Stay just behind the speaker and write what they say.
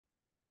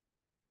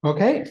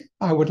Okay,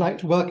 I would like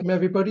to welcome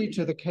everybody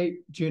to the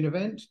CAPE June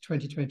event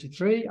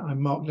 2023.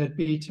 I'm Mark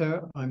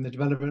Leadbeater, I'm the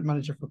Development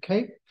Manager for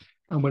CAPE,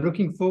 and we're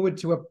looking forward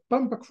to a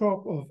bumper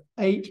crop of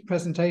 8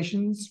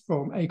 presentations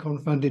from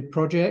Acorn-funded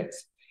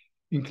projects,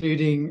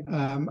 including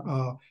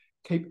our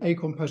CAPE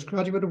Acorn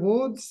Postgraduate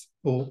Awards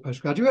for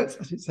postgraduates,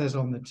 as it says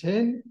on the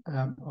tin,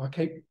 our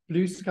CAPE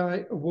Blue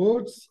Sky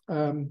Awards. We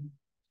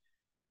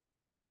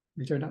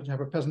don't actually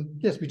have a present.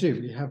 Yes, we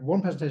do. We have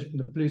one presentation from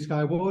the Blue Sky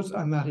Awards,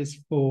 and that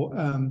is for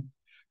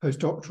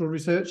postdoctoral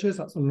researchers.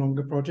 That's a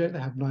longer project. They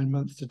have 9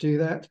 months to do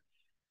that.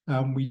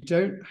 We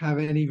don't have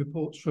any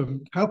reports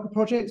from CAPA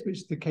projects, which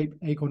is the CAPE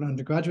Acorn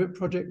Undergraduate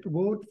Project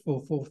Award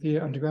for 4th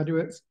year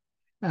undergraduates.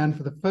 And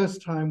for the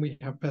first time, we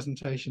have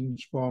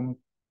presentations from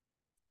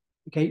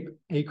the CAPE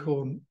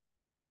Acorn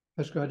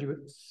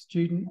Postgraduate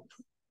Student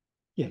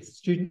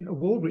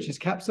Award, which is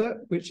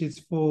CAPSA, which is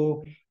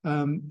for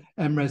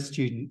MRes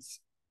students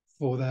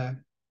for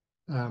their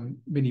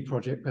mini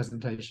project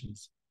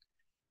presentations.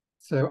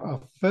 So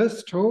our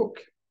first talk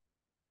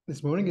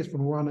this morning is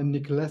from Oana and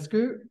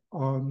NICULESCU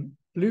on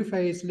blue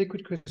phase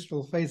liquid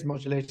crystal phase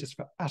modulators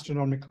for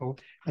astronomical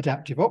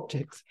adaptive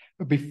optics.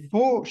 But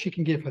before she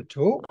can give her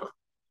talk,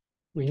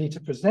 we need to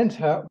present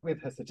her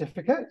with her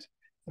certificate.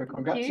 So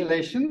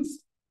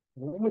congratulations.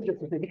 With your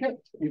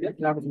certificate, you get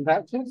flowers and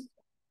vouchers.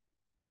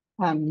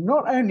 And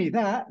not only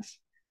that,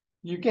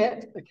 you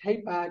get a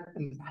CAPE bag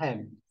and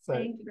pen. So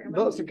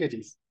lots of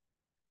goodies.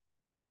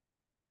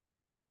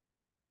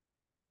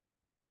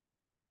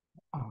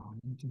 I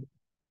need to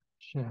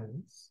share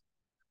this.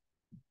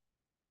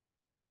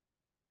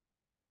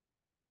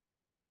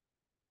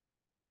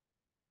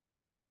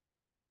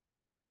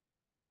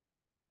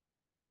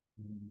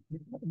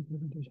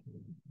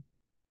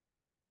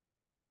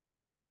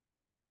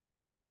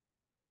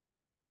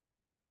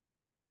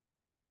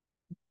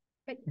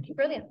 Great,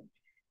 brilliant.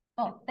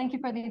 Well, thank you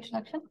for the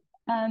introduction.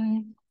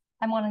 I'm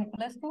Oana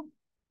NICULESCU,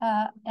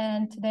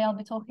 and today I'll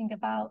be talking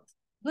about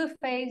blue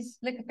phase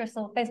liquid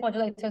crystal phase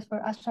modulators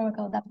for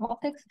astronomical adaptive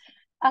optics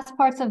as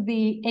parts of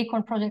the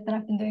Acorn project that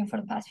I've been doing for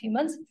the past few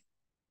months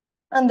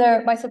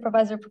under my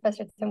supervisor,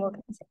 Professor Tim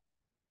Wilkinson.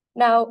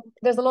 Now,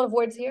 there's a lot of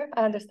words here,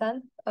 I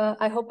understand.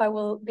 I hope I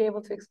will be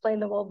able to explain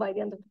them all by the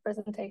end of the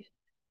presentation.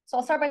 So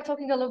I'll start by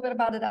talking a little bit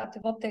about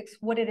adaptive optics,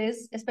 what it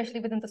is,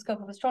 especially within the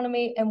scope of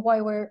astronomy, and why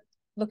we're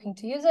looking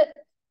to use it.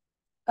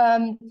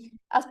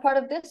 As part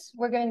of this,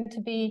 we're going to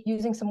be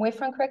using some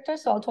wavefront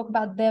correctors, so I'll talk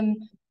about them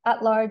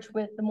at large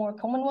with the more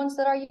common ones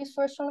that are used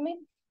for astronomy.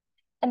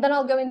 And then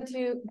I'll go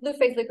into blue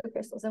phase liquid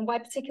crystals and why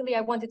particularly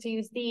I wanted to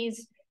use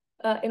these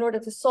in order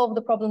to solve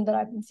the problem that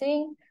I've been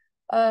seeing,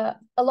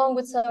 along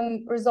with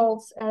some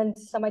results and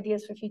some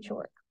ideas for future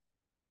work.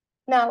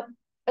 Now,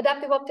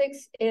 adaptive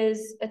optics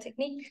is a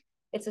technique.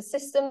 It's a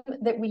system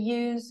that we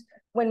use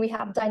when we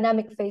have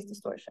dynamic phase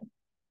distortion.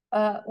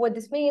 What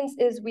this means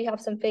is we have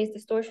some phase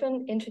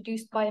distortion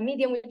introduced by a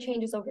medium which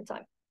changes over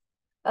time.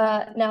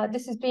 Now,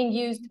 this is being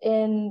used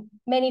in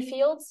many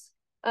fields,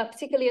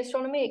 particularly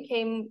astronomy. It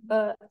came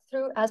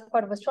through as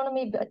part of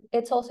astronomy, but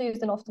it's also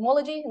used in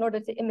ophthalmology in order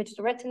to image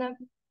the retina,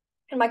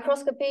 and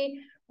microscopy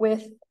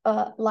with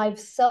live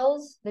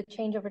cells that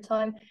change over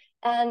time.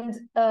 And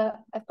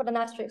I've put an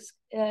asterisk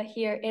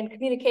here in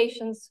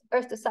communications,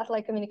 Earth to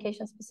satellite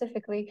communications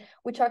specifically,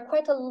 which are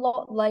quite a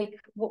lot like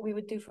what we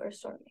would do for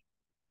astronomy.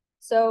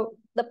 So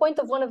the point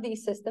of one of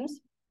these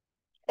systems,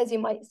 as you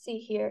might see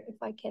here, if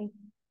I can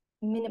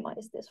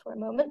minimize this for a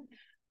moment.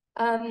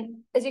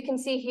 As you can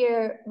see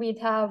here, we'd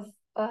have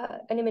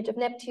an image of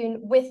Neptune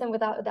with and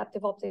without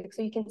adaptive optics.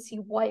 So you can see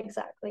why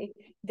exactly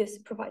this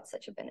provides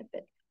such a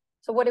benefit.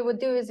 So what it would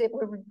do is it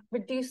would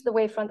reduce the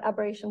wavefront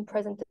aberration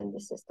present in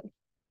the system.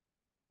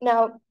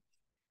 Now,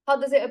 how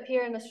does it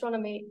appear in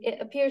astronomy?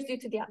 It appears due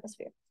to the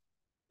atmosphere.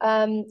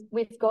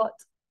 We've got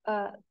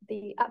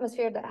the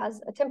atmosphere that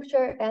has a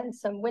temperature and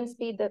some wind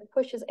speed that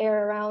pushes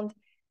air around.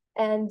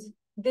 And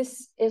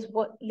this is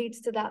what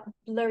leads to that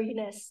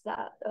blurriness,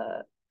 that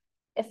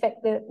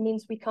effect that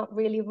means we can't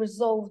really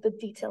resolve the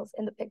details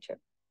in the picture.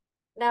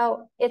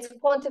 Now, it's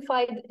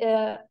quantified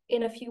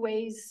in a few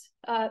ways,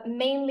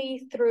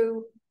 mainly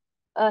through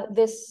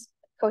this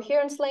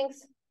coherence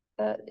length,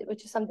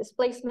 which is some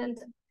displacement.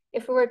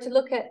 If we were to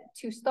look at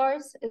 2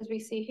 stars, as we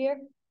see here,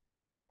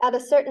 at a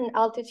certain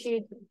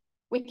altitude,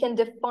 we can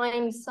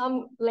define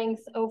some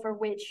length over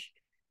which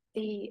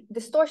the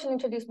distortion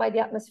introduced by the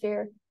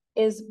atmosphere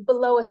is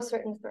below a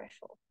certain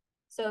threshold.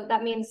 So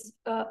that means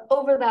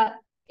over that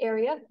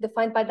area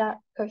defined by that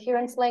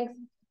coherence length,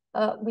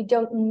 we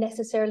don't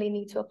necessarily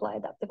need to apply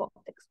adaptive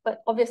optics.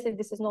 But obviously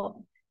this is not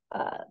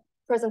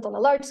present on a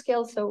large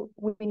scale, so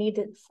we need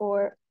it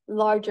for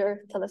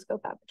larger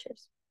telescope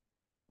apertures.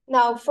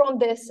 Now from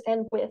this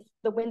and with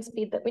the wind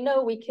speed that we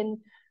know, we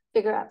can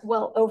figure out,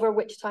 well, over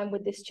which time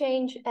would this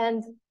change,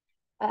 and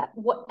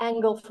what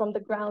angle from the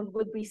ground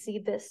would we see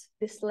this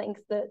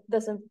length that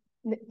doesn't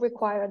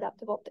require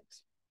adaptive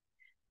optics.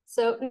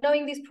 So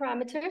knowing these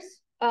parameters,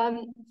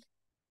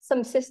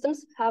 some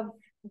systems have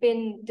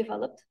been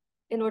developed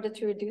in order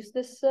to reduce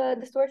this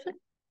distortion.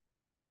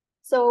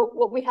 So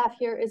what we have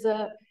here is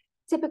a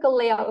typical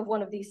layout of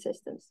one of these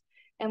systems.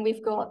 And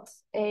we've got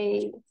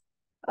a,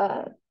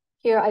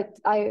 here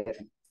I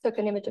took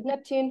an image of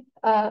Neptune.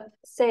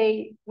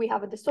 Say we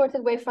have a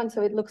distorted wavefront,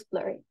 so it looks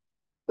blurry.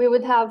 We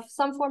would have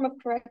some form of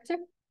corrector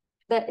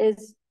that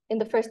is, in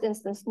the first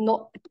instance,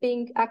 not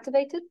being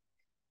activated.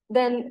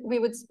 Then we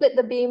would split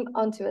the beam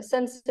onto a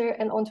sensor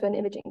and onto an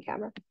imaging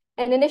camera.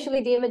 And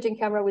initially, the imaging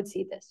camera would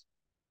see this.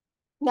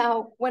 Now,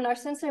 when our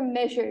sensor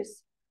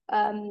measures,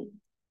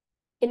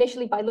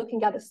 initially by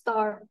looking at a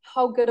star,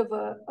 how good of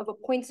a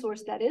point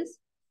source that is,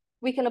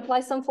 we can apply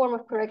some form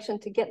of correction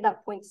to get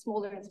that point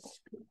smaller and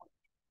smaller.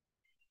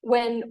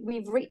 When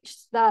we've reached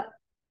that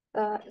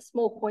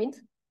small point,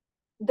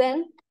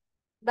 then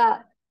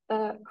that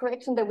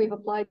correction that we've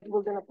applied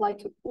will then apply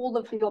to all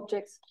of the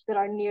objects that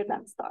are near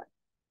that star.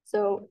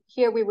 So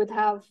here we would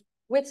have,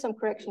 with some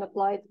correction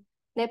applied,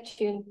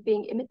 Neptune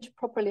being imaged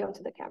properly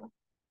onto the camera.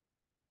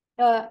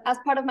 As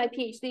part of my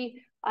PhD,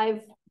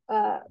 I've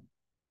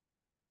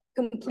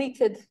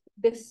completed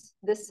this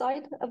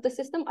side of the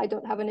system. I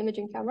don't have an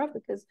imaging camera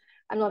because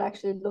I'm not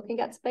actually looking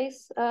at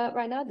space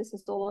right now. This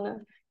is all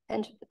on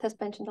a test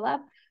bench in the lab.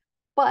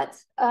 But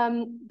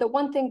the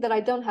one thing that I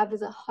don't have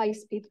is a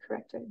high-speed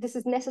corrector. This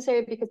is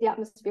necessary because the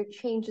atmosphere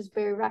changes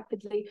very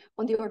rapidly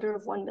on the order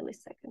of 1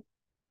 millisecond.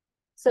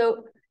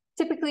 So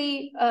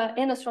typically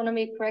in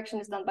astronomy, correction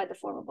is done by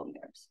deformable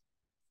mirrors.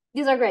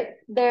 These are great.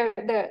 They're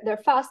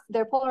fast,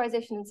 they're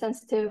polarization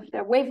insensitive,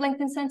 they're wavelength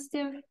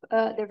insensitive,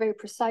 they're very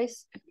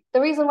precise.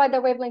 The reason why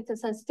they're wavelength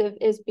insensitive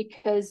is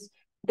because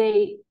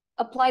they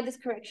apply this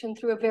correction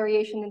through a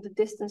variation in the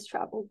distance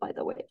traveled by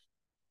the wave.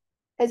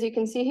 As you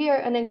can see here,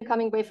 an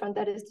incoming wavefront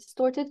that is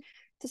distorted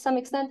to some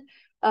extent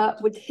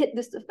would hit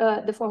this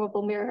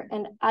deformable mirror,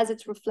 and as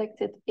it's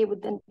reflected, it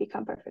would then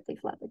become perfectly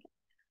flat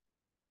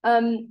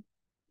again.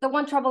 The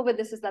one trouble with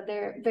this is that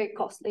they're very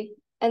costly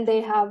and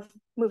they have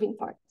moving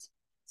parts.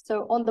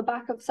 So on the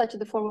back of such a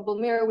deformable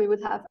mirror, we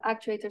would have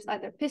actuators,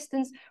 either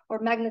pistons or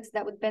magnets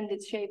that would bend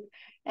its shape.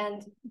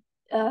 And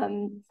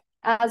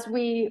as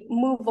we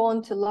move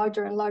on to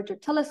larger and larger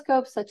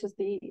telescopes, such as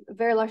the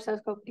very large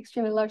telescope,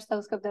 extremely large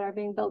telescope that are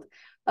being built,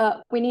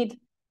 we need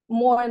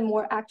more and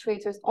more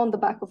actuators on the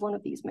back of one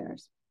of these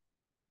mirrors.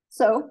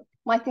 So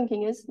my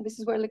thinking is, this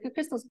is where liquid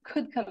crystals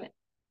could come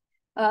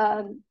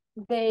in.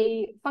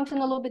 They function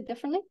a little bit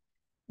differently.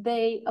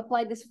 They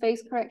apply this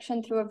phase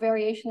correction through a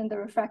variation in the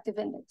refractive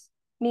index,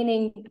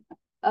 meaning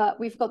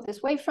we've got this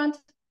wavefront.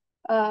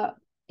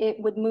 It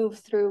would move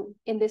through,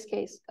 in this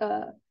case,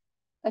 a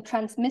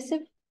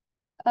transmissive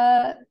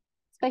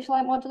spatial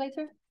light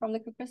modulator from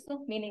liquid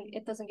crystal, meaning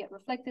it doesn't get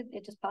reflected,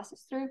 it just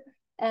passes through.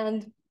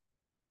 And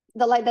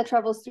the light that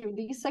travels through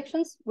these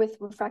sections with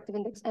refractive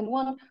index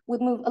N1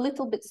 would move a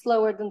little bit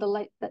slower than the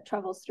light that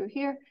travels through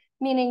here,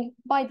 meaning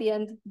by the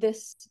end,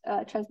 this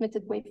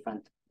transmitted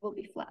wavefront will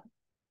be flat.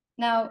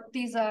 Now,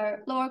 these are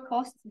lower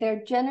cost.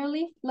 They're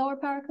generally lower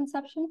power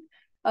consumption.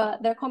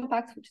 They're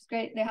compact, which is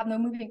great. They have no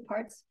moving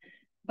parts.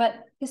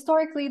 But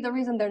historically, the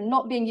reason they're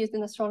not being used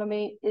in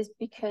astronomy is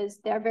because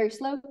they're very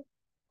slow,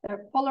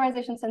 they're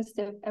polarization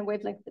sensitive and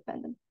wavelength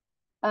dependent.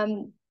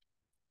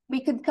 We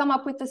could come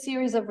up with a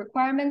series of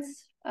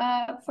requirements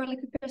for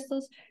liquid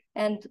crystals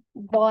and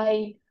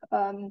why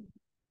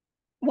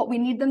what we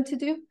need them to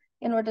do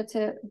in order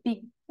to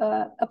be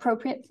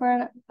appropriate for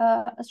an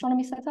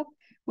astronomy setup,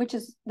 which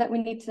is that we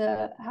need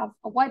to have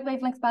a wide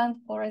wavelength band,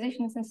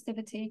 polarization and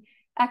sensitivity,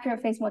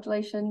 accurate phase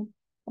modulation,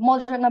 a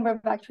moderate number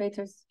of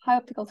actuators, high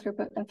optical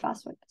throughput, and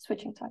fast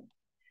switching time.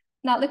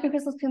 Now, liquid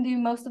crystals can do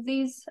most of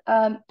these,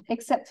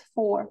 except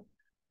for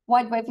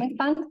wide wavelength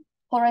band,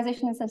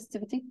 polarization and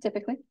sensitivity,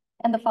 typically,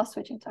 and the fast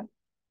switching time.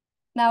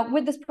 Now,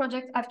 with this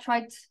project, I've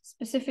tried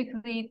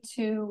specifically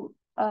to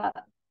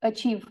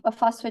achieve a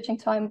fast switching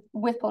time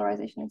with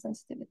polarization and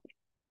sensitivity.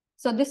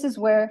 So this is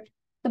where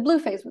the blue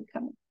phase would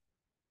come in.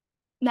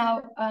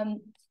 Now,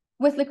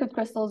 with liquid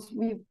crystals,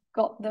 we've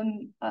got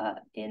them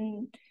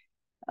in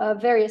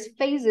various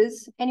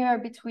phases, anywhere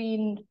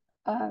between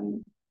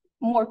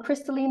more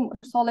crystalline, more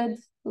solid,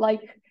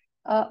 like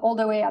all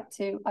the way up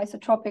to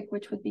isotropic,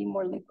 which would be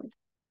more liquid.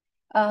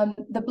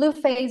 The blue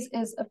phase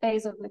is a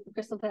phase of liquid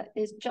crystal that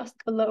is just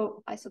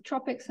below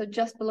isotropic, so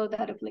just below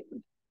that of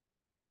liquid.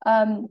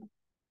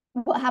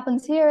 What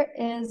happens here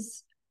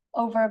is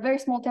over a very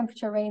small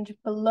temperature range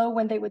below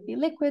when they would be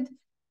liquid,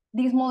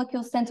 these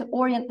molecules tend to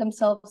orient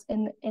themselves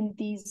in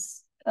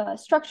these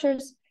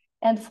structures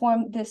and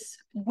form this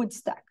wood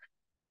stack.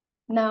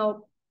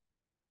 Now,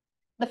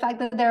 the fact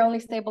that they're only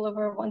stable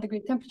over a 1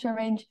 degree temperature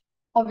range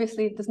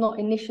obviously does not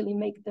initially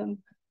make them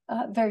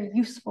very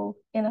useful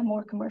in a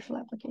more commercial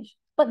application,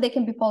 but they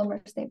can be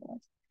polymer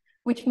stabilized,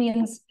 which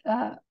means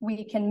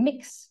we can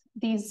mix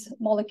these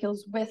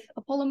molecules with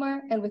a polymer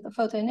and with a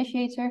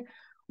photoinitiator.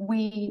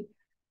 We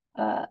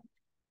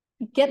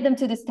get them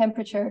to this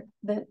temperature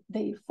that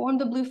they form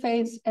the blue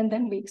phase, and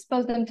then we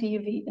expose them to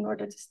UV in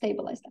order to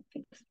stabilize that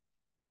phase.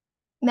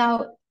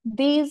 Now,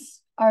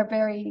 these are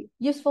very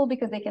useful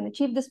because they can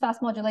achieve this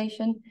fast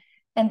modulation,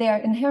 and they are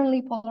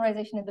inherently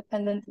polarization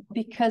independent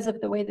because of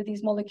the way that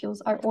these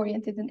molecules are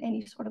oriented in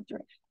any sort of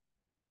direction.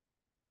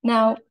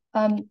 Now,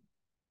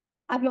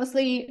 I've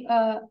mostly,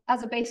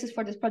 as a basis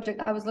for this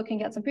project, I was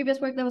looking at some previous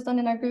work that was done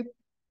in our group,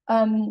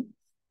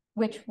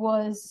 which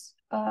was,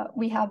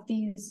 we have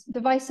these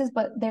devices,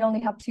 but they only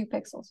have 2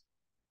 pixels.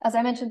 As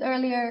I mentioned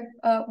earlier,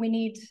 we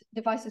need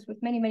devices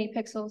with many, many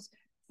pixels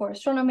for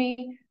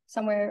astronomy,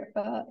 somewhere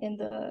in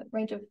the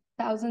range of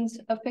thousands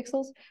of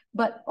pixels.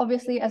 But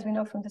obviously, as we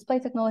know from display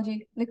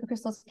technology, liquid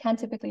crystals can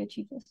typically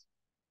achieve this.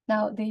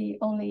 Now, the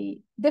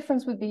only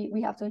difference would be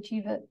we have to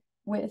achieve it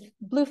with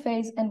blue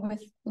phase and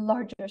with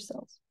larger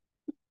cells.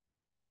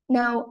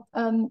 Now,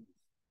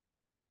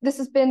 this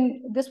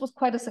was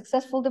quite a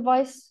successful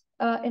device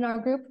in our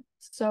group.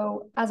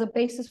 So as a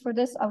basis for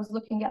this, I was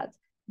looking at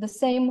the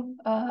same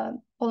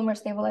polymer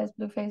stabilized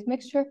blue phase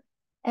mixture,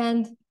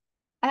 and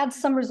I had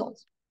some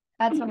results.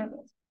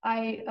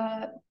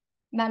 I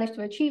managed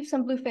to achieve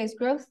some blue phase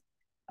growth.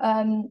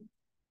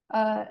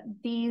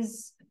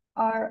 These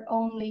are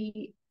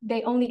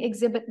they only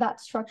exhibit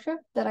that structure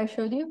that I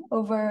showed you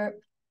over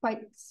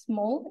quite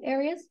small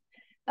areas,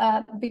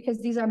 because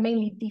these are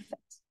mainly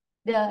defects.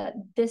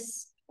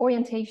 This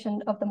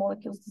orientation of the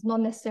molecules does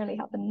not necessarily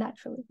happen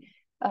naturally.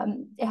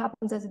 It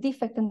happens as a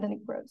defect and then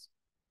it grows.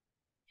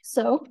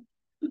 So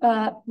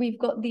we've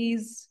got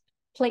these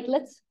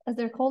platelets, as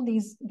they're called,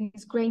 these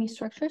grainy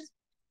structures.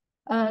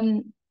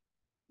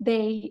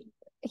 They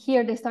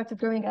started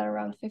growing at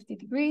around 50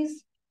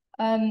 degrees.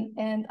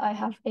 And I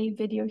have a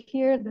video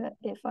here that,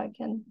 if I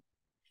can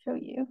show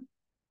you,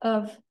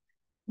 of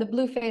the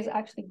blue phase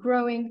actually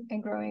growing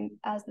and growing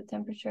as the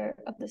temperature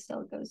of the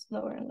cell goes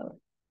lower and lower.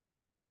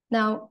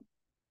 Now,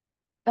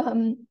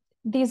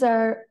 these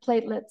are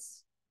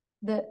platelets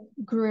that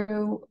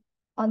grew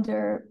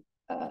under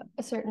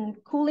a certain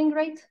cooling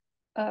rate,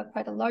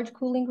 quite a large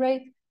cooling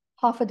rate,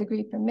 0.5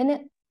 degree per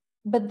minute.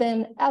 But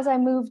then as I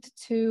moved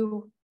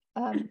to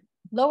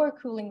lower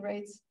cooling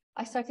rates,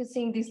 I started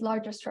seeing these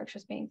larger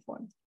structures being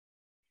formed.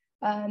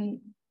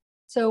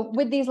 So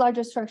with these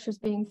larger structures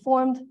being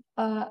formed,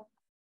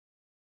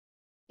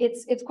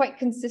 it's quite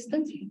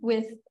consistent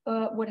with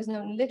what is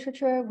known in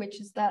literature, which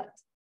is that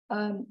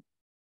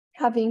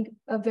having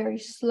a very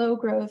slow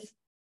growth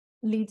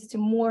leads to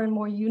more and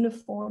more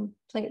uniform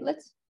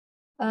platelets.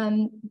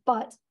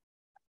 But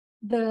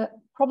the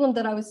problem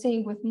that I was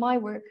seeing with my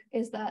work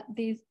is that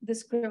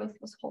this growth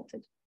was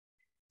halted.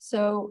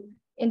 So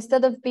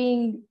instead of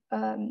being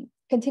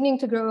continuing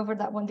to grow over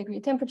that 1 degree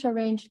temperature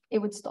range, it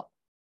would stop.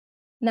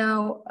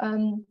 Now,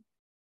 I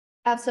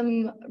have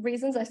some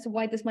reasons as to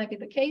why this might be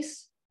the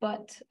case,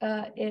 but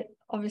it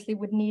obviously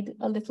would need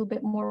a little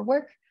bit more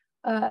work.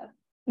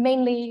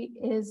 Mainly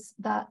is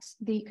that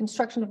the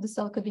construction of the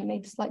cell could be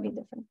made slightly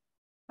different.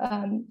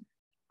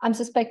 I'm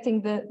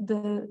suspecting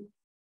the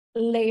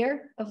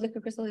layer of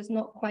liquid crystal is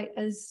not quite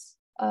as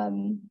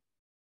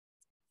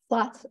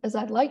flat as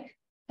I'd like,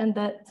 and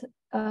that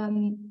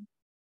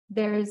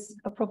there's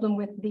a problem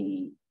with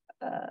the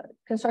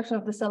construction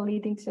of the cell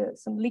leading to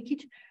some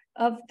leakage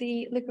of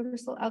the liquid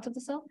crystal out of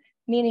the cell,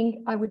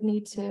 meaning I would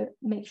need to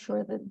make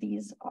sure that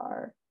these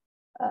are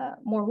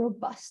more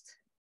robust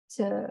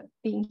to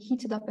being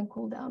heated up and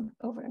cooled down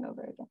over and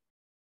over again.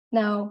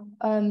 Now,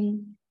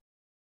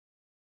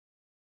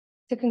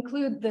 to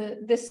conclude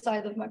this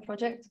side of my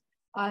project,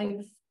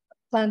 I've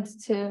planned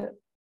to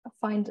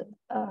find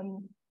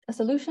a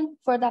solution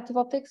for adaptive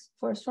optics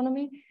for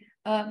astronomy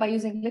by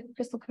using liquid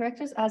crystal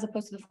correctors as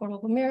opposed to the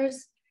formable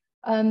mirrors.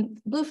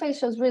 Blue phase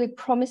shows really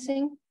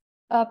promising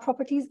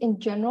properties in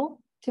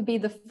general to be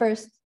the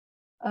first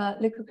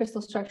liquid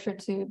crystal structure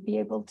to be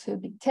able to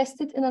be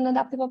tested in an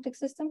adaptive optics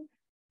system.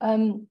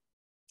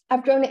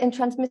 I've grown it in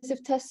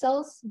transmissive test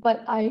cells,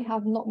 but I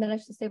have not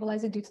managed to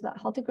stabilize it due to that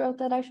halted growth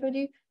that I showed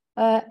you.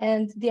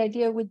 And the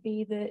idea would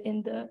be that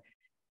in the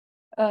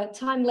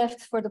time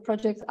left for the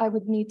project, I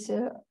would need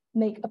to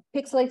make a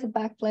pixelated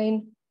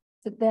backplane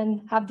to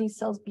then have these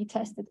cells be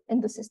tested in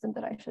the system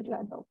that I showed you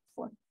I built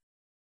before.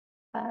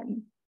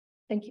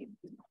 Thank you.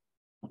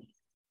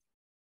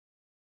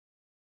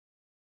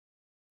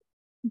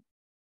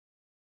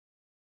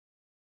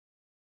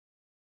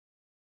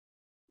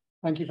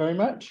 Thank you very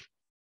much.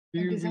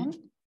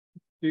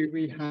 Do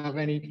we have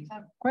any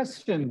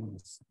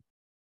questions?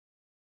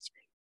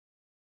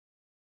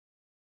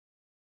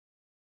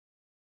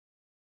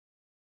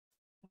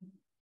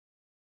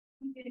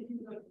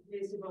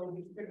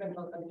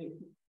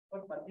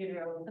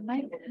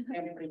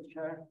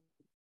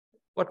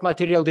 What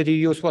material did you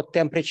use? What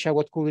temperature?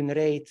 What cooling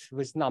rate?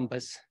 With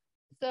numbers?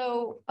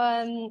 So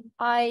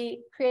I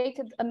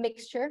created a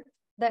mixture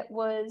that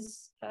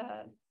was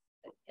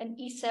an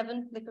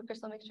E7 liquid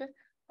crystal mixture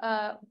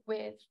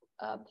with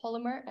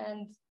polymer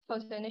and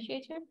photo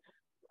initiator.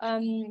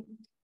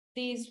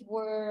 These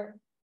were,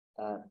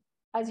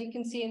 as you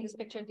can see in this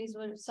picture, these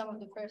were some of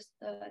the first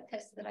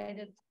tests that I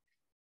did.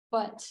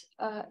 But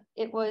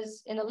it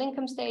was in a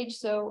Lincoln stage,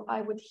 so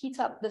I would heat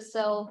up the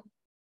cell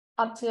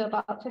up to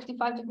about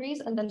 55 degrees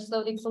and then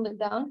slowly cool it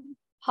down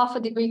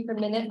 0.5 degree per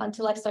minute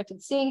until I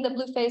started seeing the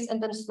blue phase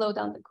and then slow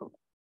down the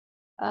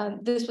cooling.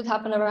 This would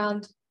happen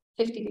around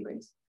 50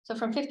 degrees. So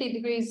from 50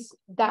 degrees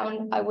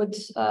down, I would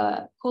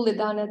cool it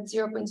down at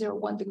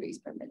 0.01 degrees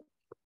per minute.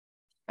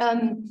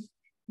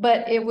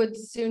 But it would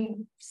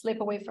soon slip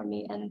away from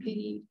me and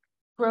the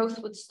growth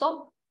would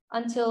stop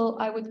until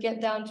I would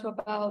get down to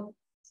about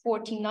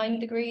 49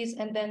 degrees,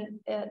 and then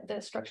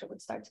the structure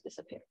would start to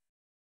disappear.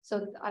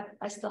 So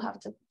I still have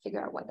to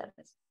figure out what that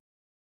is.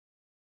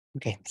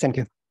 Okay, thank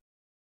you.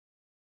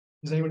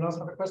 Does anyone else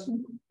have a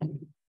question?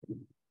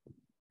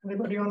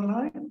 Anybody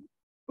online?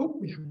 Oh,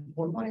 we have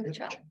one in the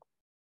chat.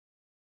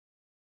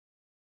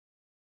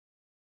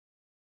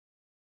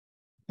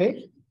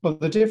 Okay, well,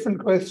 the different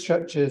growth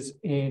structures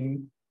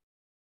in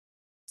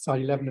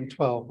slide 11 and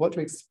 12, what do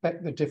you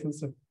expect the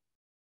difference of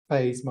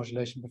phase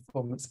modulation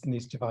performance in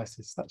these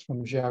devices? That's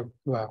from Xiaomeng.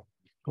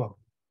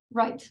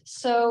 Right,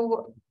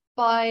 so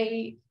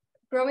by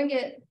growing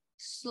it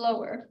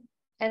slower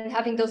and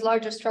having those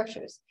larger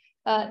structures,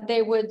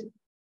 they would,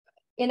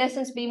 in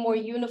essence, be more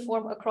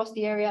uniform across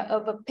the area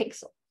of a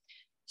pixel.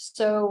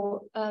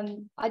 So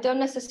I don't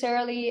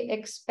necessarily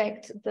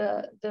expect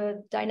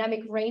the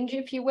dynamic range,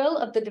 if you will,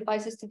 of the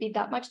devices to be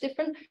that much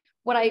different.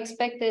 What I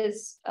expect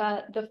is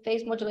the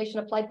phase modulation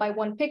applied by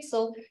one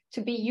pixel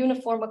to be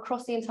uniform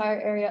across the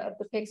entire area of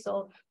the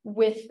pixel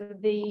with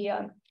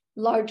the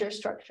larger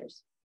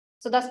structures.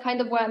 So that's kind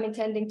of where I'm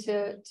intending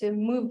to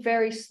move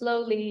very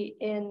slowly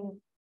in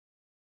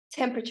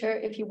temperature,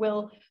 if you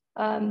will,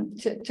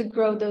 to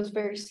grow those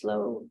very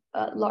slow,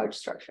 large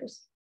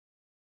structures.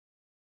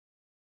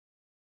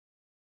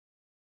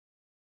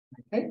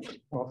 Okay,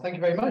 well, thank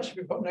you very much. If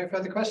we've got no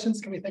further questions,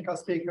 can we thank our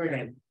speaker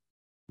again?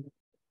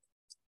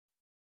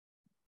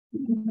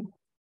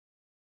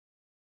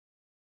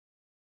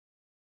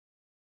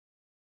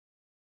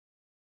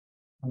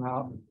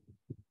 Now,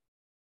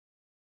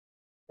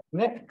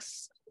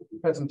 next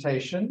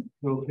presentation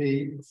will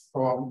be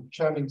from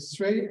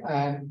Xiaomeng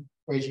and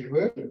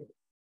Weijie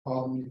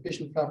on the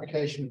efficient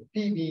fabrication of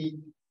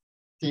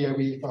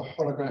PB-DOE for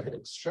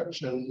holographic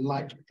structure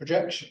light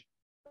projection.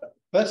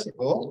 First of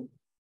all,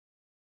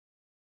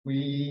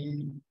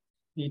 we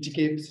need to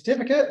give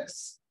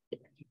certificates. So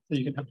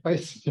you can have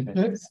both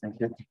certificates. Thank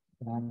you.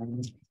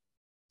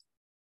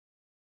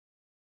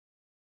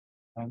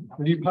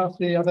 Will you pass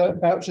the other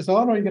vouchers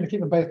on, or are you going to keep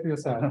them both for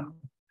yourself?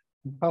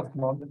 Pass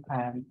them on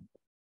and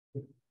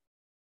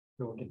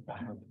you'll get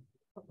back.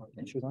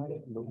 Should I?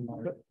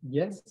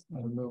 Yes,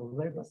 and we'll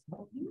label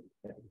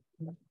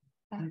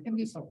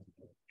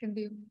Can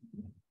we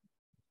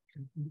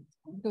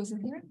goes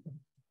in here?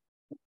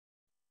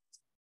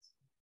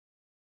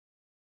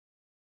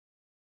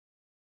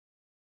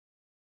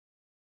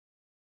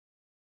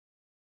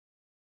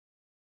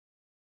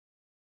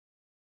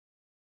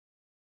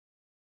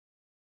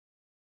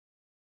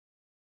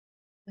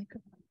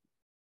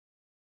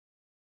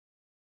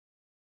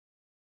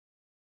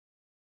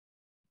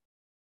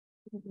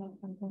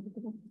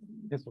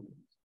 Yes.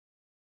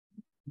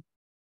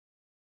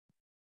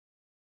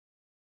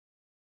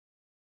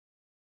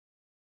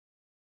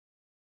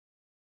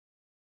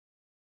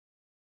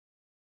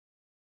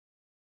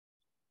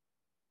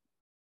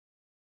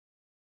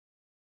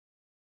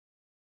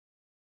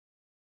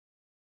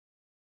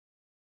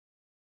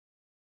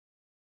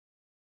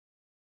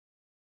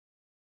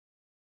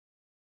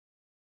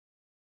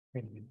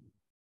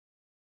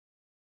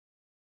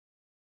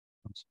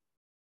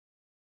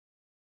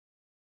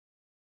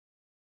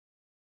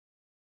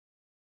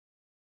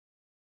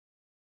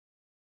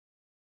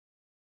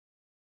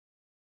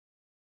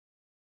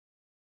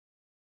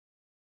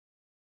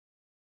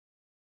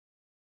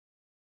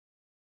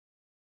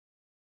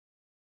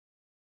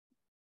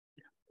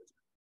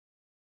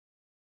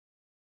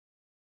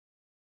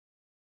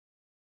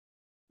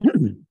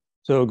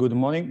 So good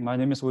morning. My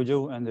name is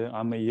Weijie, and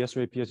I'm a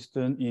year-3 PhD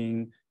student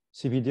in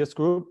CPDS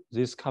group.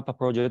 This CAPA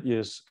project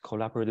is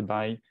collaborated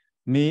by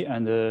me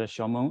and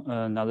Xiaomeng,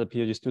 another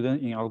PhD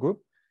student in our group.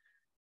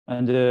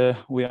 And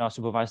we are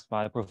supervised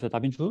by Professor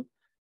Daping Chu.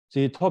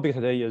 The topic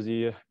today is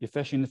the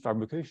efficient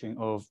fabrication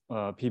of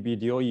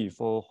PB-DOE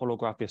for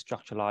holographic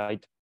structure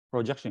light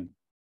projection.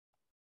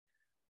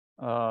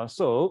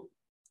 So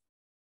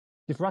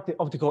diffractive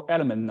optical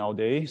element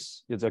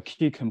nowadays is a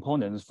key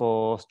component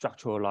for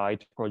structural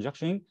light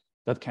projection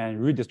that can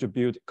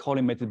redistribute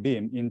collimated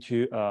beam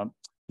into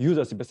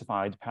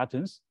user-specified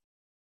patterns.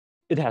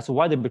 It has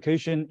wide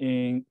application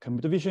in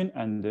computer vision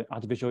and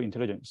artificial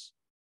intelligence.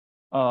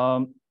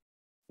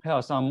 Here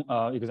are some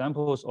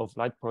examples of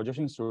light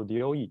projection through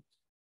DOE.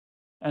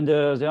 And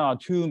there are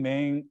two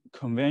main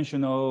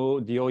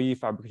conventional DOE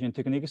fabrication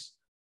techniques,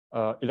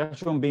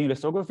 electron beam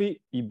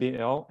lithography,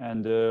 EBL,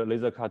 and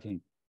laser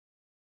cutting.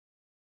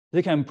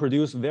 They can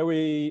produce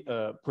very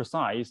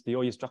precise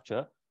DOE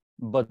structure,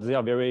 but they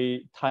are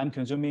very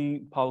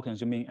time-consuming,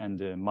 power-consuming,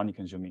 and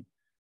money-consuming.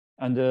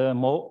 And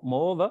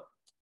moreover,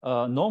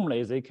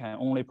 normally they can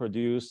only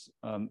produce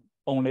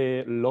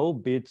only low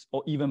bit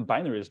or even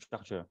binary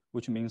structure,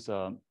 which means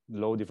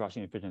low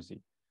diffraction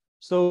efficiency.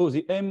 So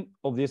the aim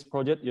of this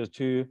project is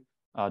to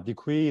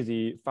decrease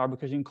the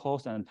fabrication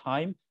cost and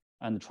time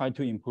and try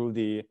to improve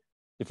the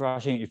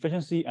diffraction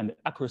efficiency and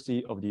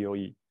accuracy of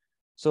DOE.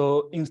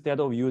 So instead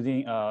of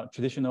using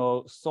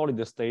traditional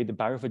solid state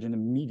birefringent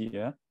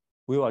media,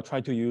 we will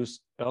try to use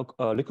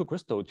liquid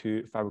crystal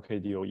to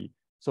fabricate DOE.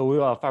 So we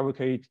will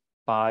fabricate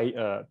by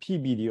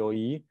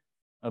PB-DOE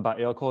by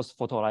air-course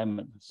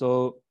photoalignment.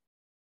 So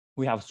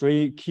we have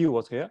 3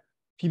 keywords here: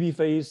 PB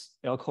phase,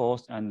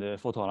 air-course, and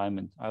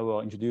photoalignment. I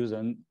will introduce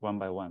them one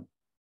by one.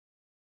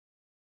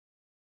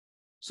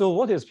 So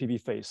what is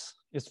PB phase?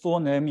 Its full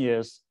name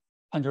is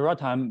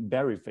Pancharatam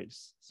Berry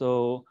phase.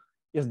 So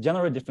its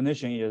general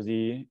definition is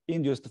the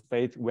induced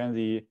phase when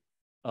the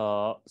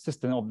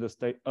system of the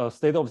state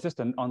of the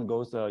system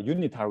undergoes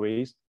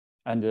unitary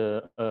and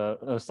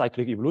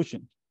cyclic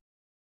evolution.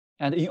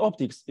 And in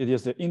optics, it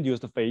is the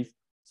induced phase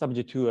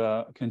subject to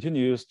a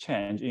continuous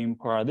change in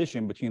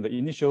polarization between the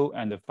initial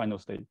and the final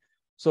state.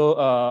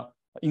 So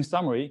in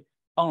summary,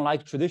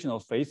 unlike traditional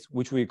phase,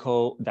 which we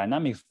call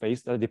dynamic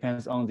phase, that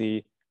depends on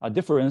the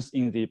difference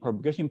in the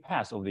propagation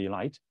path of the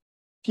light,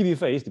 PB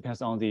phase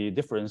depends on the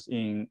difference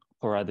in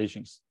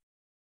polarizations.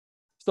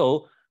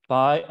 So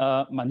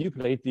by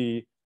manipulate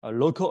the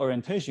local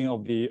orientation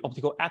of the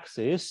optical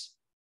axis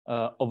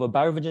of a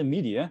birefringent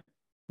media,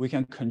 we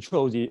can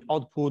control the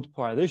output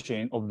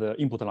polarization of the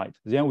input light.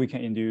 Then we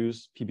can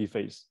induce PB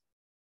phase.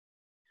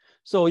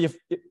 So if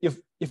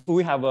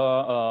we have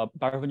a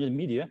birefringent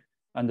media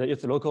and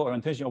its local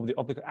orientation of the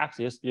optical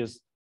axis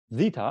is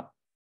zeta,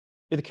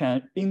 it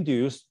can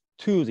induce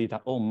 2 zeta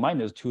or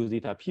minus 2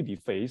 zeta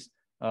PB phase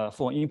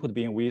for input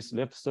beam with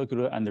left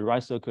circular and the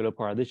right circular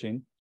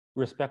polarization,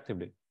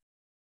 respectively.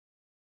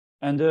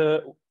 And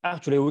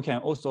actually, we can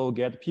also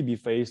get PB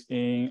phase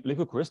in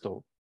liquid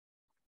crystal.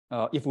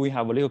 If we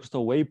have a liquid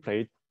crystal wave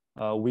plate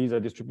with a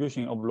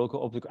distribution of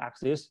local optical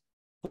axis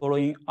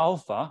following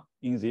alpha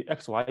in the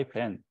XY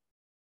plane.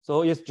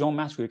 So its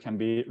geometry can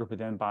be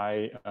represented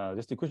by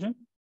this equation.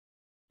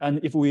 And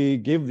if we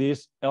give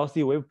this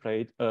LC wave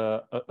plate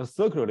a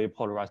circularly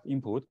polarized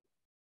input,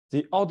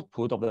 the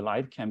output of the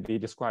light can be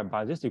described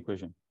by this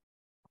equation.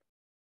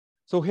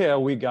 So here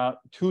we got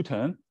 2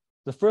 terms.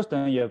 The first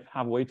term is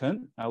half-wave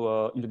term. I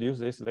will introduce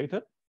this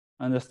later.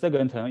 And the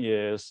second term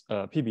is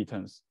PB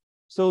terms.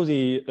 So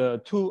the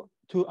 2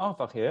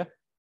 alpha here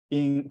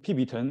in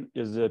PB term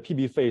is the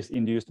PB phase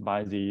induced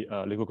by the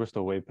liquid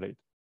crystal wave plate.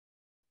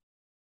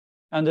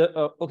 And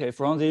okay,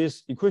 from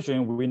this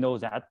equation, we know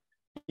that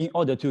in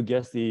order to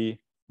get the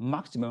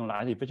maximum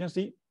light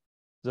efficiency,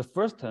 the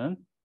first term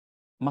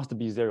must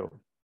be 0,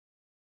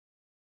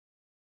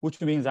 which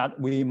means that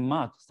we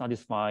must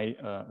satisfy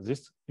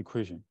this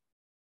equation.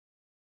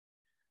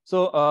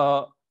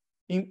 So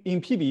in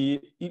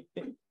PB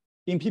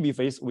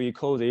phase, we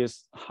call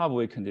this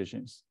half-wave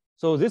conditions.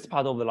 So this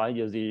part of the light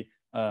is the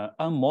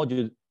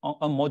unmodulated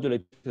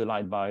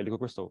light by liquid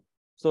crystal.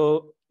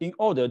 So in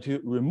order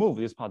to remove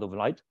this part of the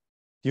light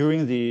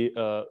during the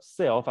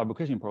cell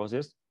fabrication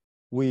process,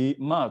 we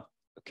must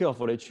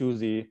carefully choose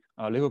the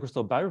liquid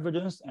crystal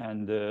birefringence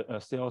and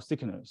cell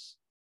thickness.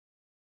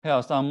 Here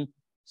are some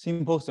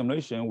simple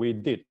simulation we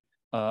did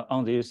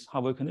on these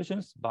half-wave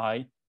conditions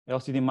by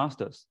LCD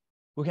masters.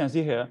 We can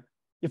see here,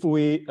 if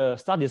we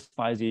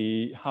satisfy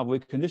the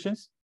half-wave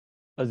conditions,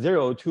 a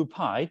 0 to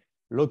pi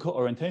local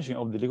orientation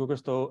of the liquid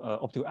crystal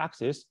optical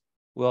axis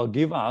will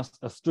give us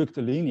a strict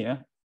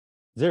linear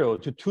 0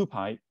 to 2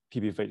 pi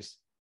PB phase.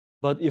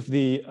 But if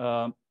the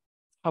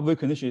half-wave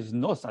condition is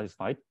not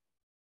satisfied,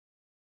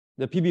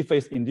 the PB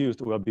phase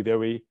induced will be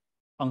very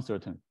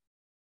uncertain.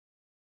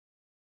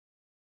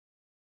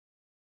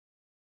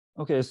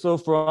 Okay, so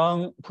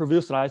from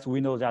previous slides, we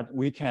know that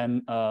we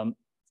can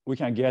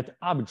get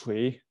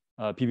arbitrary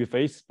PB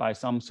phase by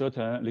some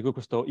certain liquid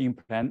crystal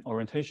in-plane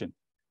orientation.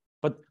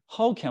 But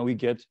how can we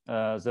get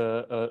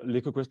the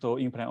liquid crystal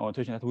in-plane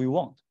orientation that we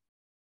want?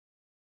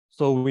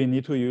 So we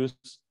need to use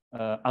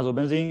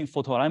azobenzene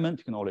photoalignment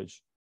technology.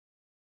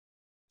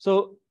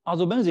 So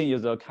azobenzene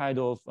is a kind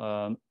of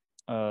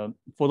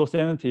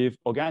photosensitive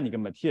organic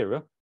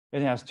material.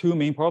 It has 2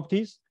 main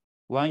properties.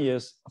 One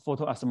is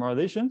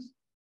photoisomerization.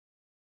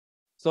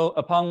 So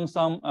upon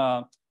some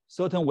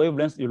certain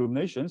wavelength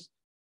illuminations,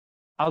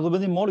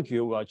 azobenzene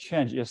molecule will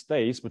change its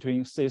states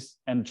between cis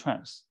and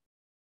trans.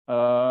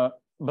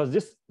 But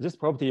this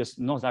property is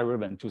not that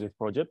relevant to this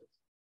project.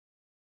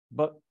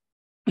 But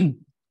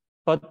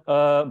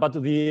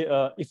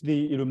if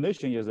the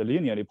illumination is a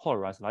linearly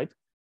polarized light,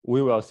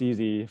 we will see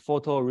the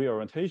photo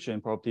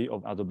reorientation property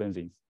of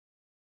azobenzene.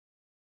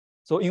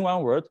 So in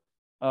one word,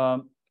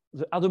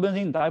 the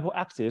azobenzene dipole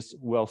axis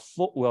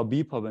will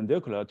be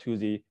perpendicular to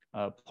the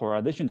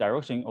polarization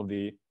direction of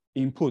the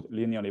input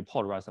linearly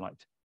polarized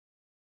light.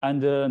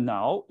 And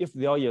now, if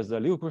there is a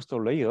liquid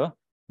crystal layer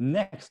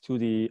next to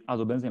the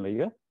azobenzene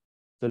layer,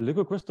 the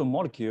liquid crystal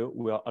molecule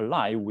will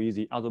align with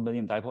the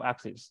azobenzene dipole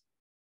axis.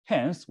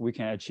 Hence, we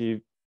can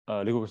achieve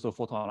liquid crystal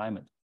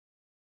photoalignment.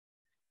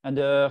 And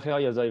here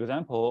is an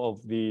example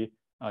of the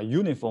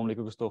uniform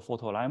liquid crystal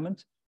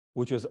photoalignment,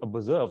 which is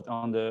observed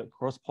on the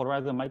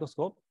cross-polarizer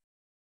microscope.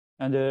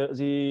 And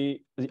the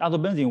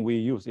azobenzene we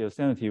use is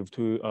sensitive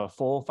to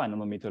 4 5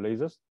 nanometer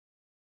lasers.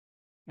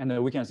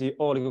 And we can see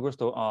all liquid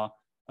crystals are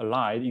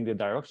aligned in the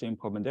direction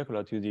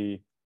perpendicular to the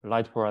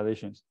light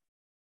polarizations.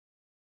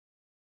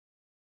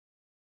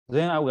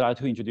 Then I would like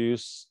to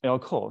introduce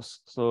LCOS.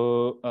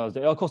 So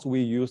the LCOS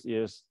we use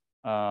is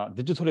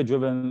digitally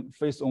driven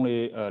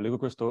phase-only liquid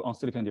crystal on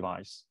silicon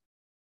device.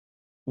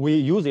 We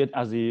use it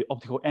as the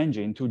optical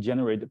engine to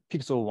generate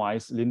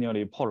pixel-wise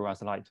linearly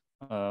polarized light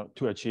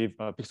to achieve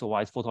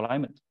pixel-wise photo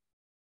alignment.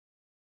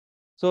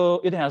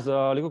 So it has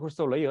a liquid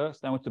crystal layer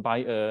sandwiched by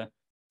a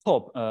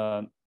top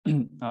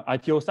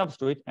ITO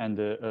substrate and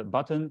a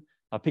bottom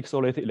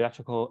pixelated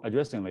electrical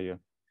addressing layer.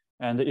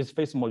 And its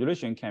phase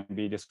modulation can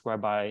be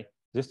described by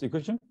this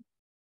equation.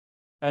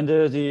 And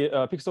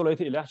the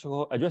pixelated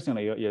electrical addressing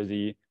layer is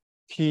the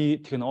key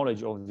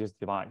technology of this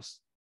device.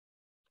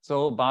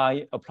 So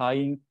by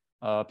applying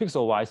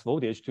pixel-wise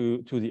voltage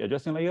to the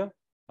addressing layer,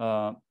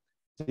 the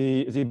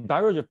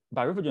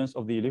birefringence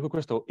of the liquid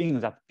crystal in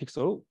that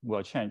pixel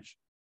will change.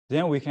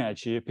 Then we can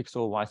achieve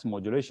pixel-wise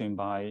modulation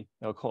by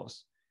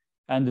LCOS.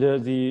 And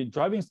the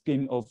driving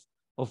scheme of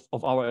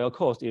our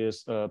LCOS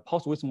is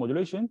pulse width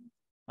modulation,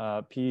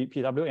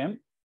 PWM.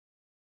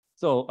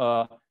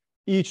 So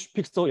each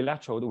pixel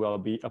electrode will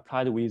be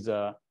applied with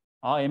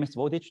RMS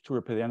voltage to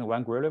represent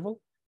one gray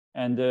level.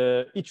 And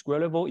each gray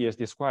level is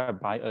described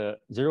by a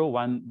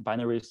 0-1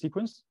 binary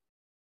sequence.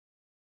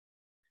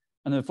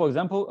 And for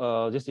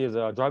example, this is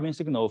a driving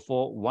signal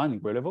for one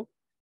gray level.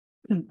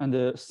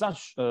 And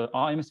such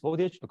RMS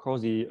voltage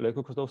across the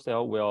liquid crystal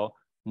cell will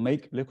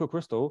make liquid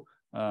crystal,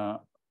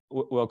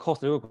 will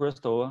cause liquid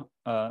crystal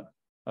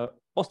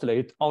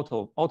oscillate out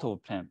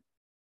of plane.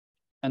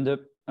 And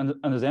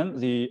then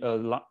the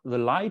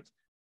light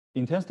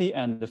intensity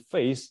and the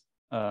phase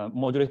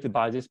modulated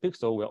by this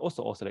pixel will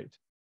also oscillate.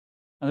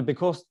 And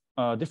because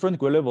different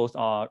gray levels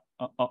are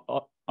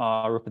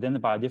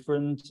represented by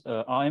different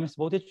RMS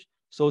voltage,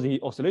 so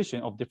the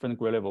oscillation of different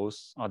gray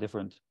levels are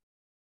different.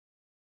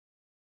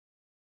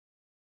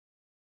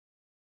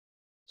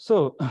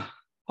 So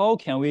how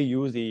can we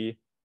use the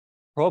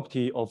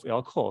property of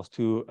LCOS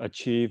to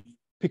achieve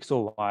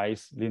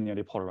pixel-wise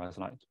linearly polarized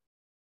light?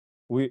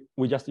 We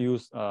just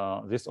use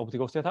this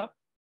optical setup.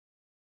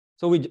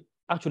 So we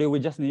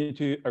just need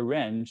to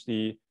arrange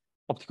the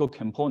optical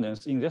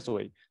components in this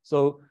way.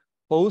 So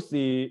both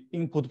the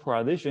input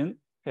polarization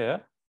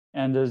here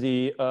and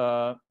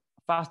the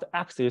fast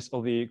axis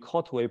of the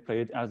cutaway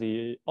plate as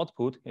the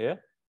output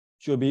here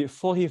should be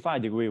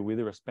 45 degrees with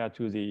respect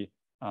to the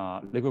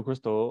liquid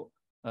crystal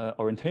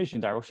orientation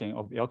direction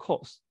of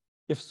LCOS.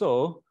 If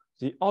so,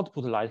 the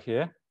output light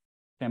here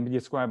can be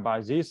described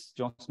by this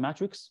Jones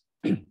matrix.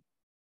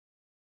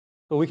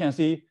 So we can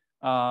see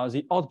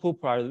the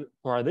output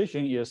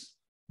polarization is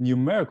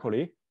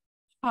numerically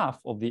half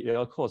of the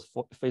LCOS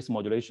phase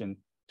modulation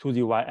to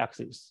the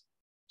y-axis.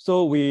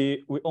 So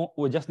we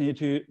just need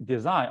to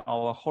design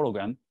our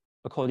hologram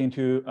according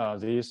to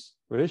this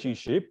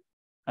relationship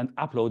and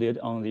upload it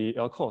on the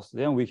LCOS.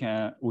 Then we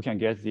can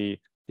get the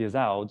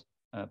desired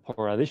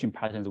polarization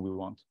patterns we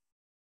want.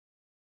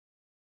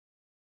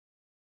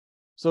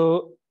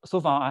 So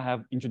far I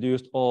have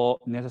introduced all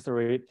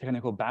necessary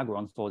technical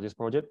background for this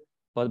project.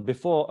 But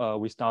before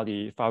we start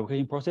the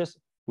fabrication process,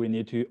 we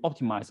need to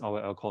optimize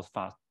our LCOS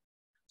fast.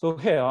 So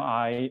here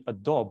I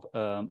adopt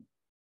a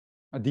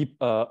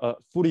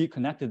fully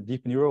connected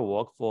deep neural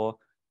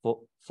network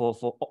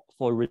for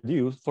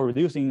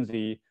reducing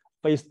the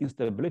phase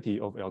instability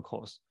of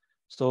LCOS.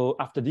 So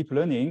after deep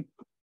learning,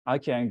 I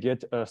can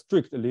get a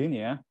strict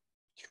linear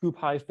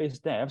 2-pi phase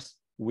depths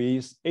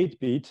with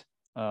 8-bit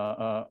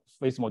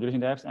phase modulation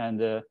depths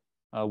and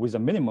with a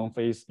minimum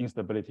phase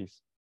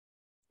instabilities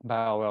by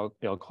our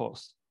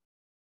LCOS.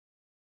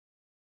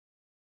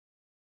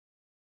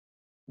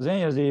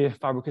 Then is the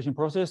fabrication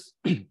process.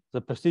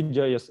 The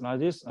procedure is like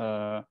this: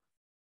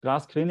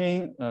 glass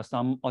cleaning,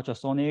 some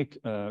ultrasonic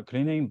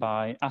cleaning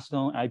by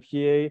acetone,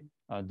 IPA,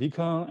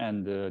 decon,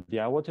 and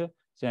DI water.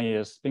 Then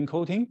is spin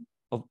coating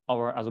of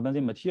our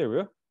adsorbent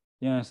material.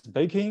 Then is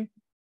baking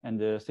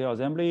and cell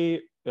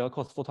assembly,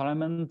 LCOS photo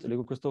alignment,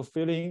 liquid crystal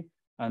filling,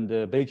 and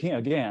baking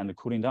again and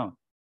cooling down.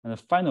 And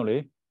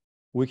finally,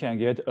 we can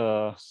get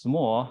a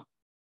small,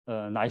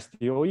 nice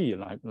DOE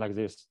like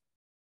this.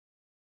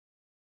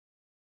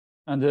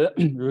 And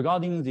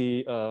regarding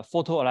the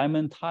photo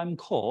alignment time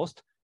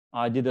cost,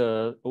 I did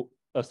a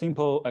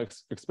simple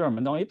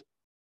experiment on it.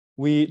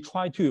 We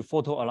try to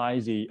photo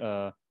align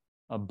the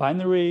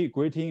binary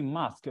grating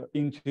mask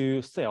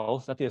into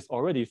cells that is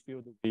already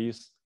filled with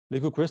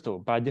liquid crystal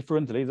by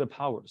different laser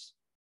powers.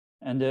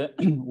 And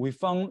we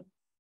found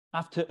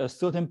after a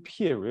certain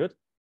period,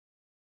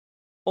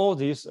 all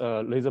these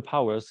laser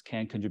powers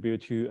can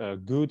contribute to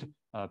good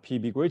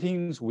PB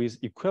gratings with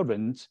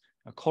equivalent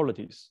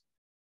qualities.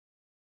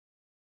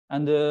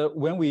 And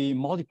when we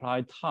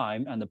multiply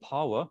time and the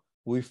power,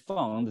 we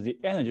found the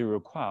energy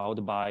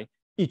required by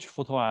each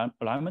photo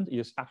alignment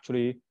is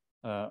actually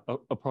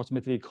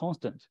approximately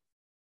constant.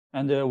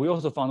 And we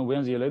also found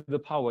when the laser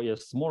power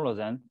is smaller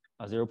than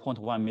 0.1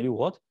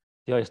 milliwatt,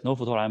 there is no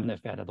photo alignment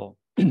effect at all.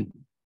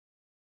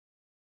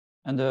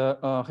 And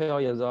here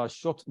is a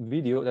short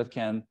video that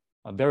can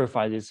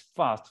verify this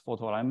fast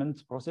photo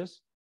alignment process.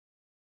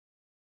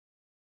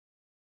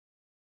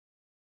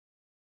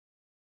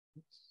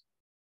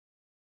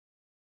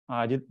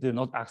 I did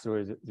not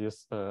accelerate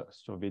this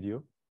short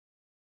video.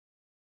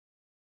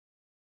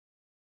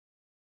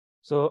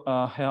 So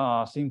here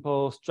are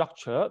simple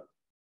structure.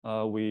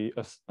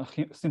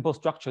 Simple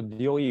structure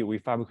DOE we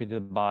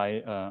fabricated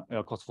by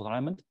coarse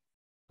photoelement.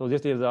 So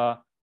this is a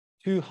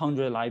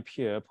 200 light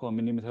year per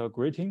millimeter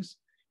gratings.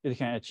 It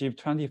can achieve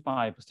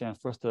 25%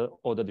 first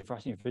order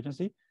diffraction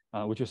efficiency,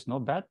 which is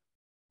not bad.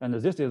 And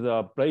this is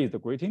a blazed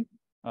grating,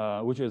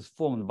 which is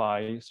formed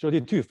by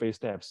 32 phase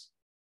steps.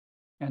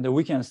 And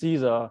we can see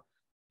the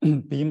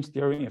beam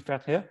steering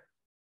effect here,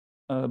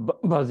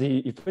 but the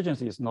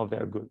efficiency is not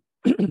very good.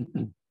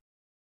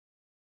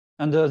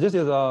 And this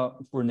is a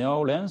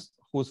Fresnel lens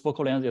whose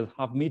focal length is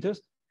 0.5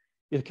 meters.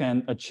 It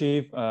can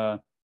achieve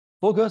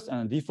focus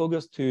and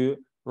defocus to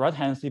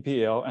right-hand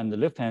CPL and the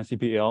left-hand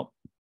CPL,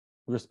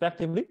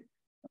 respectively,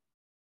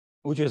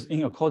 which is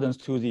in accordance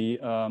to the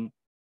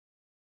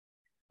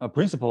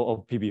principle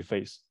of PB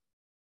phase.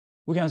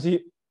 We can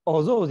see,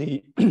 although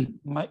the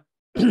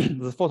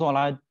the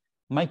photolight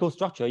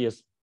microstructure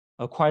is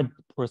quite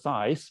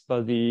precise,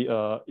 but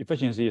the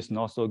efficiency is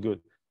not so good.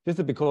 This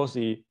is because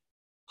the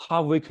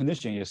halfway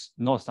condition is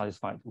not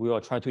satisfied. We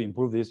will try to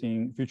improve this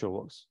in future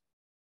works.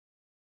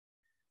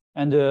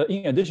 And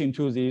in addition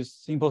to this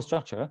simple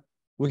structure,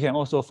 we can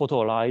also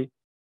photolight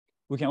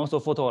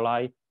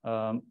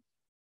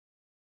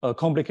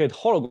complicate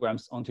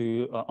holograms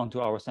onto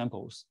our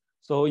samples.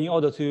 So in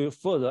order to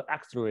further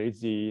accelerate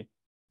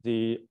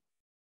the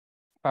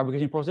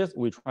fabrication process,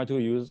 we try to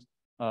use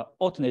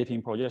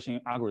alternating projection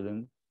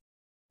algorithm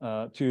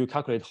to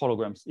calculate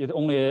holograms. It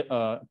only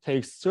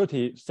takes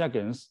 30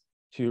 seconds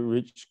to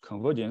reach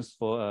convergence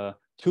for a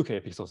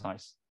 2K pixel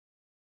size.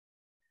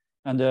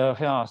 And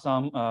here are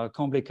some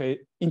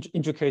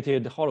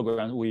intricate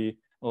holograms we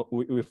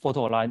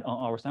photolight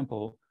on our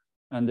sample.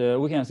 And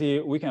we can see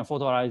we can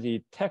photolight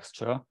the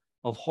texture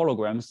of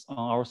holograms on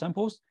our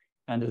samples,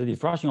 and the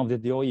diffraction of the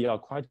DOE are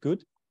quite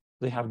good.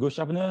 They have good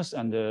sharpness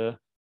and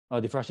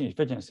diffraction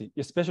efficiency,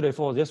 especially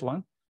for this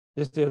one.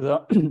 This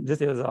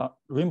is a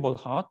rainbow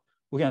heart.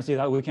 We can see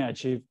that we can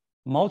achieve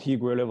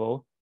multi-gray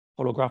level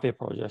holographic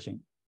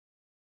projection.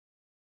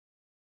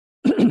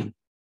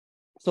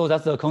 So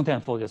that's the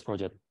content for this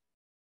project.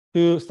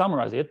 To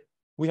summarize it,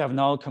 we have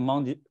now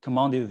commanded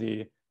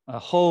the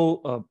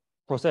whole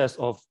process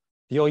of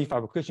DOE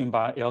fabrication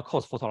by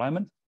coarse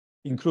photoalignment,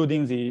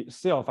 including the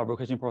cell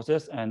fabrication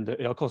process and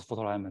the coarse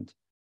photoalignment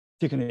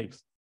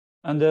techniques.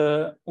 And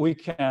we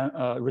can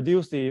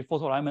reduce the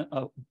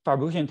photoalignment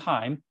fabrication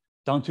time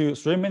down to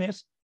 3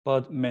 minutes,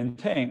 but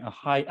maintain a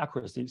high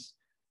accuracies.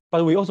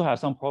 But we also have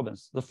some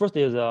problems. The first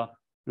is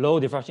low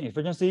diffraction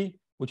efficiency,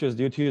 which is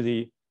due to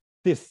the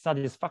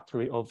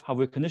dissatisfactory of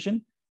halfway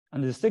condition.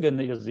 And the second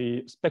is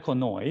the speckle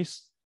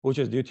noise, which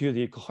is due to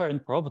the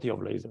coherent property of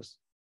lasers.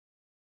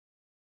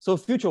 So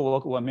future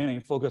work will mainly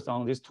focus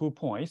on these 2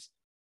 points.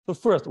 So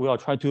first, we will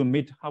try to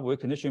meet halfway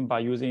condition by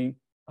using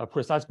a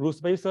precise blue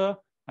spacer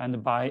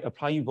and by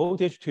applying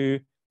voltage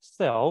to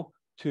cell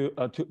to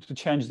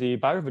change the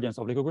birefringence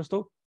of liquid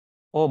crystal.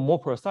 Or more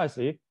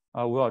precisely,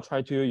 we will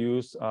try to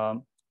use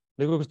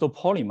liquid crystal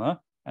polymer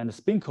and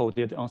spin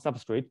coated on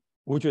substrate,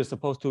 which is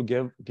supposed to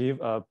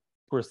give a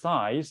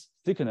precise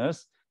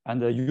thickness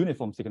and a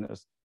uniform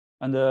thickness.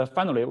 And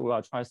finally, we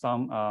will try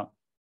some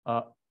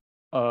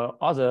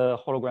other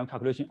hologram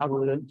calculation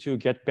algorithm to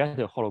get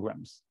better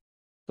holograms.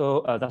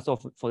 So that's all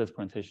for this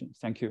presentation.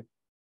 Thank you.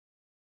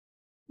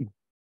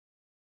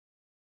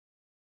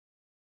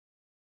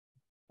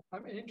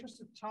 In the interest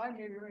of time,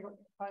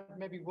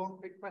 maybe one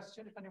quick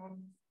question, if anyone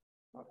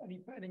got any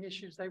burning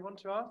issues they want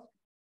to ask.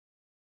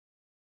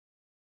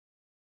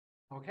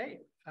 Okay,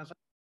 sounds like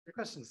the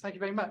questions. Thank you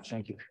very much.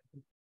 Thank you.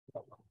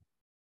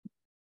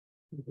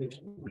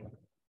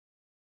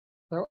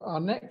 So our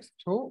next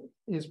talk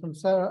is from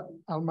Sara,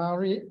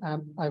 ALMAHRI,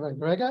 and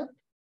GREGA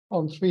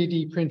on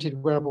 3D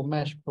printed wearable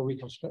mesh for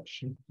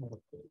reconstruction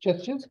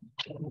gestures.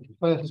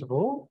 First of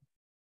all,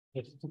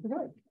 it's to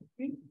go.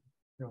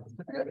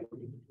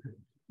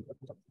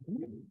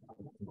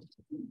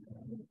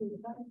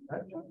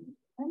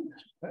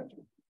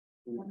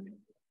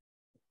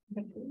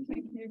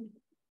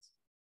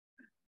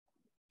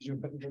 Your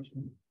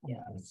presentation. Yeah.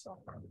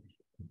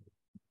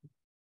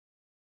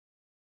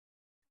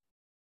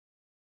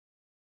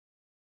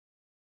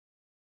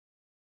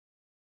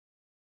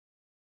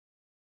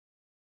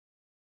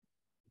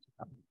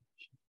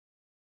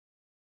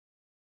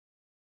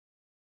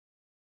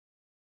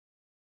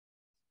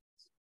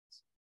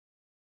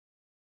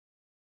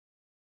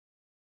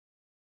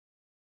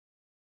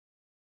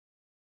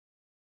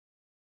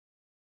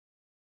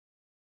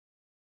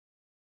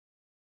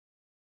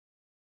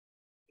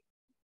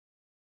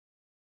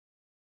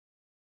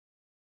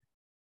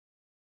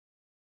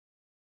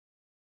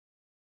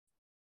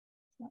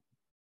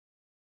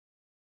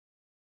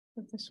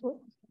 Does this work?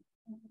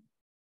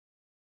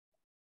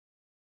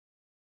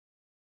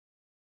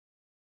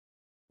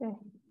 Okay.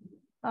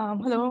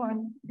 Hello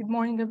and good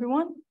morning,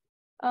 everyone.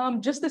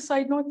 Just a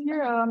side note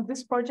here,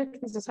 this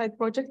project is a side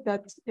project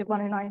that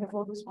Ivan and I have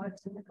always wanted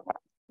to make.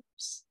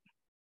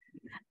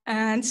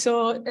 And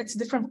so it's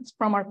different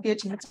from our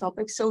PhD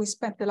topic. So we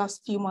spent the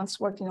last few months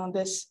working on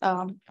this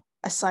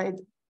aside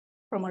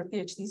from our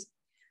PhDs.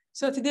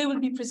 So today we'll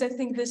be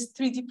presenting this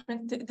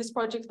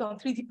project on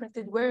 3D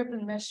printed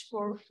wearable mesh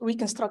for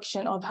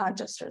reconstruction of hand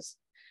gestures.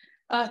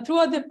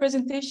 Throughout the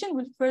presentation,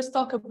 we'll first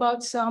talk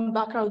about some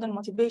background and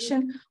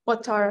motivation,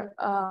 what are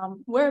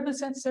wearable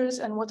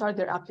sensors and what are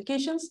their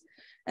applications.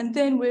 And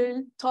then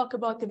we'll talk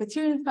about the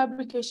material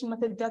fabrication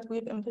method that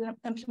we've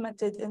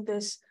implemented in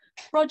this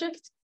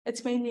project.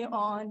 It's mainly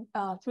on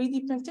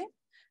 3D printing.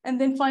 And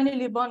then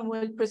finally, Bon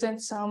will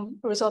present some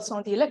results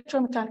on the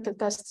electromechanical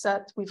tests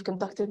that we've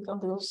conducted on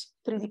those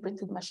 3D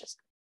printed meshes.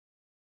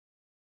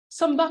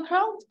 Some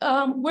background,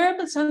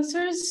 wearable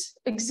sensors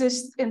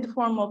exist in the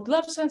form of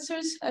glove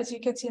sensors, as you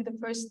can see in the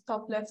first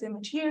top left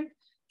image here,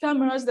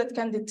 cameras that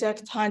can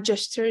detect hand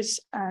gestures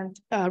and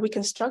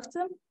reconstruct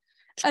them,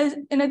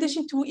 in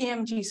addition to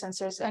EMG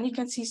sensors, and you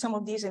can see some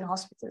of these in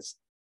hospitals.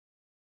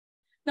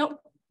 Now,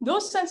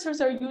 those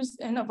sensors are used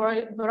in a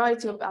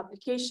variety of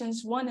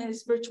applications. One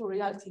is virtual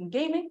reality and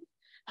gaming,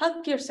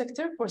 healthcare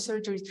sector for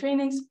surgery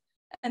trainings,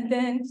 and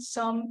then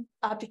some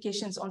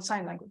applications on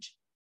sign language.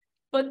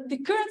 But the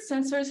current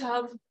sensors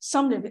have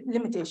some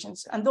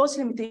limitations, and those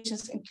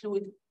limitations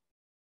include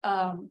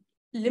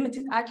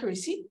limited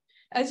accuracy.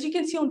 As you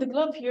can see on the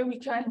glove here,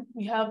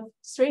 we have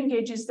strain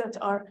gauges that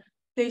are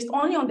placed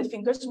only on the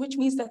fingers, which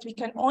means that we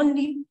can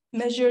only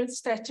measure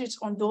stretches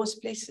on those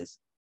places.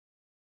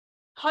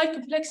 High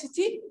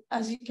complexity,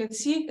 as you can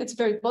see, it's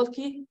very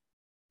bulky,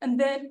 and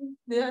then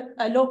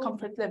a low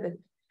comfort level.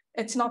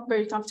 It's not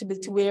very comfortable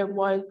to wear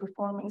while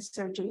performing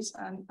surgeries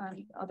and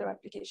other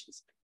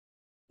applications.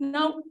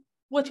 Now,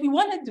 what we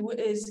want to do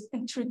is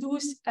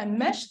introduce a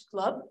meshed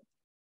glove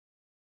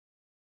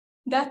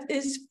that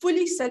is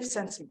fully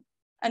self-sensing.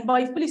 And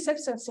by fully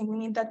self-sensing, we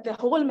mean that the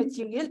whole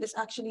material is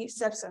actually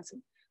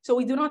self-sensing. So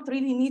we do not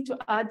really need to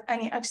add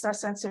any extra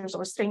sensors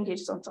or strain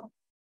gauges on top.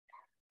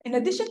 In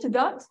addition to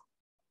that,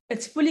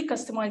 it's fully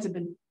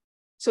customizable.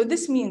 So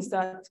this means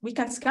that we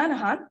can scan a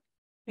hand,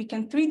 we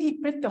can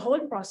 3D print the whole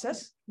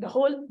process, the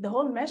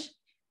whole mesh,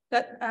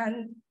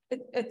 and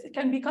it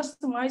can be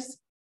customized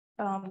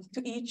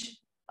to each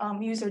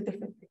user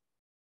differently.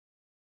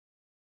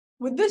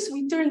 With this,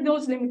 we turn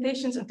those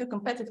limitations into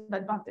competitive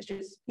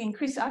advantages. We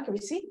increase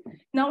accuracy.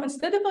 Now,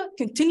 instead of a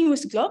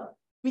continuous glove,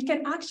 we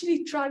can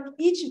actually track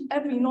each and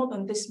every node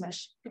on this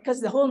mesh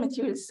because the whole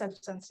material is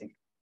self-sensing.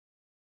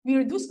 We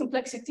reduce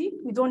complexity.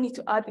 We don't need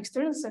to add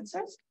external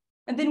sensors.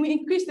 And then we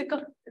increase the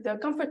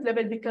comfort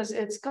level because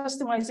it's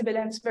customizable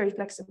and it's very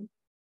flexible.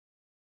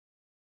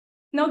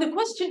 Now, the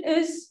question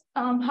is,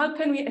 how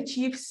can we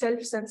achieve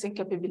self-sensing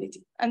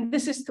capability? And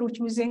this is through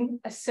choosing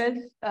a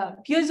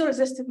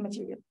piezoresistive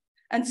material.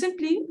 And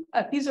simply,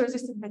 a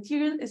piezoresistive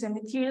material is a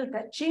material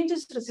that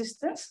changes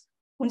resistance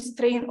when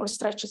strain or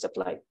stretch is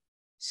applied.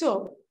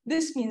 So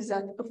this means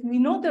that if we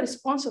know the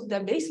response of the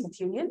base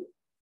material,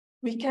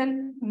 we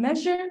can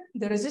measure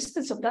the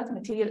resistance of that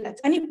material at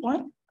any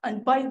point,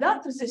 and by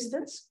that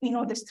resistance, we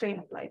know the strain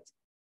applied.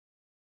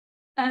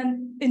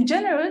 And in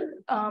general,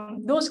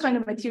 those kind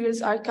of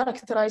materials are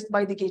characterized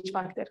by the gauge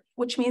factor,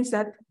 which means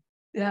that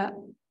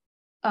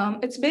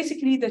it's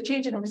basically the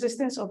change in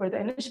resistance over the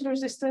initial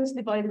resistance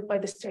divided by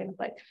the strain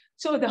applied.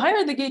 So the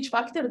higher the gauge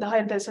factor, the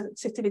higher the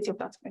sensitivity of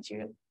that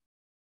material.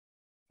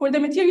 For the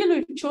material,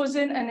 we've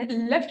chosen an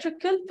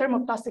electrical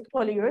thermoplastic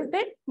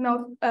polyurethane,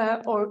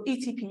 or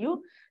ETPU.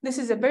 This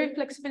is a very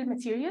flexible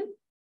material,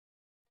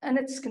 and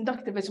it's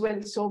conductive as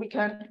well, so we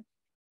can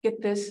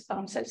get this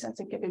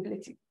self-sensing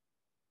capability.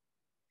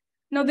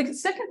 Now, the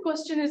second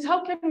question is,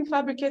 how can we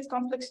fabricate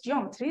complex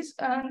geometries?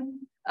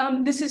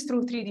 And this is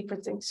through 3D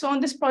printing. So on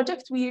this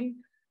project, we've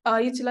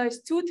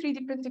utilized two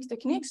 3D printing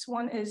techniques.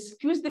 One is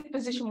fused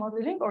deposition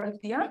modeling, or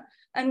FDM,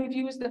 and we've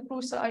used the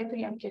Prusa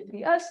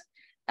i3MK3S.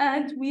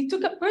 And we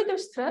took a further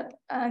step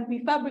and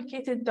we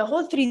fabricated the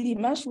whole 3D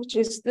mesh, which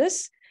is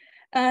this.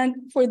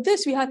 And for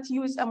this, we had to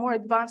use a more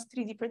advanced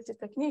 3D printed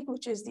technique,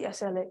 which is the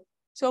SLA.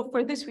 So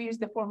for this, we use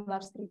the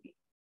Formlabs 3D.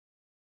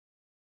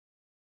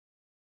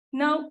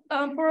 Now,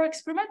 for our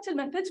experimental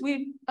methods,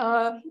 we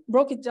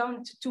broke it down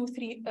into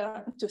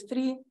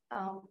three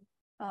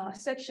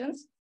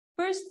sections.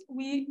 First,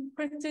 we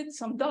printed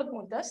some dog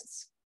bone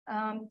tests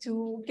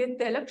to get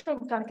the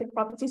electromechanical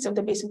properties of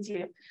the base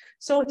material.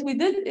 So what we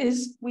did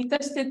is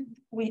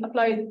we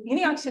applied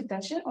uniaxial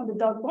tension on the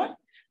dog bone,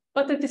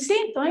 but at the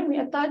same time, we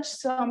attached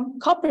some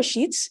copper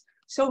sheets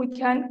so we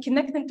can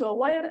connect them to a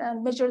wire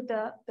and measure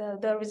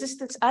the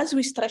resistance as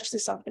we stretch the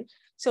sample.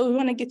 So we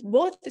want to get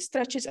both the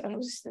stretches and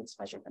resistance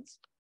measurements.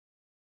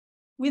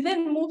 We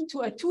then moved to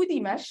a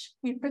 2D mesh.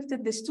 We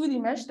printed this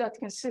 2D mesh that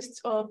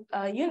consists of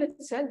a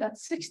unit cell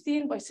that's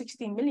 16 by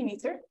 16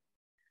 millimeter.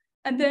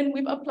 And then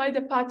we've applied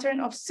a pattern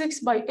of 6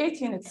 by 8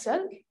 unit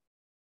cell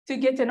to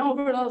get an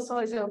overall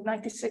size of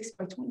 96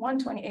 by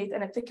 128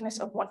 and a thickness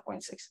of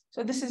 1.6.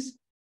 So this is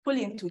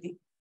fully in 2D.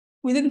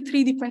 We then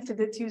 3D printed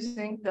it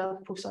using the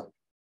Prusa.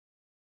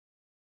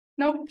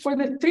 Now, for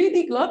the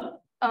 3D glove,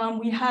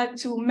 we had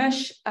to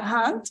mesh a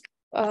hand,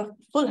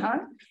 full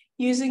hand,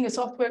 using a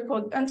software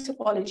called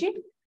Anthropology.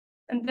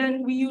 And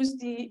then we use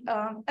the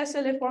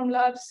SLA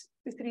Formlabs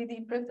to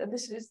 3D print, and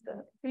this is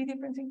the 3D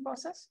printing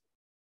process.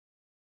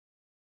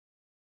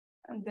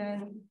 And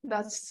then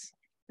that's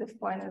the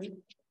final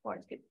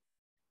part.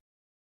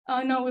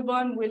 Now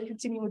Ivan will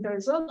continue with the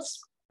results,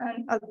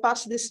 and I'll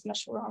pass this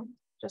mesh around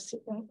just so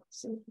you can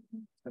see.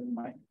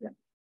 Yeah.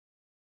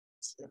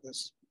 So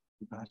this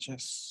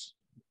batches.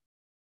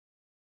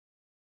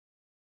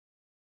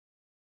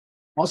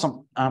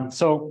 Awesome.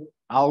 So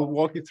I'll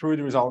walk you through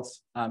the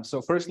results.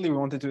 So firstly, we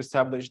wanted to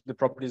establish the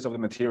properties of the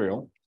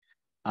material.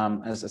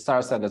 As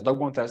Sara said, as dog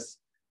bone tests.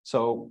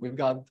 So we've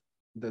got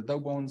the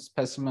dog bone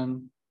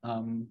specimen,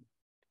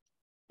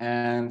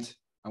 and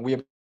we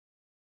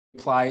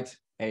applied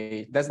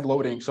that's the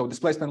loading. So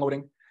displacement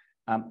loading,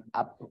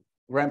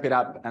 ramp it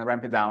up and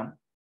ramp it down.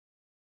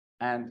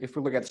 And if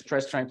we look at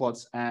stress strain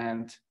plots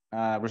and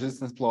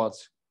resistance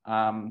plots,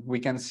 we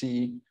can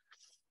see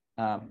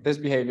this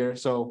behavior.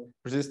 So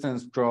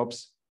resistance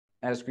drops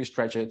as we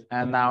stretch it.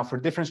 And now for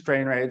different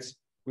strain rates,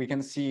 we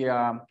can see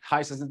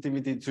high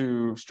sensitivity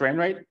to strain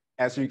rate,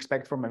 as you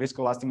expect from a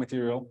viscoelastic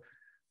material.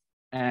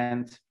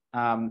 And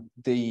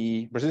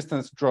the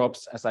resistance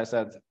drops, as I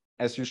said,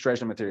 as you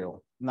stretch the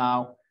material.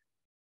 Now,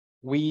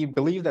 we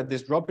believe that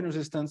this drop in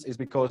resistance is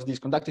because these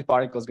conductive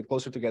particles get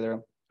closer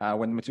together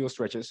when the material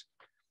stretches.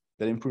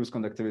 That improves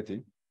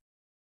conductivity.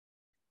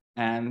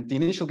 And the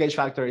initial gauge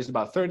factor is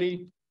about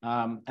 30.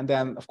 And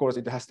then, of course,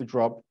 it has to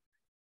drop.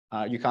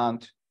 You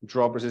can't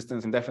drop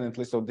resistance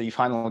indefinitely. So the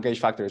final gauge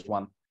factor is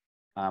 1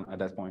 at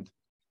that point.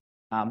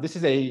 This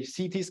is a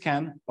CT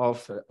scan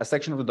of a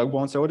section of the dog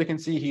bone. So what you can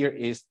see here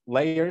is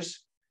layers.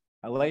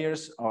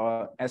 Layers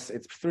as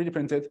it's 3D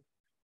printed.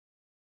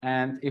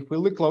 And if we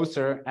look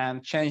closer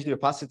and change the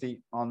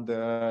opacity on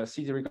the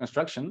CT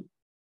reconstruction,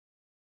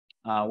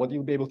 what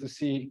you'll be able to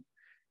see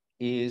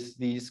is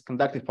these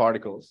conductive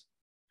particles.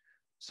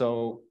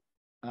 So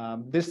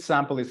this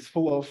sample is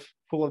full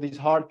of these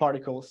hard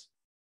particles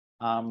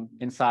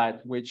inside,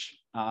 which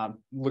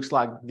looks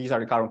like these are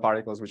the carbon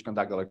particles which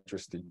conduct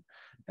electricity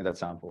in that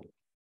sample.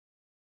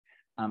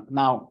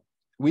 Now,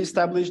 we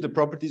established the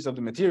properties of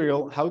the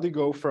material, how to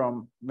go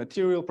from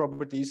material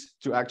properties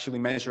to actually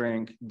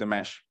measuring the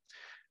mesh.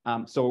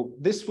 So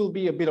this will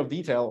be a bit of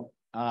detail,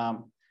 a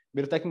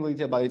bit of technical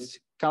detail, but it's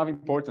kind of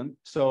important.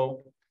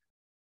 So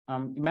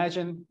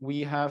imagine let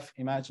me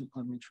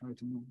try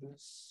to move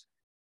this.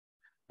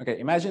 Okay,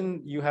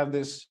 imagine you have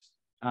this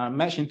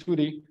mesh in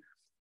 2D,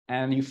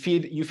 and you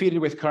feed it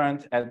with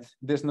current at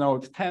this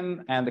node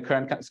 10, and the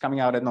current is coming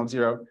out at node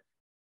 0.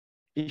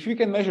 If you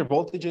can measure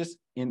voltages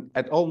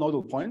at all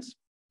nodal points,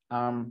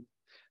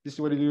 this is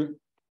what we do.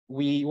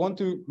 We want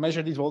to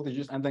measure these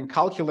voltages and then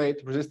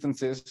calculate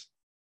resistances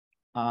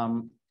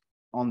on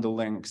the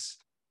links.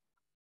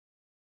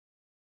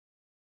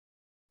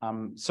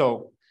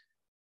 So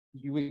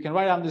we can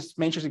write down this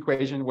matrix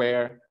equation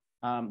where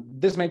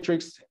this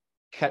matrix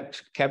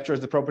captures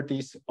the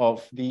properties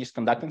of these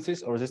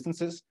conductances or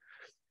resistances.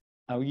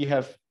 We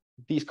have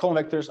these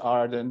column vectors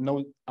are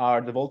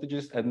the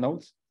voltages at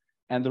nodes,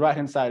 and the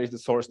right-hand side is the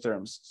source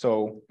terms.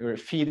 So you're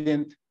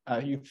feeding,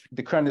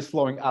 the current is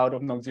flowing out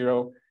of node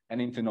 0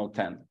 and into node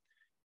 10.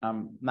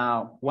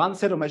 Now, one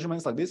set of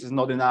measurements like this is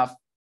not enough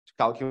to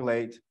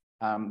calculate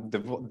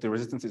the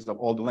resistances of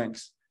all the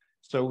links.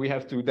 So we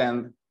have to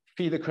then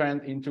feed the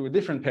current into a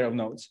different pair of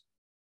nodes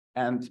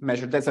and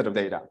measure that set of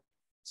data.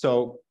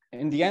 So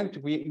in the end,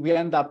 we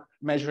end up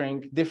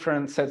measuring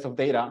different sets of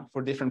data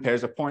for different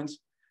pairs of points.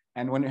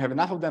 And when we have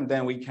enough of them,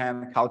 then we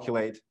can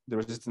calculate the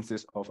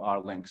resistances of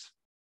our links.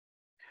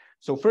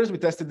 So first we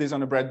tested this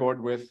on a breadboard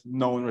with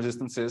known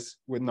resistances,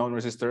 with known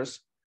resistors.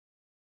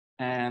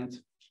 And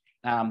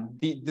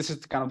this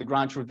is kind of the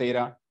ground truth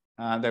data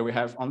that we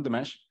have on the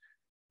mesh.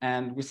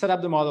 And we set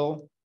up the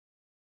model.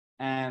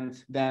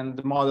 And then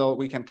the model,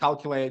 we can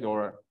calculate,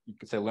 or you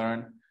could say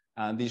learn,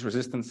 these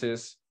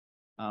resistances,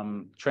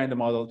 train the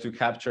model to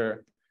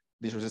capture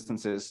these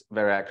resistances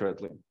very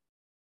accurately.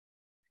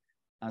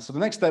 So the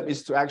next step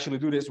is to actually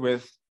do this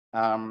with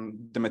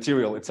the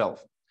material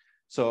itself.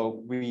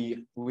 So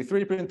we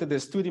 3D printed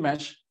this 2D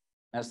mesh,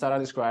 as Sara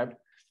described,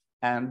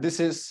 and this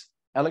is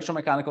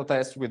electromechanical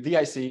test with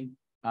DIC.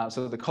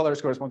 So the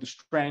colors correspond to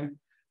strain.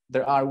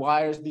 There are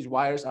wires. These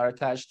wires are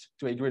attached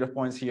to a grid of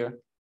points here.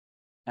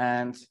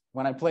 And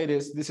when I play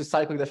this is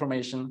cyclic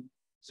deformation.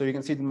 So you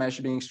can see the mesh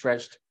being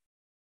stretched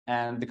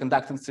and the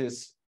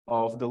conductances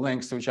of the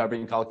links which are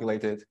being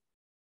calculated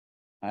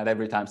at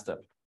every time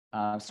step.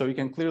 So you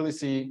can clearly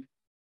see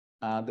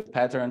the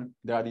pattern.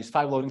 There are these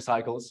 5 loading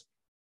cycles.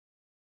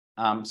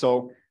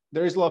 So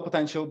there is a lot of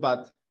potential,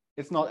 but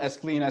it's not as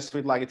clean as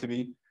we'd like it to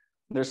be.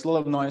 There's a lot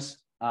of noise.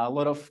 A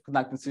lot of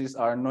conductances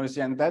are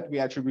noisy, and that we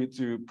attribute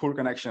to poor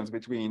connections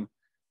between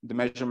the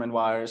measurement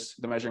wires,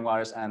 the measuring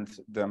wires, and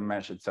the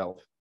mesh itself.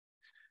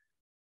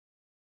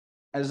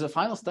 As a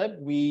final step,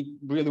 we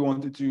really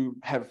wanted to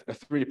have a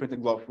 3D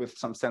printed glove with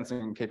some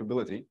sensing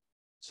capability.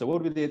 So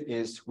what we did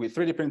is we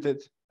 3D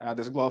printed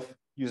this glove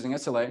using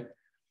SLA.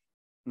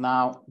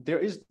 Now,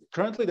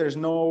 currently there's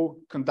no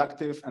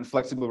conductive and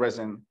flexible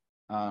resin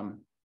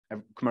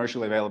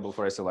commercially available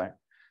for SLA.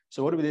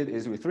 So what we did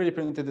is we 3D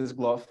printed this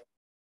glove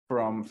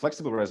from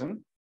flexible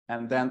resin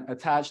and then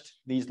attached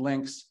these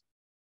links,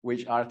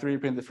 which are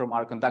 3D printed from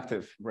our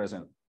conductive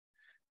resin.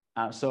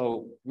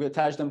 So we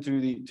attached them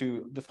to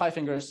the 5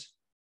 fingers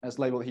as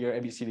labeled here,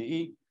 A, B, C, D,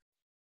 E.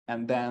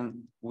 And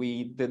then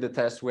we did the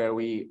test where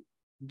we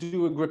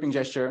do a gripping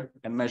gesture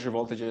and measure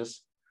voltages.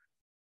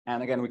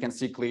 And again, we can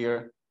see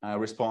clear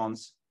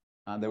response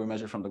that we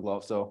measure from the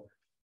glove. So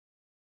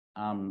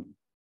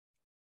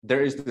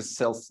there is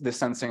this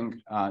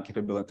sensing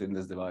capability in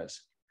this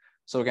device.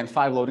 So again,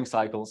 5 loading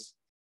cycles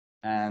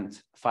and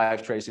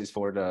 5 traces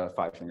for the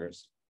 5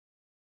 fingers.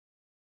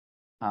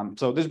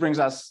 So this brings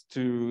us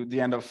to the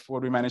end of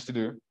what we managed to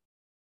do.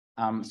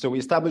 So we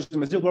established the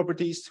material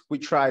properties. We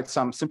tried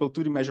some simple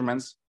 2D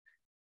measurements.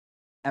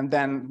 And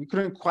then we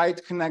couldn't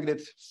quite connect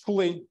it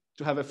fully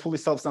to have a fully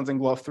self-sensing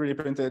glove 3D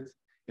printed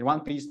in one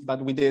piece, but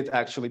we did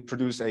actually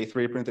produce a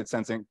 3D printed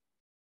sensing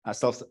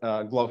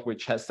glove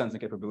which has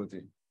sensing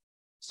capability.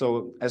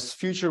 So as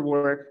future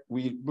work,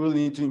 we really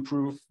need to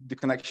improve the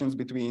connections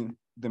between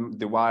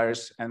the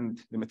wires and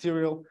the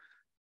material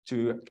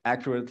to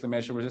accurately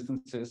measure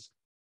resistances.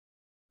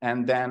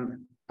 And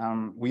then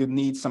we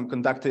need some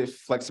conductive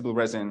flexible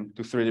resin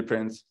to 3D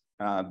print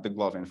the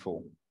glove in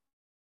full.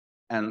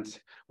 And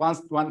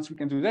once we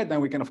can do that,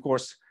 then we can, of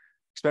course,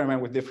 experiment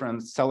with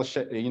different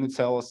unit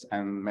cells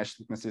and mesh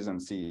thicknesses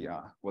and see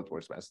what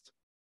works best.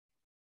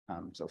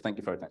 So thank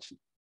you for your attention.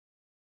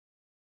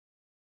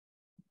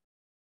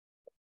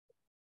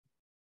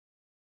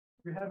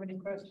 Do you have any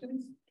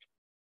questions?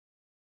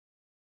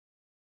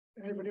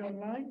 Anybody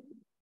online?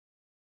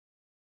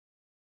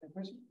 Any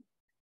question?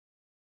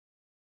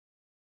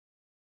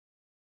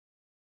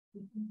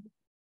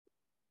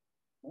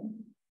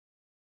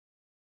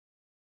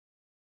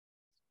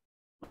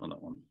 On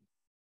that one.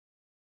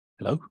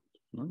 Hello?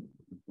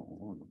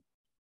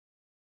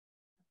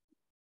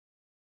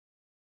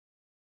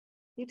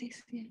 It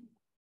is, yeah.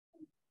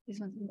 This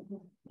one's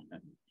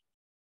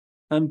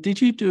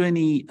did you do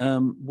any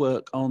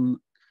work on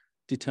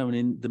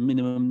determining the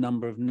minimum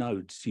number of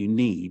nodes you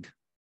need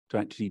to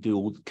actually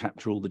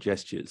capture all the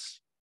gestures,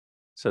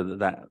 so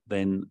that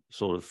then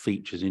sort of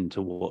features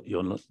into what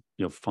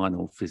your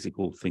final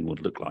physical thing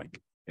would look like?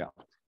 Yeah.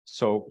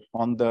 So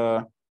on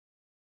the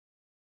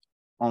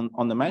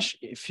mesh,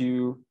 if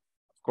you,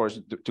 of course,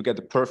 to get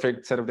the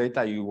perfect set of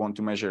data, you want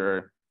to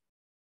measure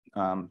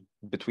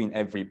between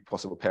every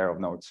possible pair of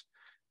nodes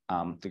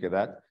to get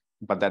that.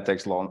 But that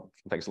takes a long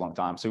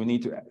time. So we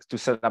need to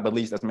set up at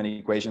least as many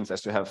equations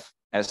as to have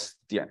as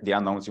the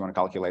unknowns you want to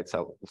calculate.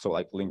 So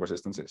like link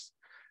resistances.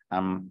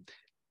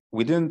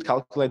 We didn't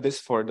calculate this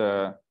for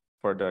the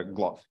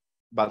glove,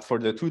 but for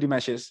the 2D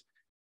meshes.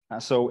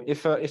 So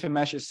if a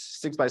mesh is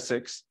 6 by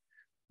 6,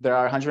 there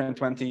are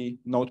 120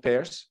 node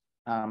pairs.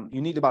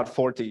 You need about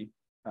 40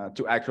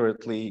 to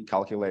accurately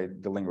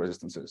calculate the link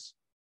resistances.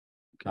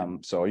 Okay.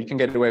 So you can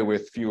get away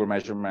with fewer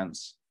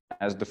measurements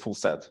as the full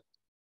set.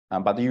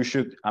 But you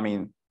should, I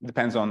mean,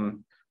 depends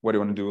on what you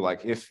want to do.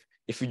 Like if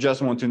you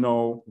just want to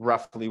know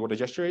roughly what a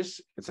gesture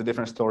is, it's a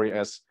different story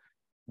as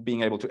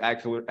being able to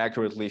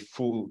accurately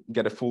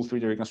get a full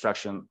 3D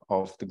reconstruction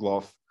of the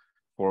glove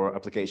for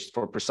applications,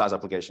 for precise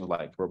applications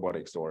like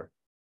robotics or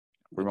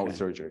remote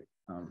surgery.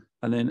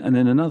 And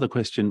then another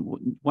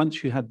question,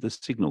 once you had the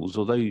signals,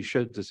 although you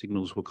showed the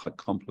signals were quite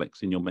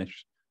complex in your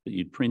mesh that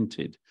you'd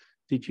printed,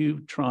 did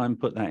you try and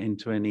put that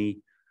into any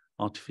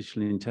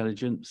artificial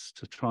intelligence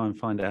to try and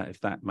find out if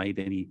that made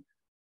any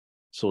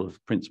sort of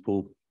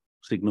principal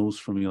signals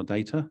from your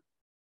data?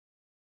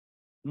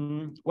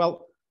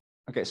 Well,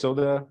 okay, so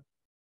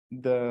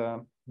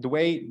the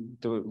way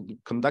the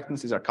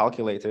conductances are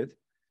calculated,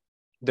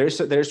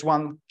 there's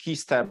one key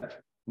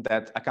step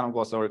that I cannot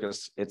gloss over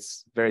because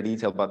it's very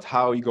detailed, but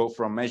how you go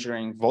from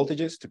measuring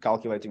voltages to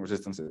calculating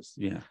resistances.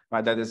 Yeah.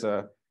 Right.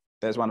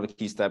 That's one of the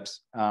key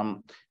steps.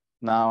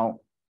 Now,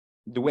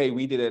 the way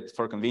we did it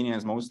for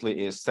convenience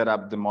mostly is set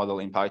up the model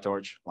in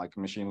PyTorch, like a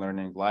machine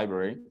learning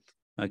library.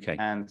 Okay.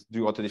 And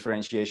do auto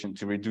differentiation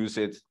to reduce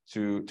it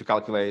to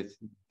calculate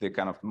the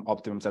kind of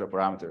optimum set of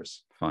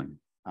parameters. Fine.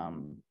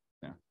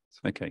 Yeah.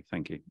 Okay.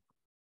 Thank you.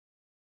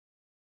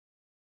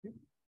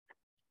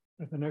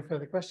 If there are no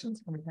further questions,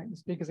 can we thank the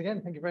speakers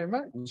again? Thank you very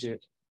much. Thank you.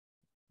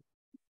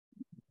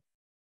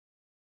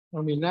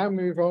 And we now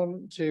move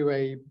on to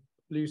a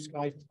blue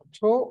sky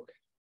talk.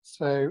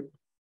 So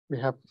we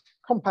have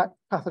compact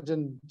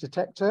pathogen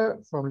detector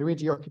from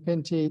Luigi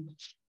OCCHIPINTI,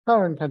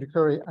 Tharun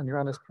KANDUKURI, and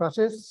Ioannis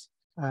PRATTIS.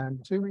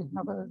 And do we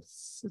have a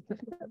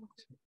certificate?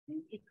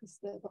 It was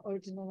the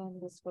original one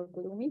was for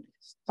Gloomy.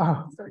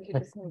 Oh, So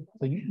okay. So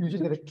you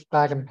just get a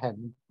bag and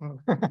pen.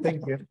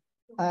 Thank you.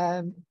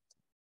 And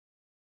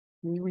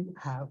do we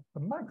have a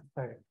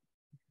microphone?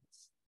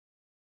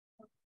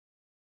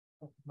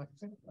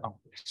 Oh,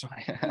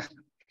 sorry.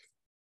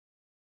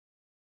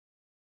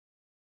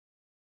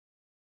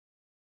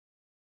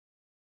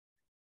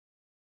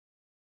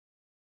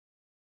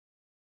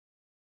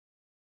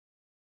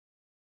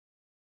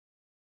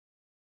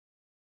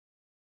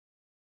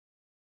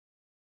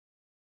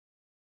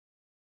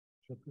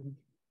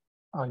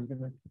 Are you going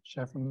to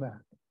share from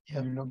there?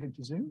 Yeah. You log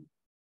into Zoom?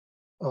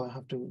 Oh, I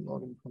have to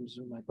log in from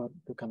Zoom. I thought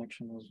the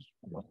connection was,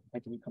 I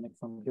can connect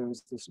from here.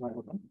 Is this not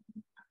open?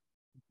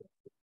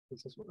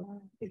 This is what?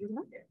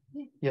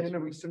 Yes. No,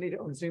 we still need it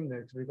on Zoom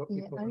though, because we've got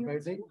people are you on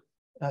remotely.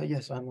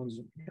 Yes, I'm on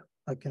Zoom. Yeah,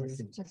 I can.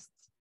 Just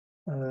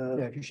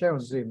Yeah, if you share on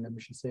Zoom, then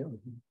we should see it on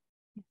Zoom.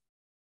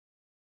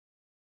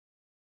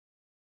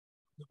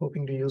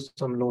 Hoping to use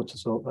some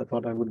notes, so I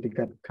thought I would be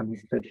get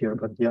connected here,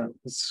 but yeah,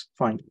 it's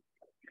fine.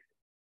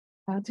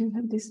 do you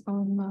have this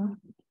on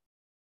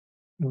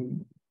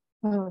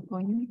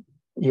PowerPoint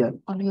Yeah,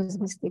 on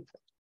USB stick?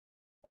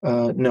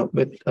 no,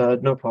 but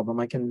no problem.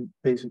 I can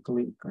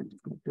basically kind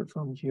of connect it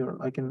from here.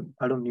 I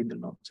don't need the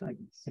notes. I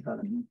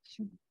got it.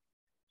 Sure.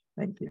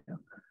 Thank you.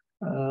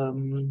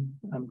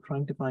 I'm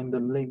trying to find the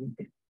link.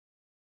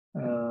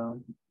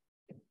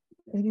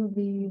 It will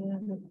be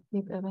the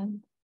big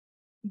event.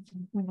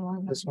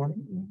 This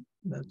one?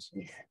 That's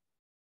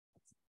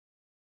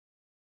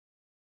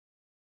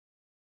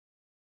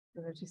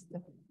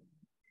Register.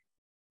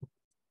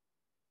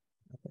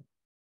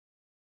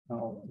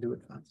 I'll do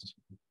it fast.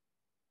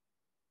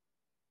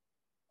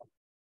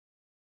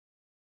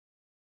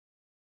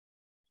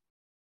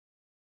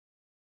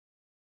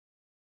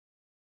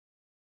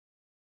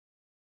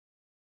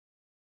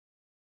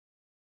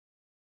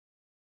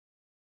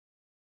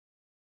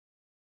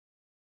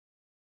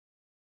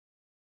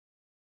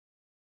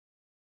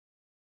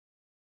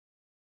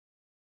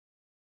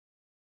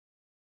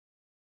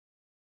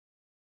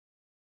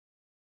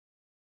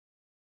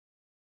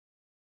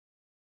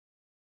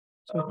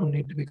 So I don't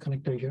need to be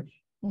connected here.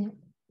 Yeah.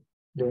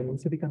 Do I need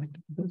to be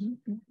connected to this?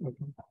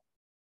 Okay.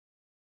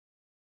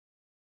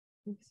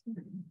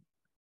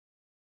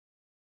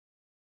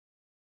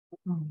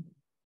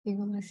 You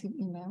will receive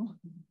email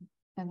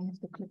and you have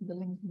to click the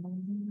link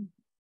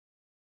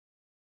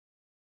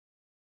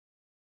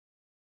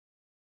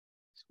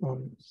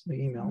On the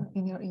email.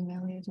 in your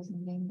email, it is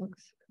in the inbox.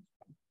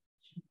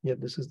 Yeah,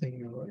 this is the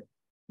email, right?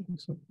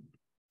 So,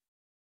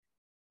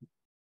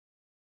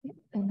 Yeah.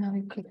 And now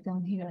you click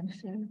down here and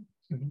share.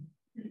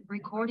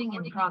 Recording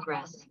in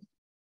progress.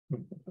 I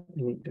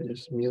need to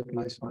just mute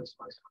myself.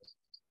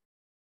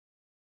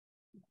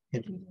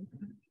 Yeah.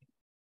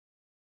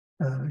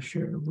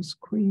 Share the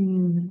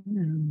screen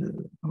and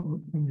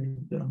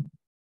PowerPoint.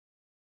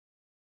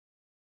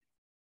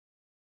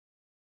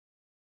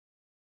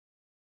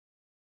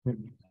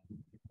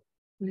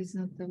 Please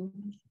not the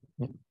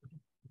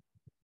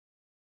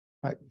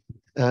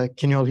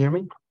Can you all hear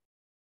me?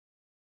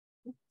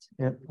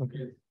 Yeah,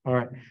 okay. All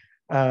right.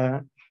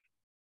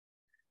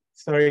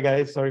 Sorry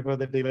guys, sorry for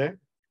the delay.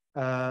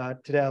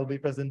 Today I'll be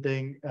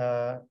presenting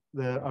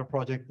our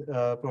project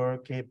for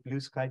Cape Blue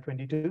Sky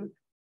 22.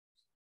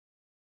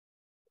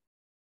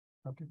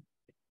 Okay.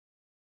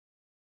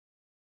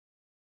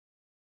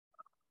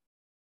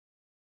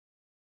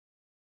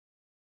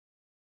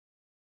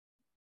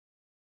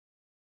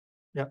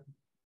 Yeah.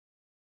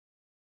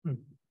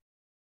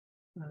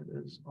 That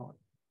is on.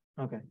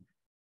 Okay.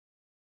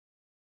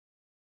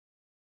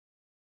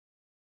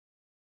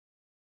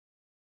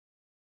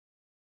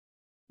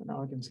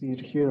 Now I can see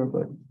it here,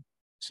 but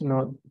it's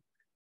not.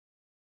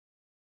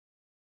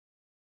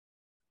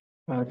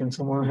 Can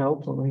someone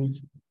help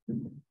me?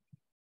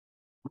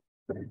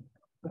 I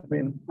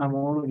mean, I'm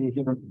already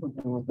here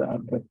with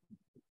that, but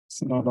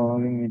it's not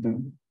allowing me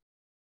to.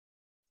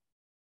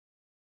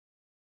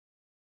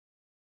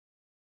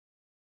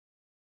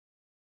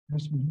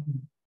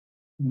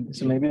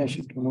 So maybe I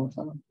should remove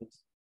that.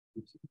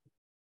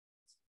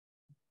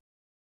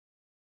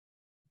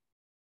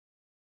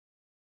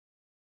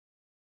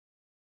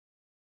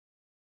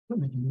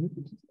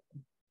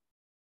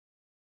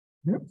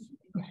 Yep.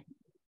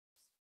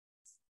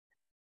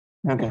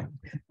 Okay,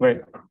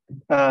 great.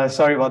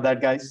 Sorry about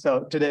that, guys.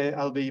 So today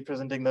I'll be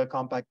presenting the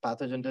compact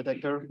pathogen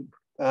detector,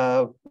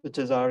 which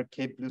is our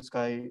Cape Blue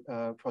Sky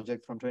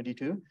project from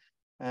 22.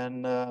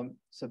 And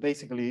so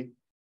basically,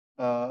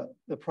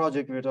 the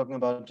project we're talking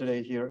about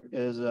today here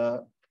is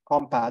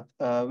COMPAT,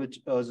 which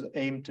was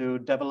aimed to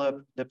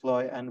develop,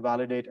 deploy, and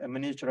validate a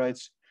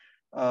miniaturized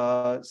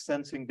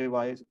sensing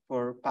device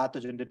for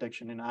pathogen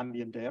detection in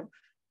ambient air.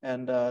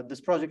 And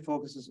this project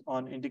focuses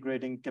on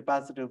integrating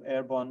capacitive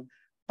airborne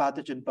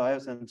pathogen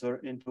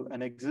biosensor into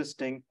an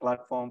existing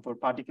platform for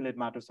particulate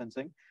matter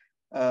sensing.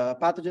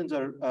 Pathogens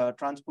are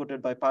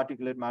transported by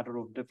particulate matter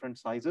of different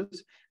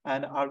sizes,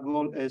 and our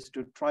goal is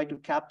to try to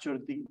capture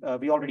the,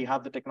 we already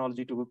have the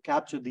technology to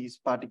capture these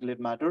particulate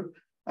matter,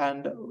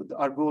 and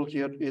our goal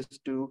here is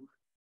to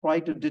try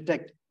to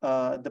detect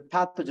the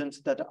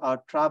pathogens that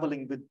are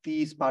traveling with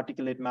these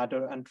particulate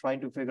matter and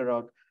trying to figure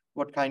out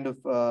what kind of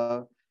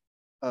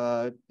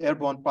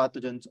airborne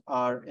pathogens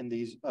are in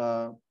these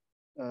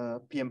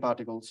PM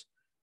particles.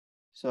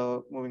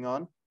 So moving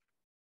on.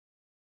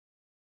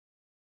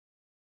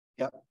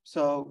 Yeah,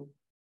 so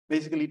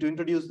basically to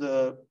introduce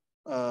the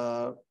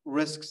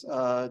risks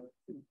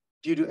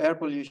due to air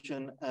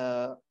pollution,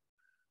 there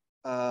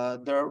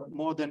are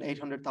more than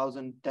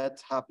 800,000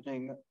 deaths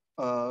happening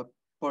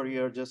per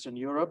year just in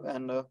Europe,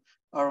 and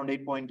around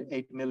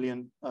 8.8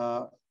 million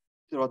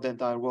throughout the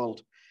entire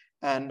world.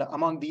 And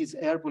among these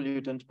air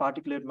pollutants,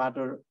 particulate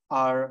matter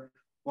are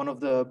one of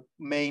the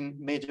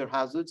major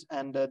hazards,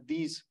 and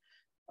these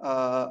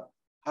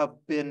have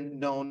been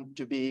known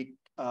to be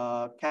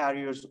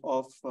carriers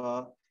of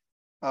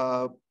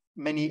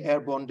many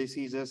airborne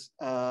diseases,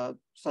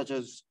 such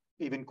as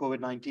even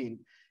COVID-19.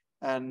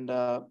 And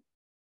the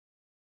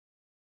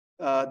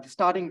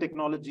starting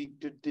technology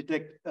to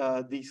detect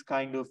these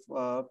kind of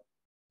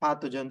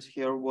pathogens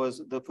here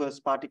was the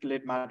first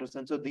particulate matter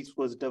sensor. This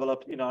was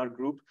developed in our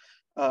group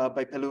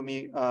by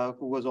Pelumi,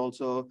 who was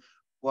also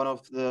one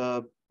of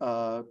the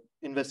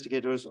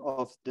investigators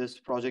of this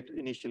project.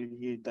 Initially,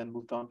 he then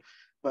moved on.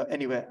 But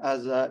anyway,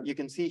 as you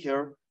can see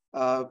here,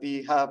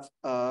 we have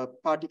a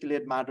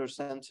particulate matter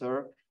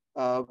sensor,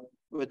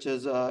 which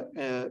is a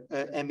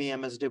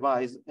MEMS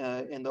device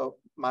in the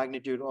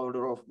magnitude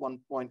order of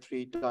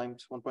 1.3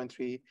 times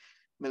 1.3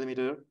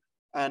 millimeter.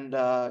 And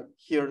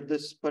here,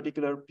 this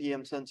particular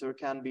PM sensor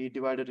can be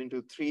divided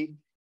into three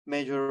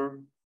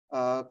major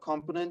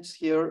components.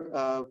 Here,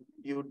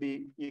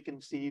 you can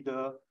see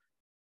the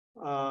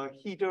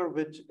heater,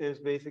 which is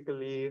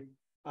basically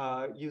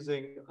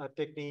using a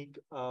technique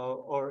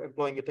or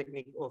employing a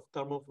technique of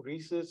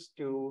thermophoresis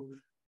to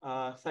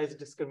size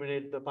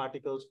discriminate the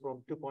particles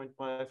from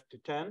 2.5 to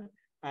 10.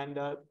 And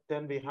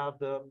then we have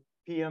the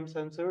PM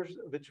sensors,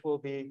 which will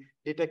be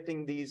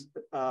detecting these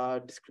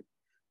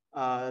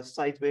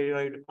size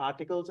varied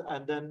particles.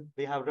 And then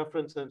we have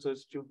reference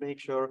sensors to make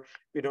sure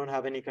we don't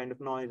have any kind of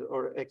noise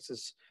or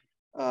excess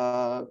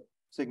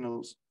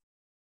signals.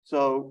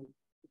 So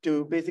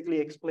to basically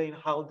explain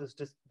how this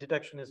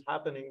detection is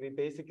happening, we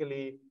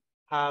basically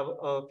have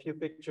a few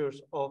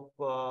pictures of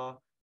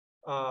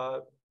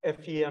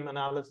FEM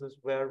analysis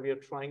where we are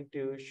trying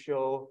to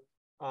show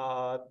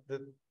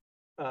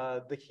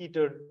the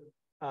heater.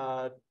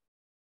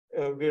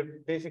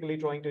 We're basically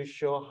trying to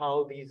show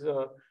how these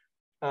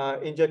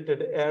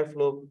injected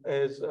airflow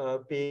is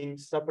being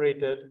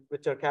separated,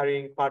 which are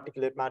carrying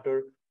particulate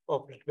matter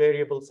of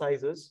variable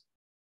sizes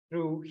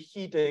through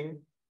heating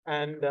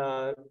and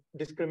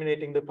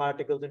discriminating the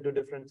particles into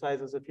different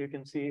sizes. If you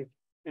can see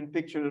in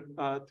picture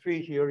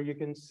 3 here, you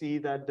can see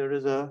that there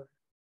is a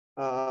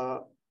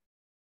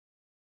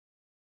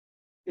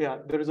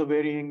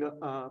varying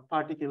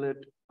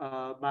particulate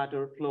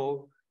matter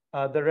flow.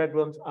 The red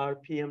ones are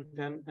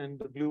PM10 and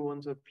the blue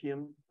ones are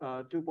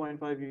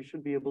PM2.5. You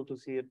should be able to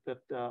see it,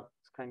 that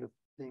it's kind of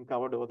being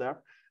covered over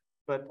there.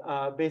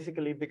 But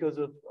basically, because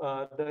of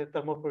the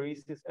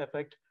thermophoresis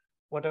effect,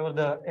 whatever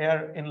the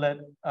air inlet,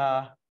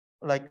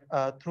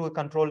 through a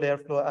controlled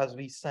airflow, as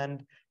we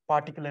send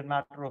particulate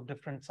matter of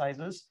different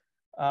sizes,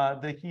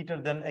 the heater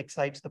then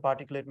excites the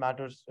particulate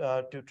matters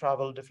to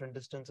travel different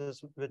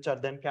distances, which are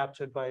then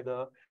captured by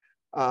the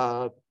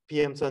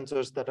PM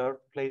sensors that are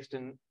placed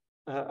in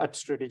at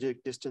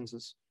strategic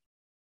distances.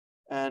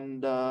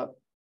 And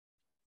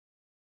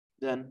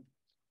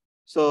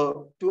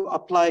so to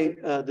apply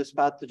this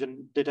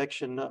pathogen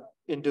detection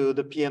into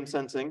the PM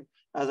sensing,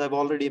 as I've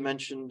already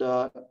mentioned,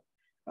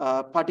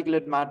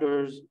 particulate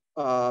matters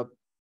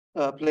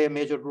play a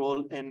major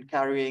role in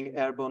carrying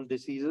airborne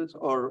diseases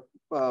or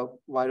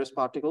virus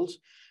particles.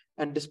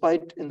 And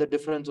despite in the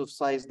difference of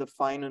size, the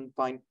fine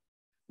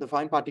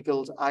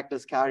particles act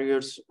as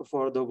carriers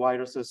for the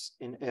viruses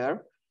in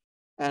air.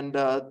 And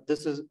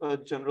this is a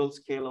general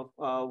scale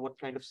of what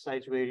kind of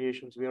size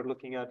variations we are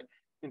looking at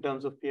in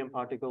terms of PM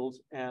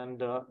particles and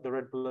the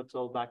red blood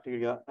cell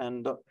bacteria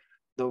and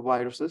the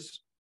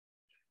viruses.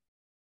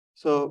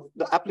 So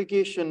the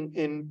application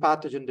in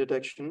pathogen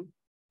detection.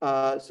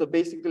 So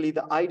basically,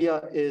 the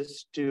idea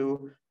is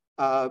to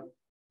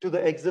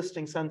the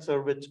existing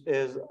sensor, which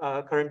is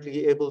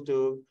currently able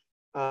to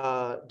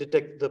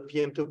detect the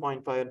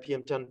PM2.5 and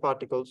PM10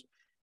 particles.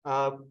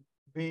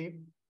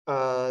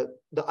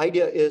 The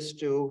idea is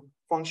to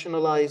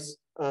functionalize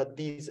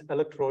these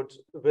electrodes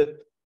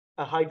with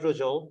a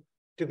hydrogel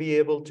to be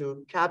able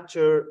to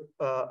capture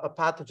a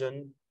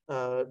pathogen,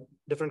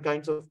 different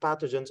kinds of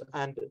pathogens,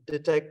 and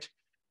detect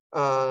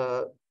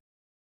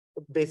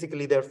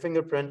basically their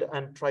fingerprint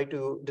and try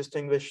to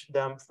distinguish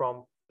them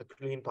from the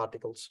clean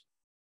particles.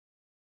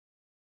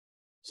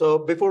 So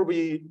before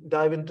we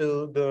dive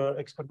into the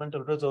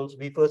experimental results,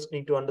 we first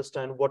need to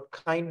understand what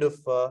kind of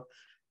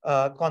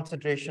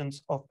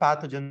concentrations of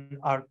pathogen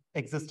are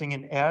existing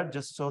in air,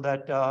 just so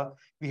that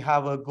we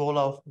have a goal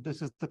of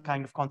this is the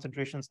kind of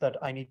concentrations that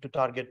I need to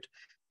target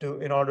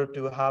in order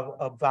to have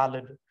a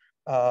valid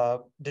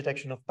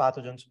detection of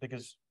pathogens,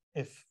 because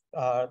if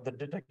the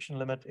detection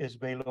limit is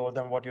way lower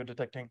than what you're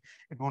detecting,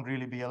 it won't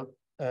really be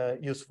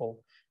useful.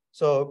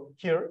 So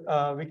here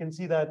we can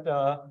see that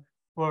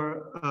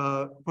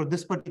for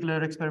this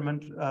particular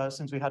experiment,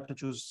 since we had to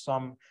choose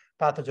some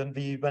pathogen,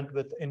 we went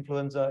with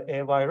influenza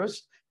A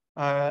virus.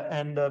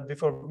 And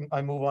before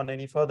I move on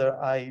any further,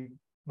 I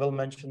will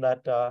mention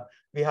that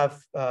we have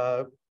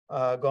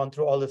gone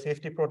through all the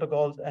safety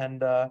protocols,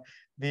 and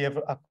we have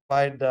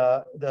acquired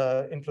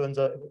the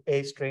influenza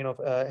A strain of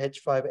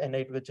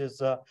H5N8, which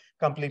is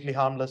completely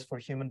harmless for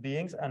human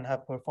beings, and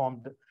have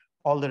performed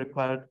all the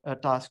required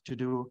tasks to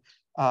do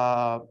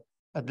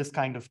this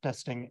kind of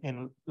testing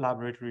in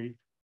laboratory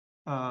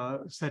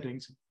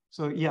settings.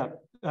 So yeah,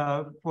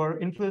 for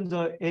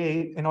influenza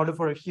A, in order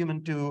for a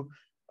human to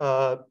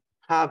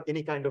have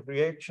any kind of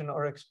reaction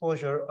or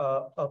exposure,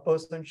 a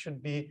person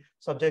should be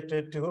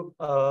subjected to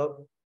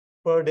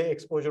per day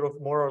exposure of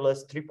more or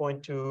less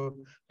 3.2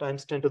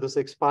 times 10 to the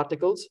 6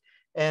 particles.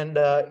 And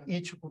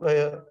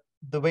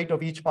the weight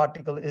of each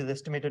particle is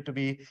estimated to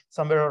be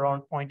somewhere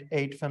around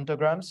 0.8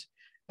 femtograms.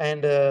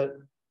 And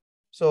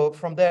so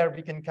from there,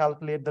 we can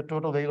calculate the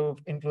total weight of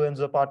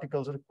influenza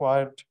particles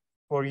required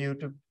for you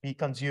to be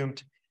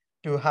consumed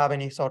to have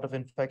any sort of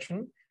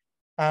infection.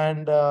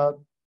 And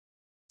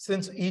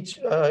since each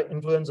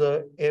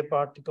influenza A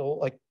particle,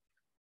 like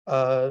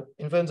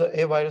influenza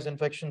A virus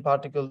infection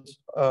particles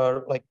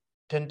are like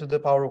 10 to the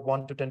power of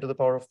 1 to 10 to the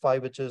power of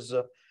 5,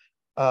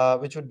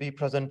 which would be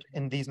present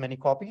in these many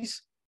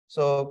copies.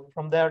 So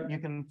from there, you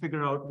can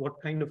figure out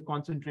what kind of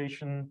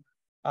concentration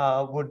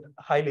would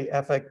highly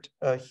affect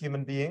a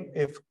human being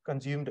if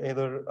consumed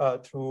either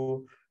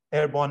through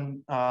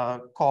airborne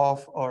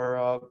cough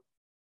or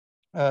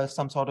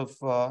some sort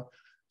of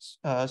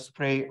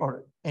spray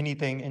or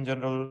anything in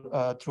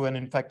general through an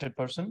infected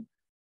person.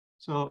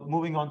 So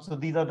moving on, so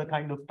these are the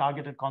kind of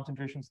targeted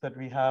concentrations that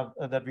we have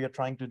that we are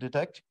trying to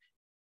detect.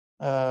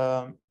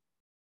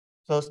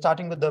 So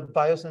starting with the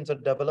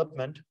biosensor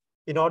development,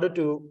 in order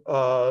to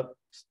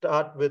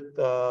start with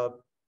a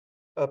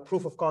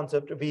proof of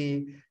concept,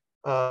 we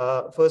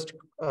first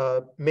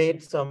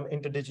made some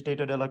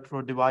interdigitated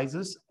electrode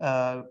devices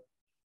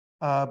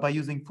by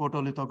using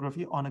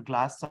photolithography on a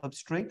glass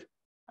substrate.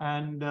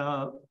 And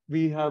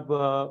we have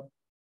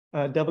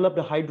developed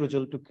a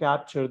hydrogel to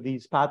capture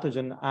these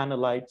pathogen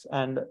analytes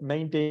and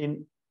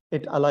maintain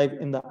it alive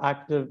in the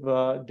active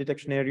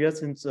detection area,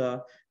 since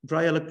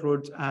dry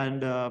electrodes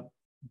and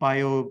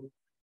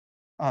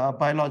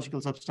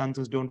biological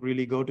substances don't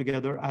really go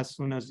together. As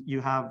soon as you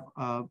have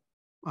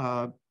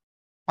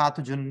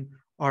pathogen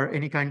or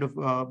any kind of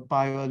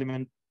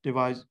bioelement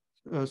device,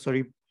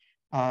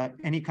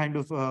 any kind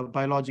of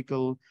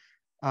biological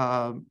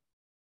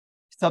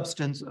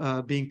substance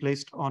being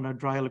placed on a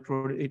dry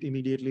electrode, it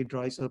immediately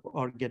dries up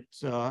or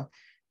gets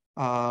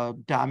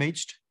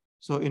damaged.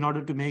 So in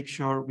order to make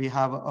sure we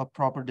have a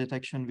proper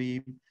detection,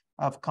 we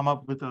have come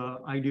up with an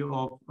idea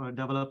of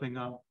developing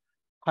a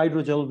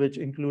hydrogel, which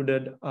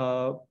included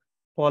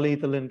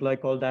polyethylene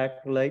glycol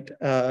diacrylate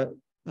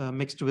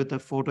mixed with a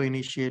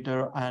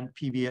photoinitiator and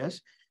PBS.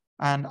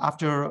 And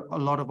after a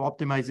lot of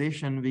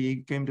optimization,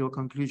 we came to a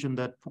conclusion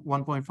that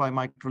 1.5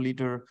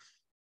 microliter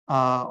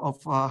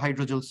of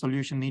hydrogel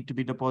solution need to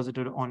be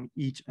deposited on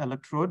each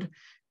electrode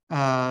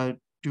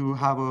to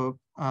have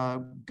a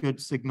good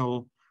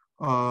signal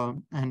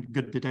and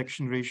good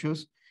detection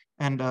ratios.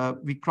 And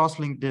we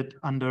cross-linked it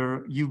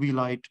under UV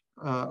light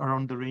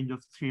around the range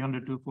of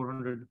 300 to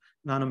 400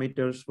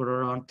 nanometers for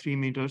around 3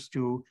 meters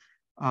to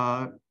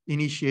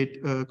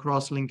initiate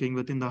cross-linking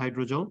within the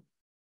hydrogel.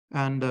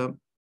 And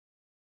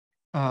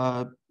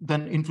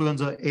then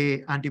influenza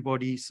A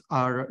antibodies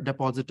are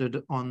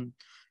deposited on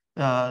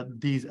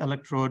these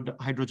electrode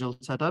hydrogel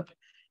setup,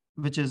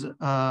 which is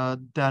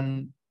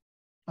then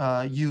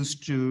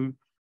used to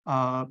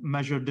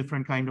measure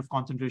different kind of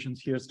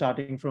concentrations here,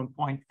 starting from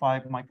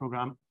 0.5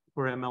 microgram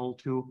per ml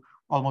to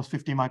almost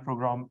 50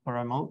 microgram per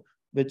ml,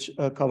 which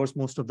covers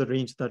most of the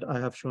range that I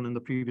have shown in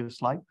the previous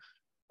slide.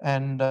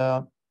 And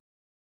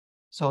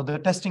so the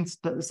testing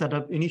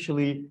setup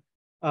initially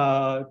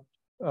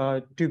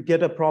to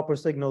get a proper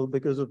signal,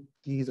 because of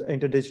these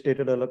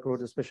interdigitated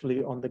electrodes,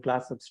 especially on the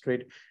glass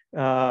substrate,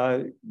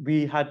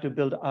 we had to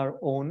build our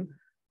own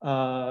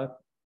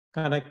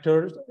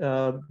connectors.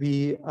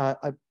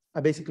 I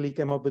basically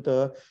came up with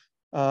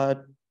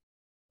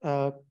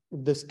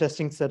this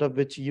testing setup,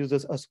 which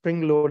uses a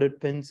spring-loaded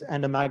pins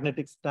and a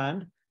magnetic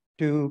stand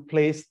to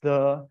place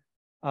the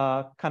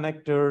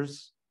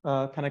connectors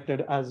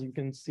connected, as you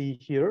can see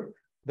here.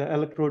 The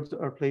electrodes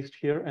are placed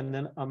here, and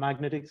then a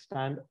magnetic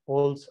stand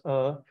holds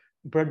a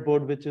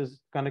breadboard, which is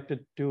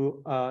connected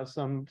to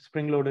some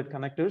spring-loaded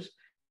connectors.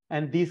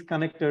 And these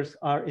connectors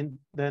are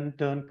then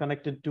turn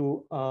connected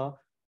to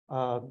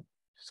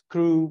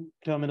screw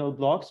terminal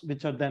blocks,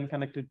 which are then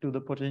connected to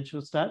the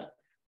potential stat.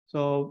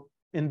 So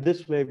in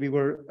this way, we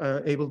were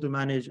able to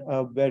manage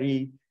a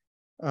very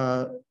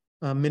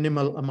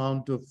minimal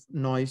amount of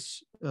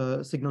noise,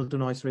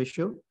 signal-to-noise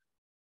ratio,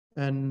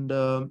 and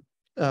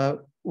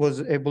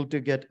was able to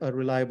get a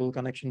reliable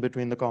connection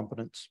between the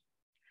components.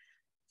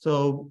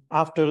 So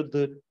after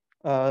the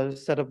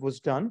setup was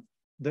done,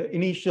 the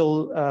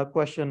initial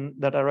question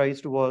that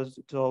arose was,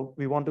 so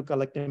we want to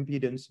collect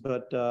impedance,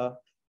 but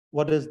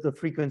what is the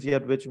frequency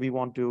at which we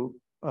want to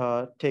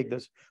take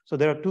this? So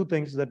there are two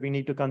things that we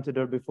need to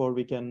consider before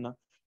we can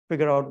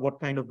figure out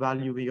what kind of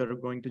value we are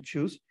going to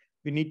choose.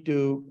 We need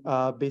to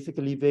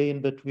basically weigh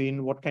in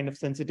between what kind of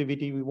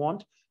sensitivity we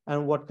want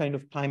and what kind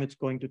of time it's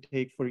going to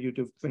take for you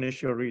to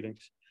finish your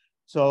readings.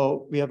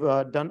 So we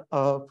have done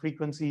a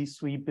frequency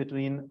sweep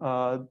between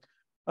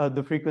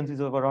the frequencies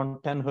of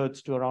around 10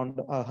 hertz to around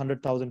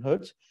 100,000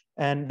 hertz.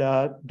 and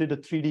did a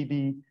 3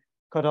 dB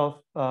cutoff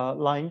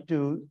line to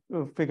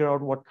figure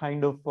out what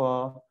kind of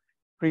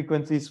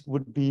frequencies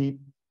would be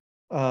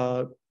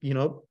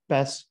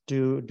best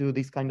to do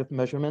these kind of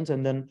measurements,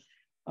 and then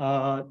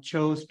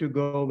chose to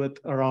go with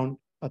around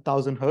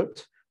 1,000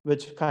 hertz,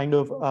 which kind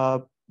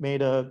of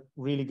made a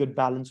really good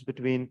balance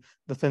between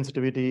the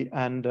sensitivity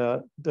and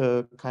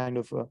the kind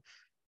of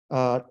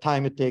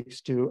time it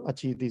takes to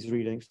achieve these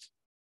readings.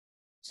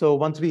 So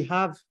once we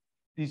have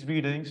these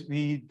readings,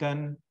 we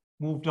then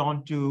moved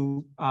on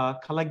to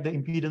collect the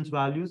impedance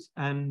values.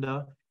 And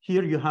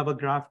here you have a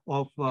graph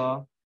of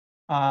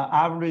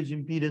average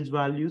impedance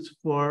values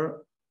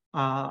for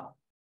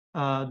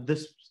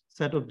this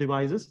set of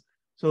devices.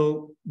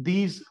 So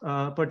these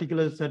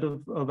particular set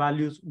of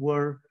values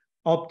were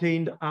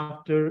obtained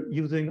after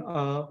using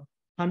a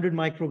 100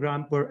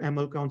 microgram per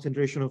ml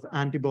concentration of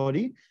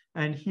antibody.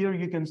 And here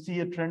you can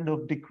see a trend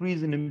of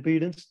decrease in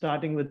impedance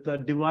starting with the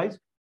device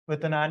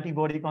with an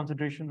antibody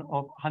concentration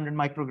of 100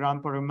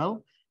 microgram per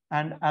ml.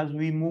 And as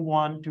we move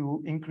on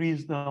to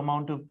increase the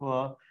amount of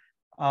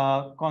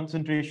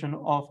concentration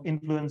of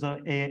influenza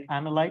A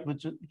analyte,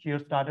 which here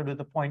started with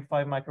a 0.5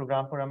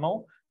 microgram per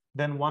ml,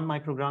 then 1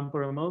 microgram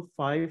per ml,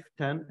 5,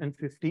 10, and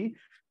 50.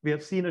 We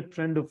have seen a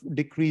trend of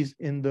decrease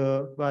in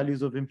the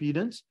values of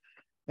impedance.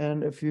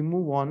 And if we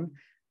move on,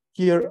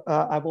 here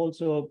I've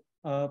also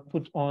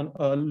put on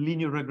a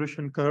linear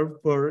regression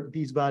curve for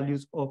these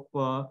values of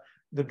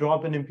the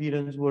drop in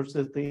impedance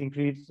versus the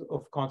increase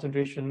of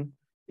concentration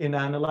in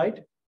analyte.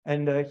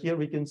 And here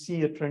we can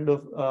see a trend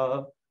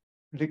of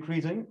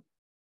decreasing.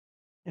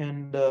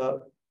 And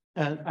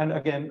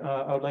again,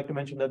 I would like to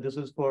mention that this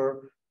is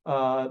for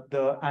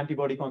the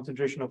antibody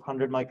concentration of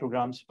 100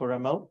 micrograms per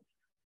ml.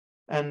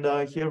 And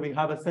here we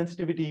have a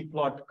sensitivity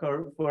plot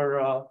curve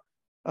for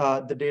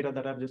the data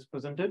that I've just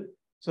presented.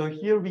 So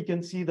here we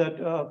can see that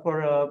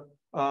for a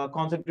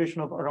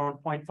concentration of around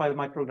 0.5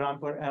 microgram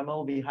per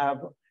ml, we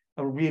have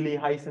a really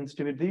high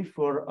sensitivity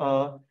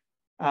for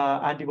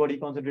antibody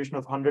concentration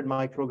of 100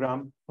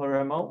 microgram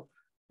per ml.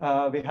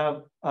 We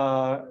have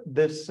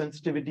this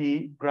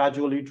sensitivity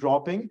gradually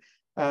dropping.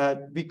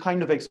 We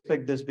kind of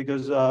expect this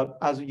because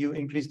as you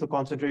increase the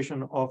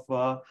concentration of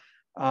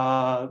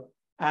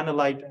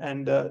analyte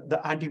and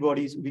the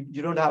antibodies,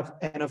 you don't have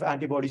enough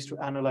antibodies to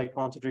analyte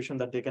concentration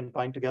that they can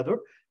bind together.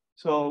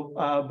 So,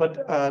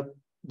 but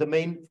the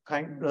main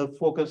kind of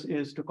focus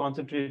is to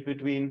concentrate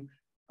between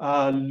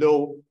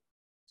low,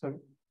 sorry,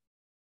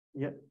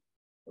 yeah,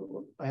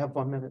 I have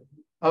 1 minute.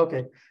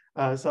 Okay,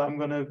 so I'm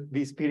gonna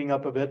be speeding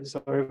up a bit,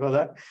 sorry about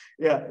that.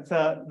 Yeah,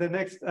 so the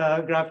next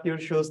graph here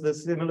shows the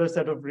similar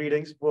set of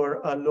readings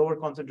for a lower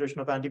concentration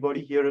of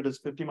antibody. Here it is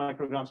 50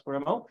 micrograms per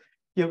ml.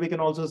 Here we can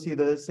also see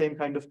the same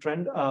kind of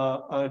trend,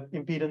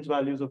 impedance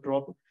values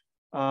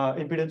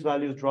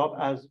drop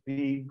as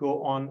we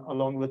go on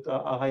along with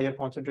a higher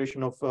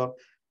concentration of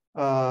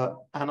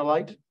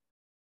analyte.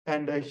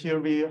 And here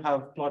we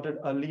have plotted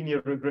a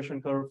linear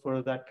regression curve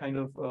for that kind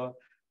of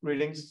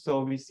readings.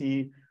 So we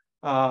see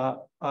a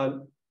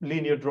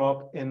linear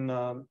drop in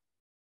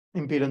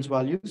impedance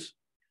values.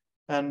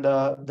 And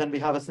then we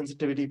have a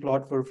sensitivity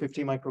plot for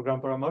 50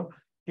 microgram per ml.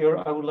 Here,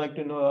 I would like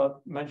to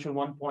mention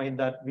one point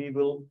that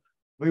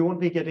we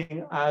won't be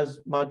getting as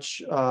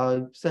much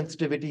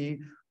sensitivity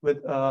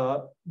with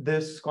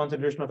this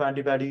concentration of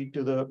antibody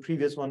to the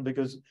previous one,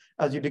 because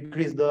as you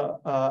decrease the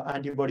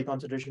antibody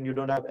concentration, you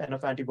don't have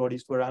enough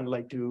antibodies for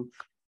analyte to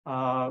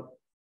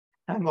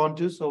hang on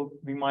to. So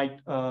we might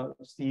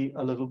see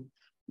a little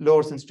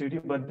lower sensitivity,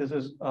 but this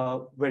is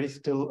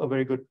still a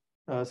very good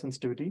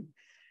sensitivity.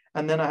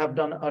 And then I have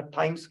done a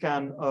time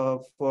scan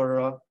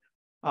for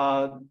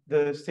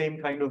the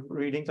same kind of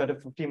readings at a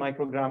 50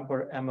 microgram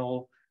per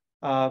ml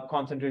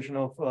concentration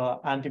of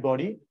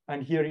antibody.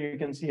 And here you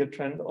can see a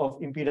trend of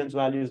impedance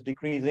values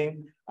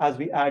decreasing as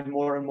we add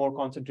more and more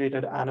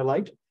concentrated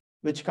analyte,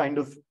 which kind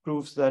of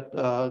proves that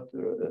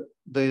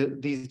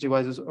these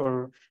devices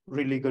are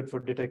really good for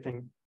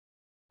detecting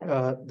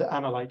the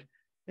analyte.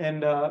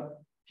 And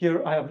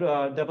here I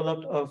have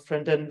developed a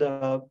front-end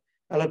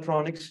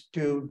electronics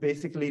to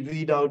basically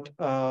read out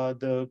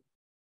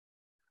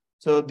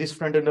so this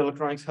front-end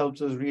electronics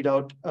helps us read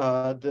out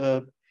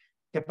the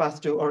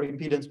capacitive or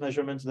impedance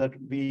measurements that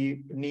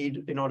we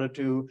need in order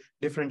to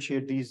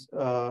differentiate these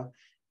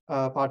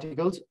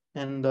particles.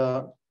 And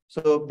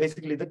so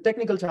basically the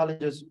technical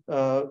challenges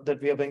that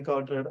we have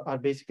encountered are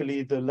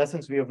basically the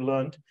lessons we have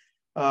learned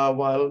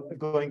while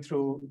going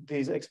through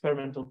these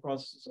experimental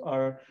processes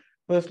are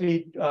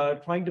firstly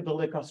trying to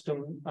build a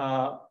custom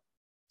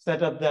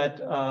setup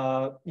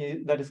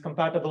that is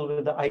compatible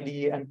with the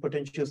IDE and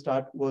potential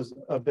start was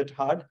a bit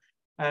hard.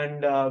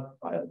 And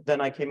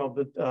then I came up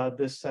with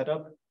this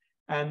setup.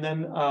 And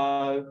then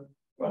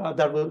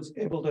that was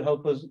able to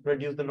help us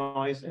reduce the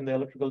noise in the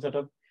electrical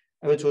setup,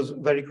 which was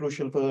very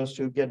crucial for us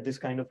to get this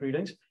kind of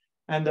readings.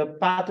 And the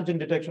pathogen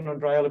detection on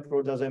dry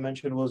electrodes, as I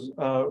mentioned, was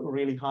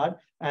really hard.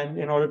 And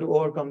in order to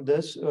overcome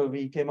this,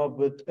 we came up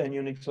with a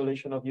unique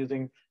solution of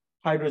using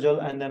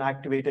hydrogel and then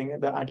activating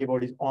the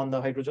antibodies on the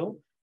hydrogel.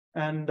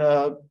 And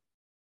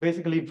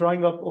basically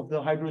drying up of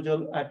the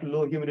hydrogel at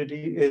low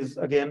humidity is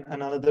again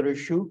another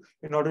issue.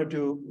 In order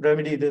to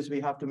remedy this, we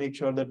have to make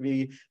sure that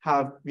we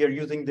are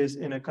using this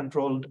in a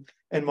controlled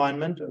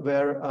environment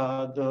where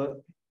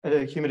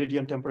the humidity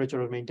and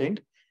temperature are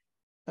maintained.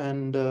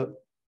 And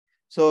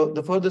so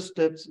the further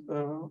steps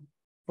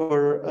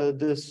for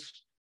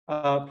this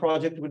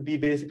project would be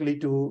basically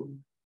to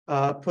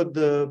put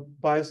the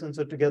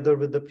biosensor together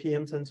with the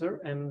PM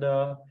sensor and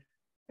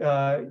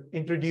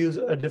introduce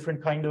a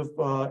different kind of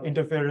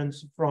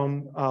interference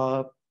from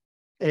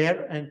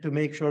air, and to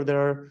make sure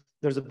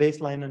there's a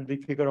baseline and we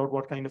figure out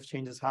what kind of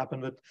changes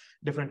happen with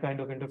different kind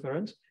of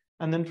interference.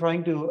 And then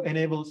trying to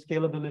enable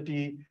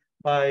scalability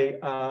by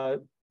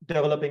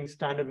developing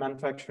standard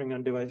manufacturing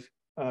and device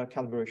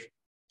calibration.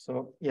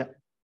 So yeah,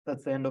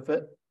 that's the end of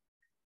it.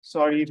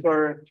 Sorry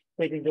for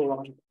taking too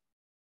long.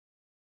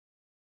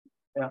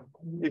 Yeah,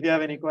 if you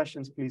have any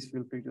questions, please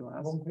feel free to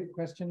ask. One quick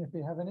question, if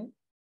you have any.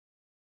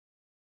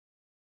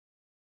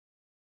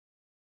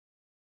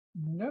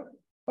 No.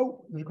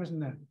 Oh, there's a question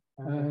there.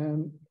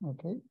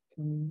 Okay,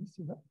 can you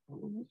see that?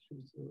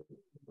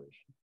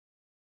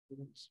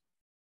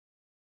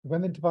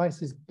 When the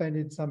device is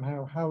bended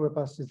somehow, how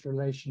robust is the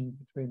relation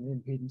between the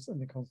impedance and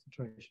the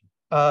concentration?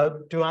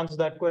 To answer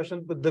that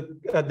question, but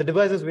the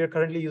devices we are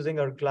currently using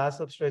are glass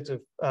substrates.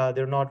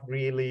 They're not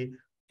really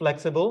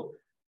flexible.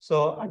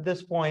 So at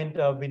this point,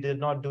 we did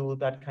not do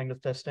that kind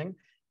of testing,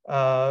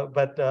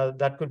 but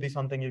that could be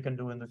something you can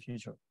do in the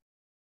future.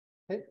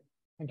 Okay,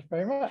 thank you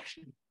very much.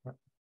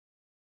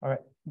 All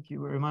right, thank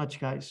you very much,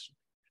 guys.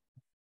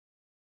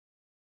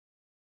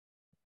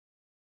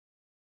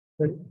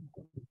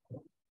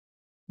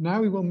 Now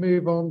we will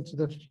move on to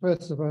the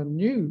first of our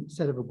new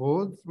set of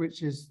awards,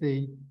 which is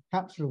the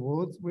CAPSA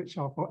awards, which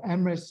are for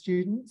MRes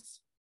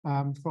students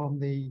from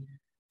the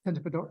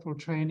Center for Doctoral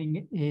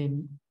Training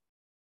in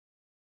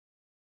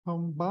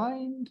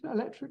Combined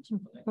Electrics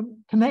and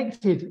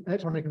Connected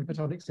Electronic and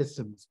Photonic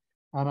Systems.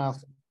 And our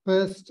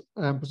first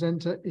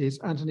presenter is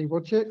Antoni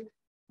WOJCIK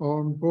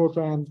on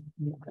broadband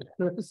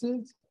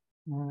surfaces.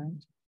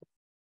 And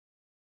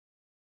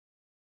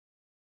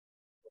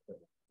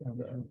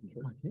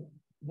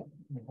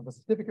we have a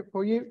certificate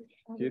for you.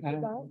 You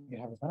have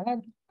a bag,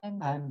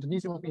 and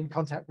Denise will be in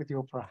contact with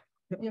your prize.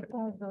 Your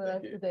prize will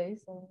arrive today,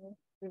 so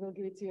we will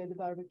give it to you at the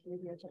barbecue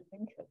here, I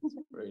think.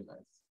 Very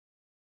nice.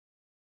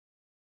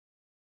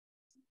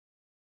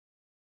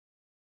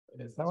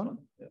 Is that one?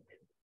 Yeah.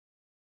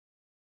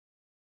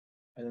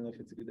 I don't know if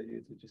it's a good idea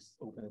to just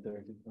open it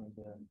directly from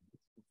the.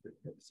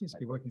 It seems to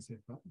be working so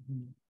far.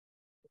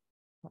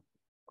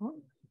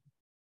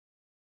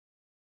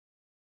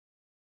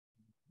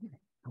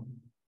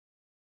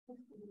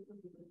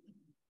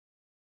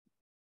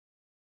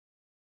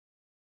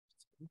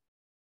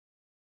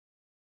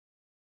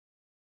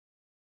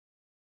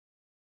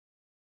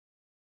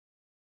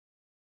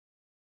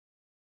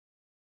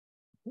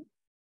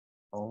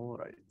 All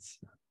right.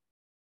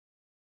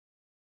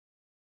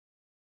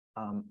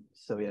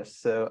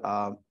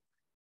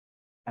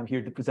 I'm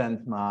here to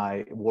present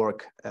my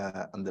work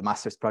on the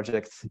master's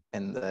project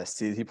in the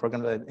CDT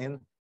program that I'm in,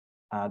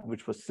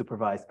 which was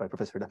supervised by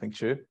Professor Dafeng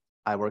Xu.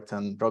 I worked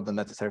on broadband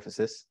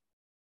metasurfaces,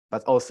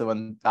 but also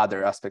on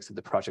other aspects of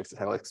the project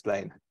that I will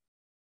explain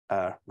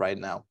right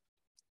now.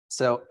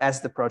 So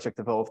as the project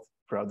evolved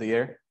throughout the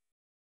year,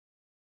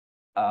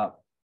 1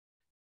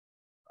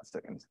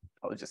 second,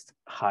 I'll just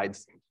hide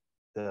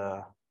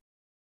the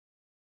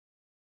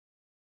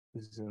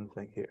Zoom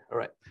thing here. All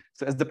right.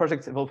 So as the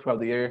project evolved throughout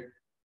the year,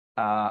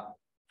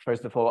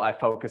 first of all, I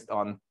focused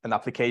on an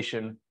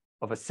application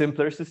of a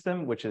simpler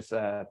system, which is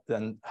the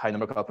high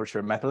numerical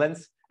aperture meta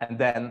lens. And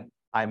then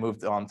I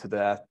moved on to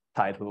the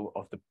title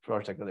of the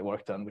project that I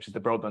worked on, which is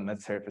the broadband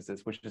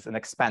metasurfaces, which is an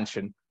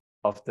expansion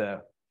of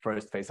the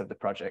first phase of the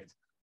project.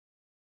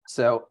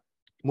 So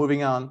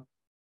moving on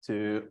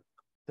to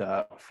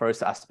the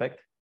first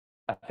aspect,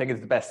 I think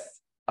it's the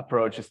best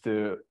approach is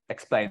to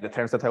explain the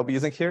terms that I'll be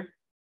using here.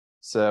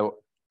 So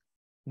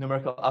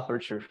numerical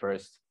aperture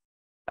first.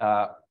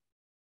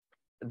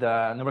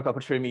 The numerical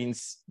aperture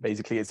means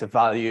basically it's a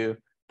value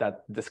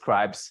that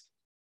describes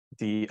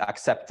the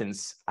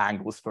acceptance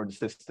angles for the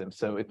system.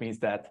 So it means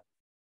that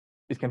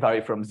it can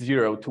vary from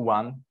 0 to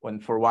 1, when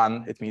for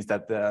 1, it means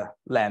that the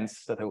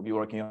lens that I will be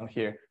working on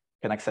here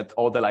can accept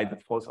all the light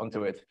that falls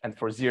onto it. And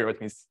for 0,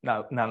 it means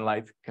none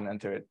light can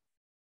enter it.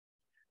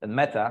 And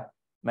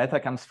meta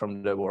comes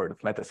from the word of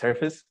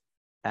metasurface.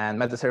 And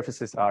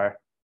metasurfaces are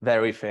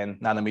very thin,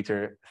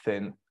 nanometer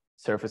thin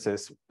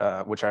surfaces,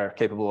 which are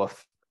capable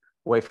of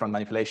wavefront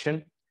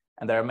manipulation.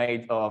 And they're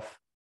made of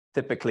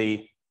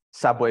typically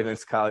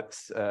sub-wavelength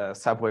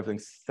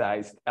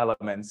sized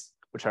elements,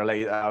 which are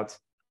laid out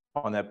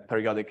on a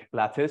periodic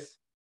lattice,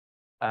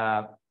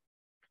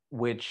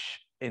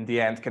 which in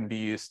the end can be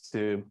used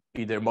to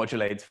either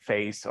modulate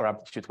phase or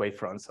amplitude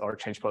wavefronts or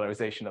change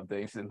polarization of the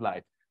incident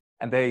light.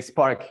 And they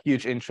spark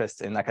huge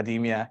interest in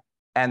academia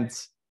and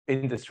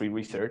industry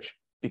research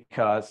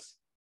because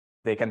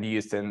they can be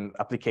used in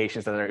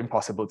applications that are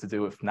impossible to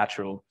do with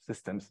natural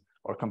systems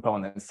or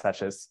components,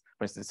 such as,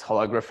 for instance,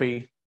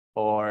 holography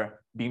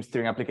or beam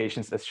steering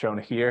applications as shown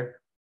here,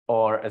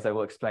 or as I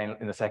will explain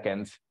in a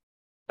second,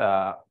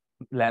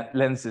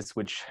 lenses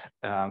which,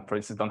 for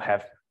instance, don't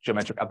have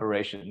geometric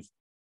aberrations.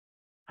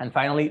 And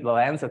finally, the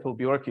lens that we'll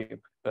be working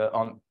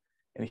on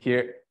in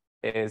here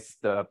is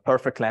the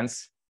perfect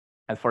lens.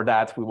 And for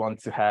that, we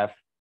want to have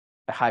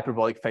a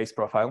hyperbolic phase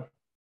profile,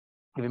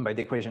 given by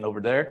the equation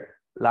over there.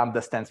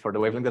 Lambda stands for the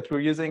wavelength that we're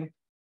using,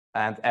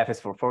 and F is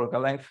for focal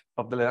length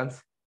of the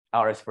lens,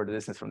 R is for the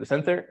distance from the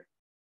center.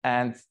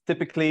 And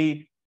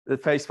typically, the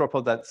phase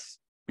profile that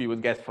we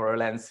would get for a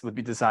lens would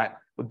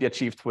be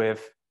achieved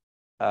with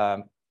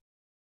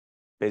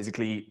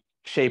basically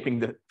shaping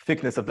the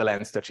thickness of the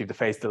lens to achieve the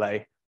phase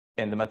delay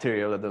in the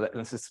material that the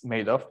lens is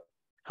made of.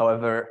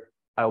 However,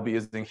 I'll be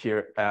using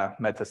here a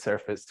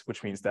metasurface,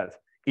 which means that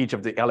each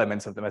of the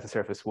elements of the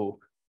metasurface will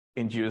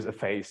induce a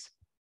phase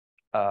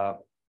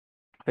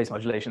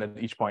modulation at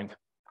each point.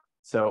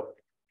 So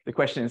the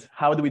question is,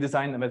 how do we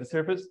design the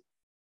metasurface,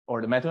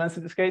 or the meta lens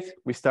in this case?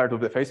 We start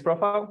with the phase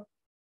profile.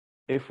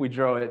 If we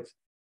draw it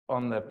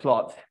on the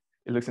plot,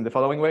 it looks in the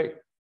following way.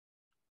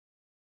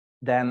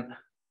 Then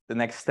the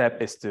next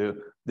step is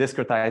to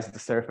discretize the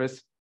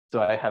surface.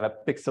 So I have a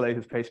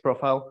pixelated phase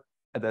profile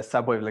at the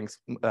sub-wavelength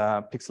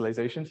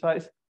pixelization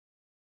size.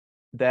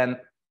 Then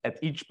at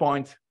each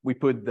point, we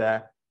put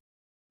the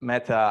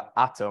meta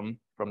atom,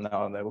 from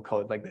now on I will call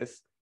it like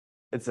this.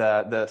 It's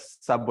the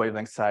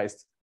sub-wavelength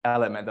sized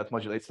element that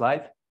modulates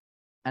light.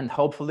 And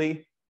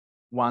hopefully,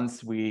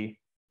 once we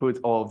put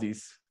all of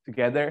these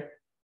together,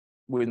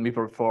 when we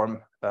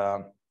perform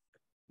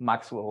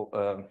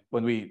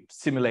when we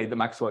simulate the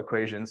Maxwell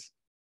equations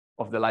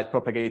of the light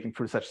propagating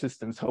through such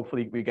systems,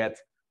 hopefully we get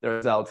the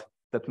result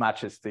that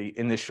matches the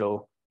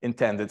initial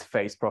intended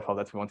phase profile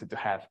that we wanted to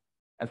have.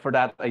 And for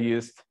that, I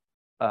used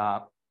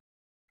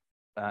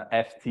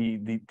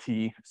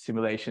FTDT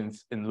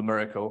simulations in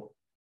Numerical.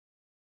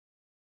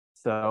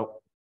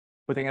 So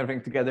putting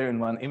everything together in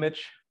one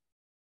image,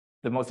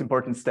 the most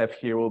important step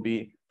here will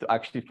be to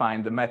actually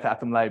find the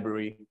meta-atom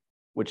library,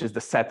 which is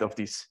the set of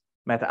these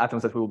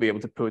meta-atoms that we will be able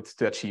to put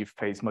to achieve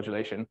phase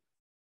modulation.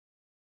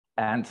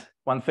 And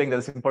one thing that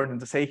is important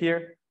to say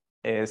here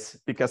is,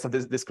 because of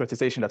this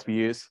discretization that we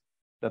use,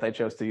 that I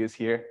chose to use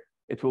here,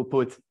 it will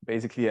put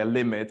basically a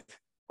limit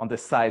on the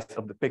size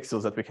of the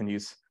pixels that we can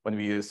use when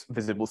we use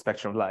visible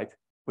spectrum of light,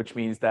 which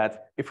means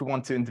that if we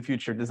want to in the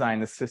future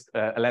design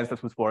a lens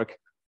that would work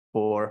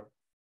for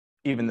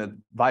even the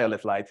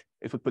violet light,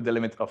 it would put the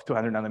limit of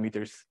 200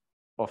 nanometers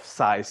of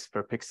size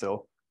per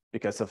pixel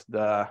because of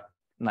the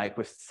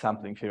Nyquist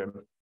sampling theorem.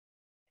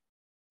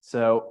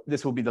 So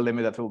this will be the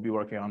limit that we'll be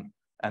working on.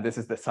 And this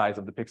is the size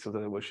of the pixels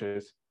that I will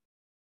choose.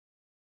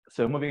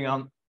 So moving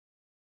on,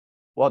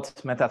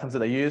 what meta-atoms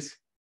did I use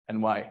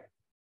and why?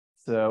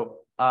 So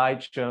I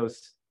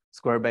chose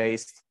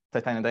square-based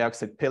titanium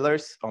dioxide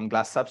pillars on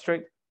glass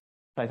substrate.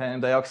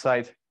 Titanium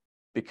dioxide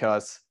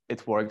because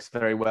it works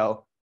very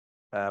well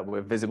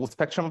with visible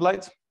spectrum of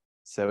light.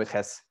 So it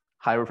has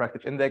high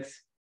refractive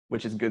index,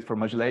 which is good for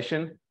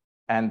modulation,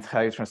 and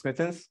high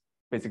transmittance.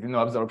 Basically no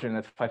absorption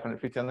at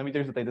 550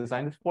 nanometers that I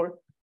designed it for.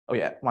 Oh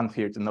yeah, one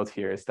here to note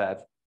here is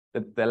that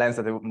the lens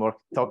that I'm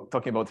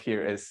talking about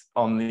here is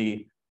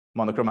only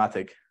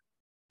monochromatic.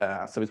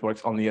 So it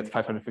works only at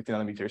 550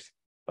 nanometers.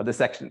 But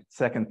the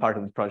second part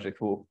of the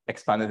project will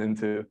expand it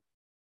into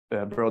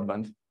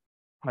broadband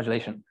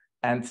modulation.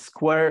 And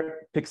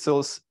square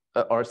pixels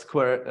or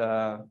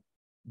square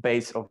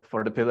base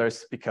for the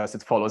pillars, because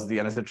it follows the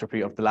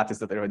anisotropy of the lattice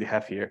that I already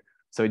have here.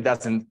 So it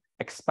doesn't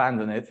expand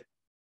on it.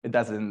 It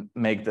doesn't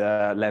make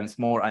the lens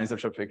more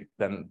anisotropic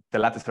than the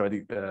lattice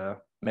already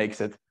makes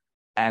it.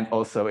 And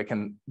also it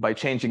can, by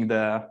changing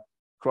the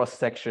cross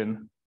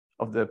section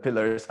of the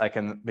pillars, I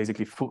can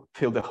basically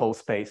fill the whole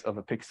space of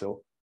a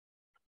pixel.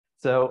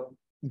 So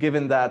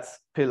given that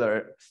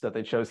pillars that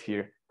I chose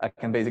here, I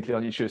can basically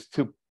only choose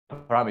two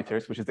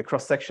parameters, which is the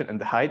cross section and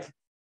the height.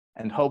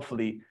 And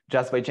hopefully,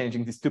 just by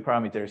changing these two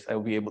parameters, I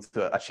will be able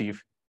to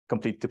achieve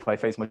complete 2π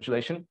phase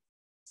modulation.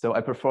 So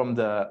I performed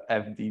the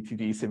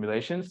FDTD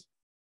simulations.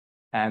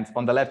 And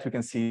on the left, we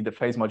can see the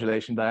phase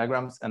modulation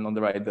diagrams, and on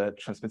the right, the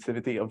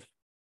transmissivity of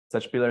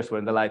such pillars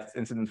where the light is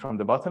incident from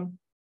the bottom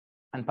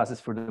and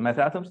passes through the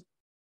meta-atoms.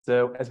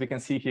 So as we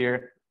can see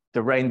here,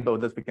 the rainbow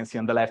that we can see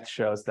on the left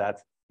shows that,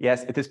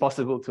 yes, it is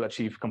possible to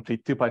achieve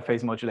complete 2π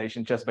phase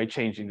modulation just by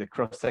changing the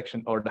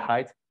cross-section or the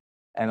height.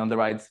 And on the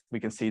right, we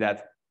can see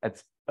that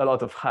at a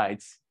lot of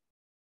heights,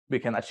 we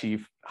can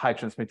achieve high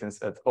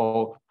transmittance at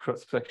all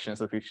cross-sections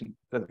that we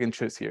can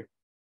choose here.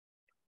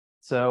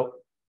 So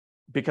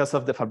because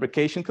of the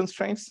fabrication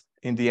constraints,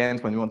 in the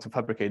end, when we want to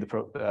fabricate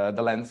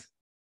the lens,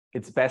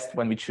 it's best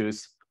when we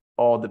choose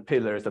all the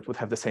pillars that would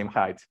have the same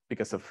height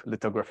because of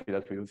lithography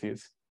that we would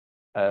use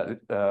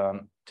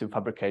to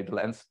fabricate the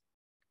lens.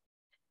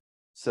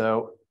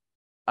 So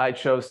I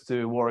chose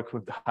to work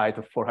with the height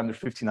of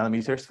 450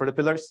 nanometers for the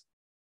pillars.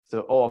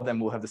 So all of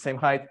them will have the same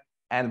height,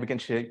 and we can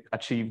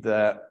achieve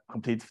the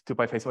complete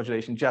 2π phase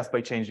modulation just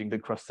by changing the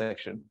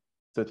cross-section.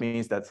 So it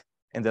means that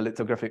in the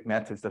lithographic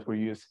methods that we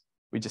use,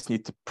 we just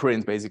need to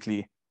print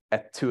basically a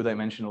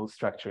two-dimensional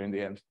structure in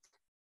the end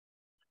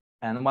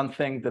And one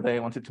thing that I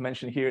wanted to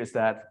mention here is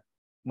that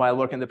while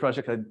working the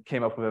project, I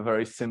came up with a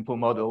very simple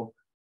model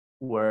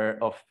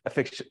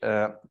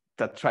that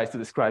tries to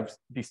describe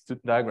these two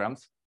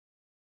diagrams.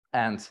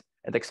 And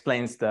it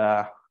explains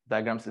the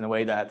diagrams in a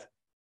way that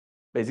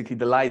basically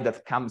the light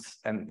that comes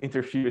and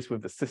interferes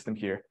with the system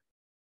here,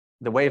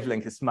 the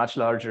wavelength is much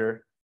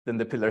larger than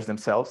the pillars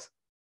themselves,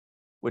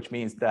 which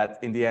means that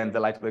in the end, the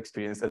light will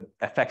experience an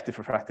effective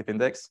refractive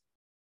index.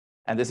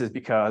 And this is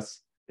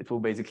because it will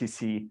basically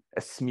see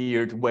a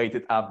smeared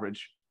weighted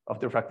average of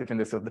the refractive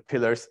index of the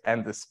pillars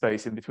and the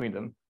space in between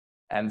them.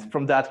 And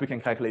from that, we can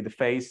calculate the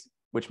phase,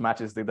 which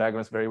matches the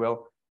diagrams very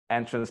well,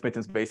 and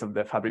transmittance based on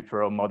the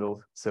Fabry-Perot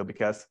model. So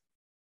because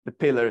the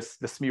pillars,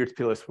 the smeared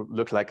pillars would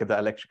look like a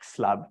dielectric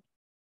slab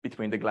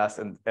between the glass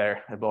and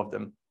air above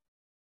them.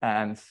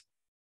 And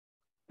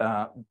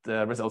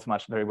the results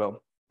match very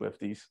well with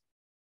these.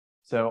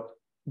 So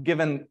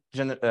given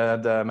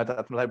the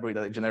meta library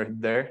that I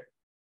generated there,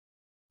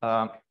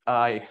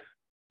 I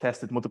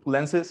tested multiple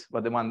lenses,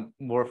 but the one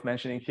worth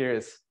mentioning here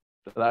is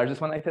the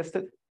largest one I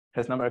tested. It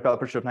has numerical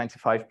aperture of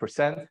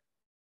 95%,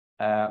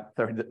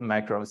 30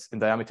 microns in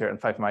diameter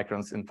and 5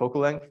 microns in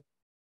focal length.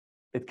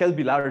 It can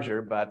be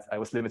larger, but I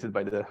was limited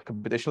by the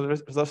computational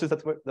resources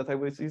that I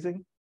was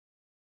using.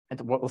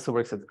 It also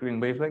works at green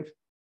wavelength.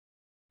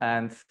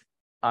 And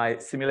I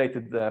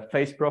simulated the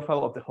phase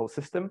profile of the whole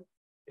system.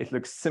 It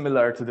looks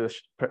similar to the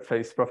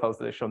phase profiles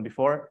that I've shown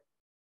before.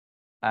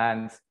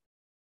 And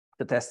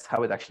to test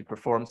how it actually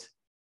performs,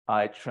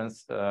 I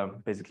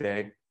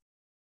basically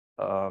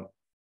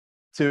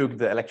took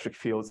the electric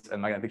fields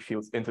and magnetic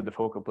fields into the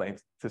focal plane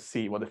to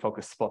see what the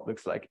focus spot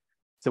looks like.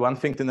 So one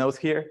thing to note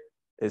here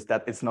is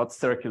that it's not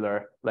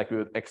circular like we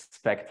would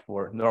expect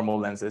for normal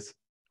lenses.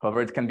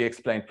 However, it can be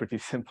explained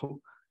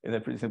in a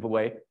pretty simple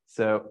way.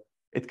 So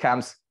it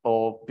comes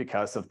all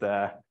because of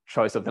the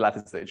choice of the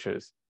lattice that I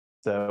chose.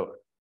 So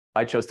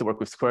I chose to work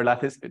with square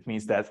lattice. It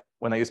means that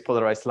when I use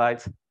polarized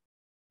light,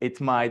 it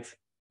might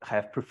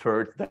have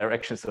preferred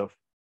directions of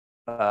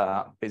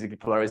basically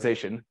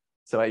polarization.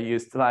 So I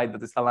used light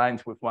that is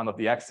aligned with one of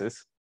the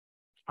axes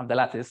of the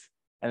lattice,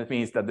 and it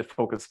means that the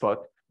focus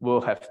spot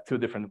will have two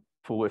different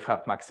full width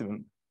half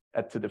maximum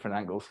at two different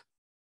angles.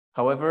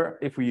 However,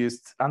 if we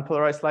used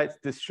unpolarized light,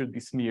 this should be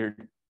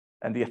smeared,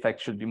 and the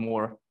effect should be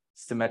more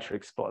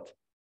symmetric spot.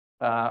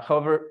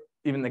 However,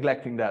 even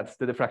neglecting that,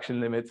 the diffraction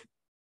limit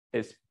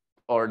is,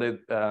 or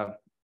the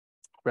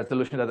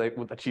resolution that I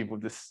would achieve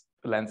with this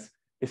lens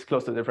is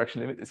close to the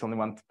diffraction limit. It's only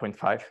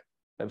 1.5.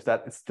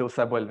 That it's still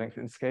sub-wavelength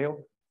in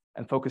scale,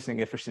 and focusing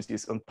efficiency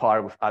is on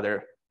par with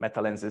other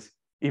meta lenses,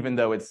 even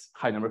though it's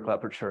high numerical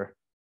aperture,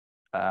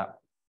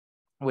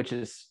 which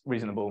is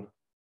reasonable.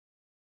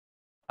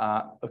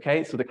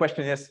 Okay, so the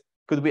question is,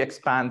 could we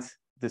expand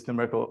this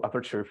numerical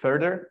aperture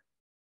further?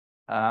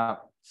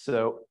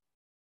 So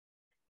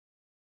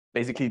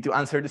basically, to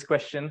answer this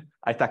question,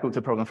 I tackled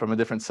the problem from a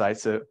different side.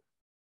 So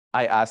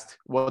I asked,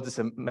 what is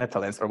a meta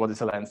lens, or what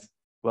is a lens?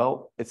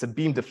 Well, it's a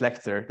beam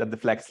deflector that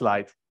deflects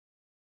light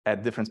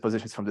at different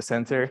positions from the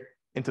center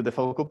into the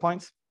focal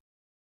points.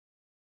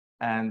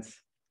 And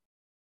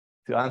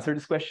to answer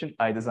this question,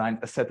 I designed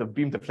a set of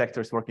beam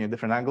deflectors working at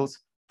different angles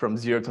from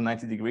 0 to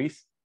 90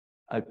 degrees.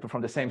 I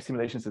performed the same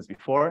simulations as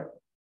before.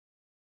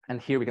 And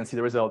here we can see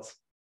the results.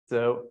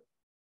 So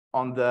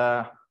on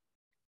the,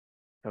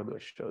 how do I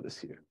show this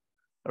here?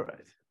 All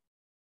right.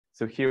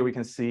 So here we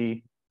can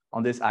see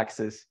on this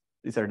axis,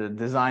 these are the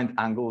designed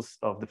angles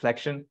of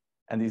deflection,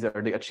 and these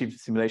are the achieved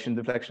simulation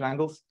deflection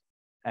angles.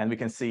 And we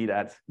can see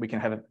that we can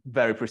have a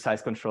very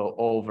precise control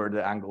over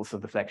the angles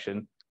of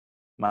deflection,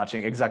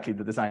 matching exactly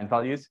the design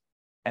values.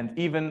 And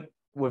even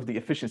with the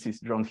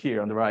efficiencies drawn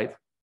here on the right,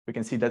 we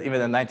can see that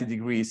even at 90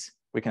 degrees,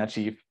 we can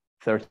achieve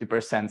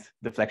 30%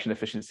 deflection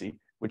efficiency,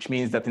 which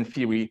means that in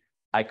theory,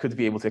 I could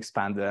be able to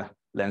expand the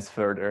lens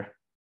further,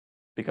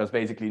 because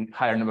basically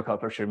higher numerical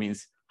aperture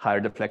means higher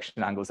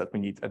deflection angles that we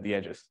need at the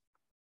edges.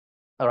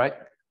 All right,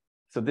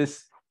 so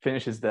this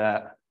finishes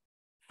the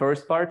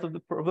first part of the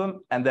problem.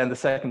 And then the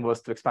second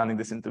was to expanding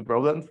this into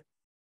Broadband.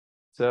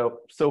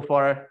 So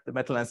far, the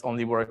meta lens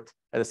only worked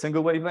at a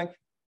single wavelength.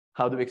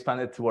 How do we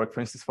expand it to work, for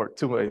instance, for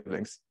 2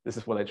 wavelengths? This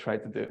is what I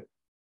tried to do.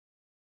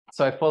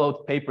 So I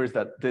followed papers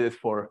that did it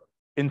for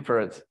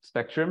infrared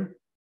spectrum.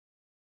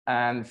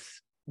 And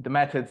the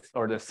method,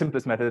 or the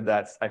simplest method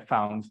that I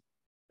found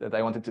that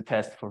I wanted to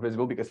test for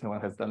visible, because no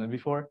one has done it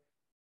before,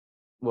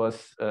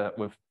 was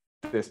with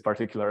this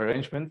particular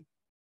arrangement,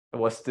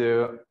 was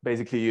to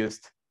basically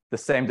use the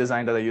same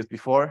design that I used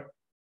before,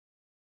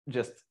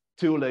 just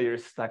 2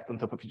 layers stacked on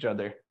top of each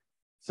other.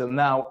 So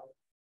now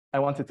I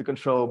wanted to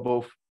control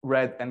both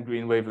red and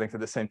green wavelengths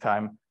at the same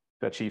time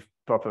to achieve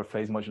proper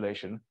phase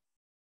modulation.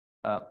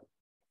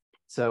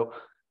 So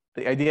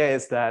the idea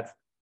is that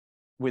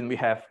when we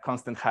have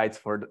constant heights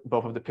for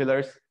both of the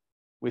pillars,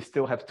 we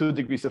still have 2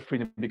 degrees of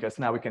freedom, because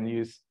now we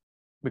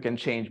can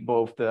change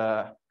both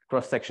the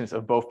cross sections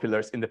of both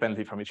pillars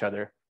independently from each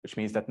other, which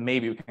means that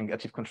maybe we can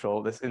achieve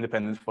control that's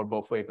independent for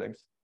both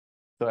wavelengths.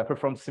 So I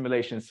performed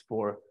simulations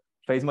for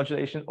phase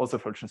modulation, also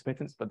for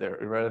transmittance, but they're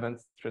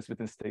irrelevant.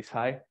 Transmittance stays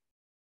high.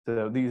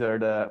 So these are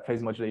the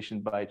phase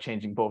modulation by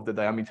changing both the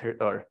diameter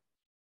or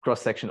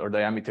cross-section or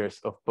diameters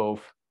of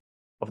both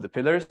of the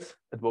pillars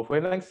at both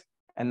wavelengths.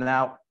 And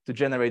now to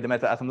generate the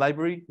meta-atom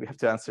library, we have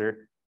to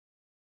answer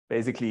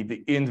basically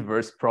the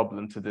inverse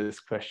problem to this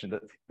question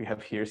that we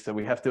have here. So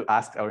we have to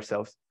ask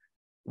ourselves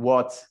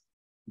what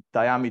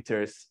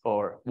diameters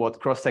or what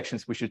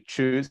cross-sections we should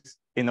choose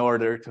in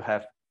order to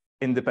have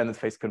independent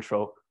phase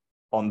control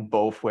on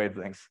both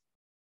wavelengths.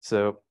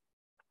 So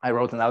I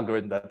wrote an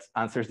algorithm that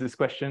answers this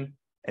question,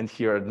 and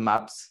here are the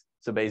maps.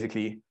 So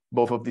basically,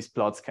 both of these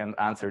plots can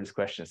answer this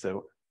question.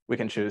 So we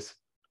can choose,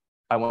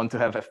 I want to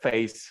have a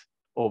phase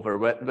over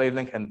red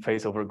wavelength and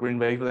phase over green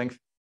wavelength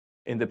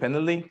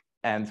independently,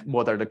 and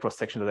what are the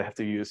cross-sections that I have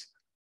to use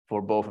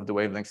for both of the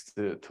wavelengths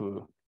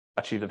to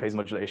achieve the phase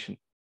modulation.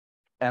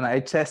 And I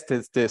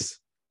tested this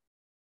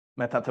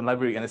meta-atom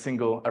library in a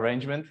single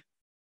arrangement,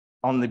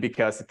 only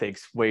because it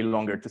takes way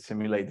longer to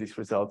simulate these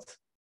results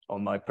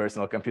on my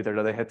personal computer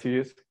that I had to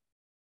use.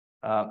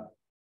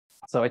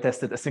 So I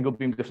tested a single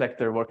beam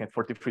deflector working at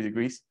 43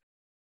 degrees,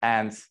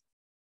 and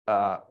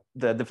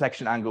the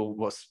deflection angle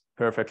was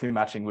perfectly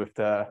matching with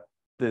the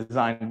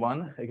design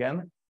one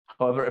again.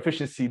 However,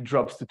 efficiency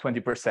drops to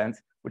 20%,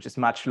 which is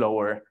much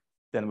lower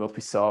than what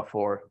we saw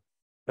for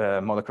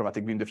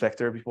monochromatic beam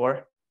deflector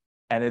before.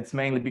 And it's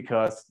mainly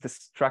because the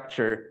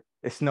structure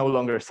is no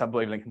longer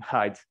sub-wavelength in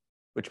height,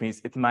 which means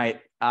it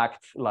might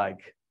act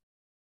like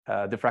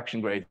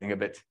diffraction grading a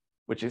bit,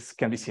 which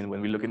can be seen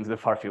when we look into the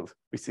far field.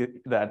 We see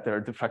that there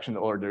are diffraction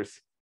orders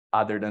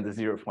other than the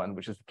 0th one,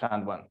 which is the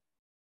planned one.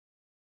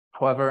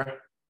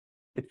 However,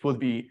 it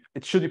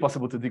should be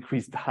possible to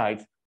decrease the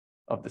height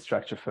of the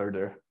structure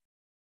further.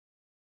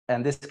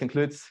 And this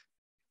concludes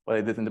what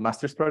I did in the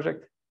master's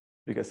project,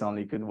 because I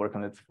only could work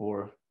on it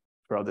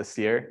throughout this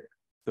year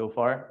so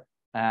far.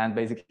 And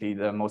basically,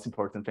 the most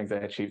important things I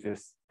achieved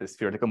is this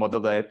theoretical model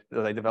that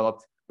I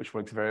developed, which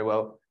works very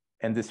well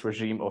in this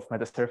regime of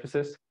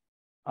metasurfaces.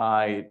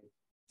 I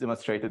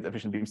demonstrated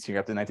efficient beam steering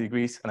up to 90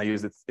 degrees, and I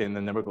used it in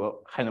the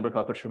high numerical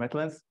aperture meta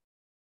lens.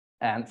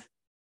 And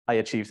I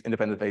achieved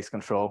independent phase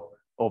control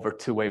over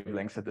 2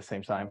 wavelengths at the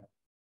same time.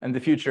 In the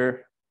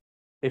future,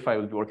 if I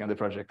would be working on the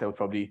project, I would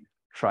probably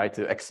try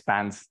to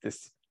expand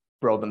this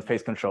broadband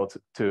phase control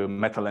to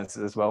meta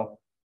lenses as well,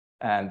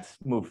 and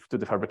move to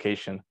the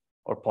fabrication,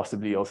 or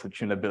possibly also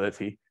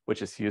tunability,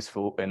 which is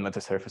useful in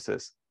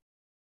metasurfaces.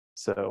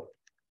 So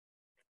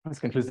this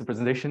concludes the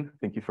presentation.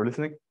 Thank you for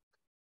listening.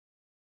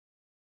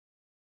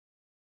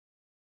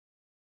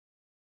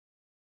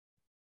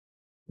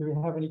 Do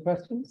we have any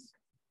questions?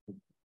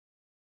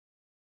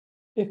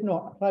 If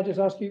not, can I just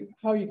ask you,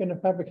 how are you going to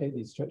fabricate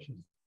these structures?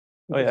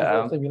 Oh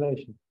yeah,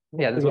 simulation.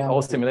 Yeah, this was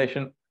all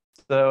simulation.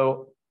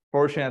 So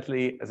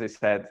fortunately, as I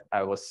said,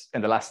 I was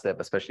in the last step,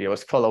 especially I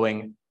was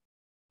following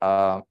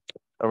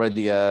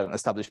already an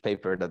established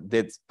paper that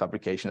did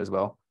fabrication as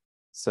well.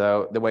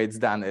 So the way it's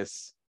done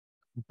is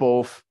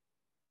both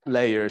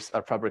layers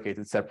are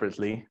fabricated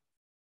separately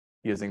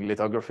using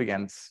lithography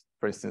and,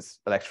 for instance,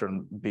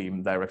 electron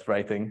beam direct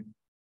writing.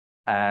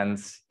 And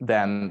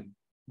then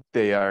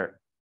the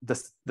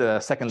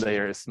second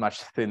layer is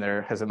much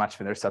thinner, has a much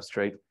thinner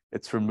substrate.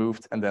 It's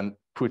removed and then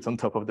put on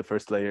top of the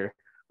first layer,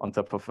 on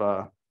top of,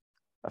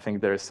 I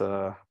think there's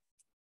a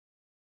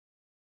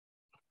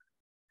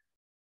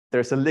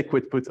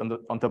liquid put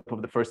on top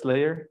of the first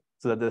layer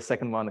so that the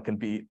second one can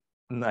be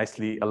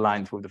nicely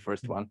aligned with the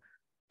first one.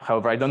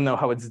 However, I don't know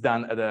how it's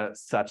done at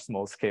such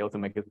small scale to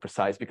make it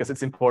precise, because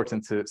it's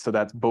important so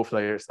that both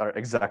layers are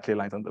exactly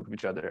aligned on top of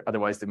each other.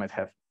 Otherwise, they might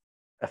have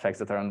effects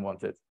that are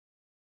unwanted.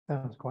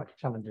 Sounds quite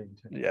challenging.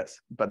 Yes,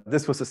 but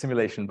this was a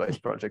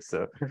simulation-based project,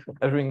 so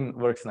everything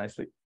works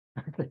nicely.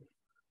 Okay.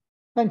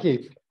 Thank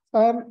you.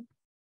 Oh,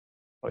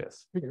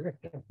 yes.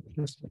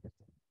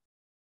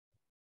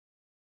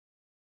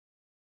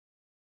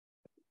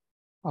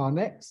 Our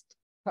next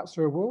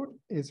CAPSA award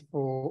is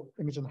for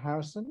Imogen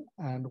Harrison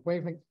and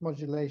wavelength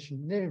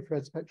modulation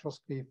near-infrared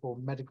spectroscopy for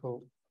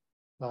medical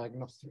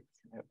diagnostics.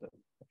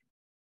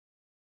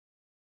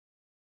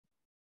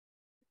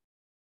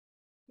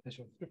 Is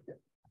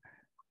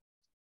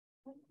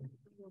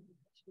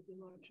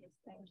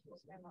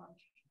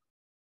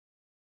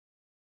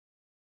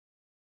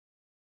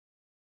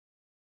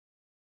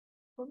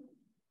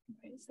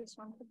this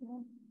one for the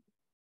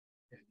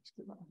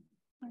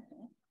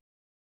Okay.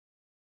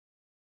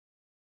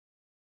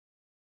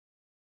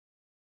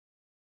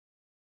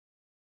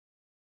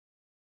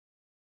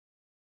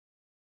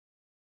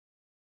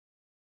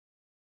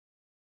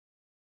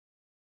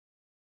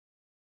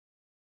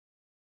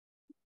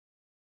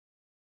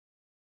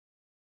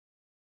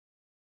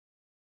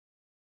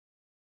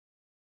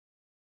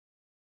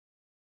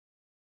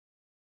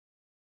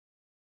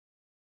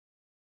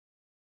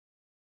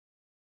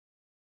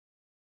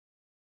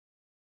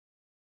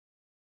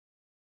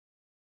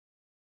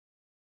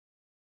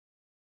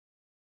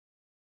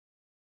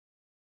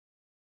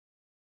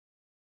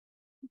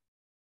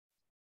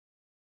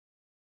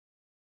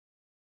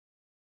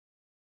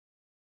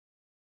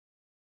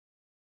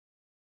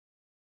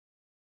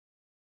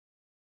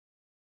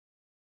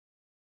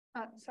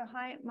 So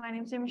hi, my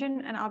name is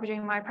Imogen, and I'll be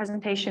doing my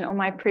presentation on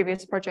my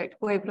previous project,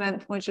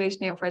 Wavelength Modulation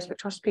Near-Infrared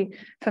Spectroscopy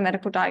for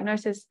Medical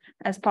Diagnosis,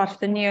 as part of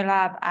the NEO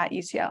lab at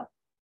UCL.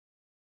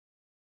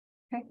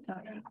 Okay.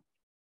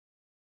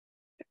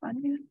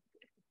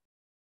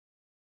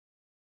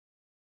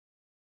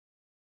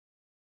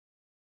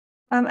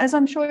 As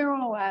I'm sure you're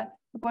all aware,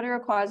 the body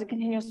requires a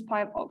continuous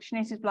supply of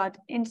oxygenated blood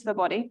into the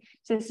body.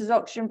 So this is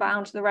oxygen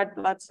bound to the red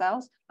blood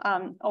cells,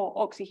 or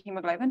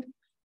oxyhemoglobin,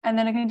 and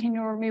then a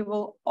continual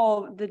removal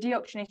of the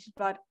deoxygenated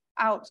blood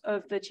out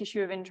of the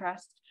tissue of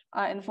interest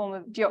in the form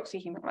of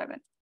deoxyhemoglobin.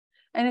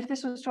 And if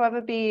this was to ever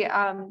be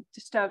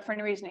disturbed for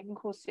any reason, it can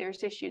cause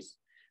serious issues,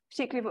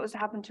 particularly if it was to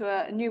happen to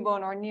a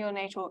newborn or a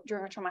neonatal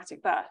during a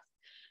traumatic birth.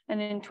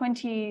 And in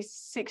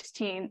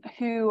 2016,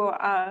 WHO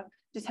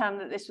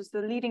determined that this was the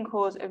leading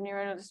cause of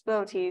neuronal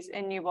disabilities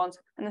in newborns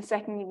and the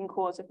second leading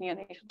cause of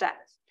neonatal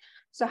deaths.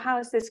 So how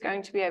is this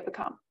going to be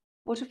overcome?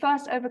 Well, to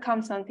first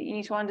overcome something, you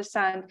need to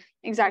understand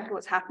exactly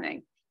what's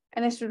happening.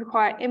 And this would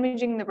require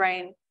imaging the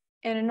brain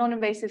in a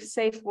non-invasive,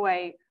 safe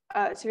way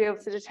to be able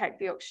to detect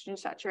the oxygen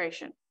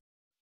saturation.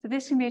 So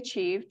this can be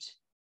achieved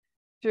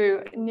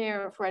through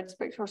near-infrared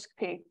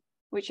spectroscopy,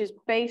 which is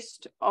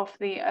based off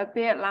the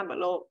Beer-Lambert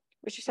law,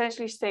 which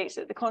essentially states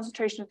that the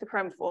concentration of the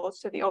chromophores,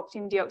 so the oxy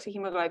and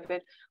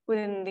deoxyhemoglobin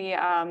within the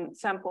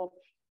sample,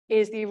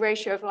 is the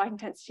ratio of light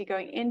intensity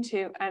going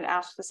into and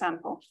out of the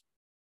sample.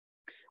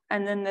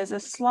 And then there's a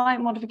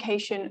slight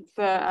modification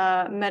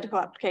for medical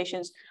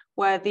applications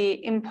where the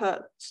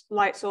input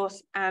light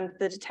source and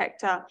the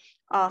detector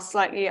are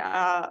slightly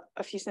a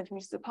few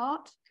centimeters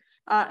apart.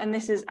 And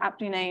this is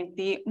aptly named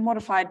the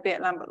modified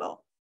Beer-Lambert law.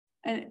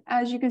 And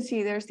as you can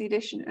see, there's the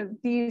addition of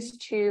these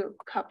two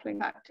coupling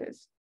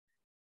factors.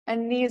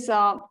 And these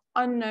are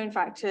unknown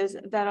factors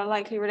that are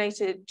likely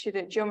related to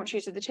the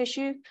geometries of the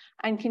tissue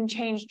and can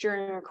change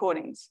during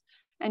recordings.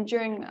 And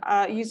during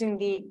using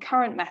the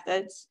current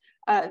methods,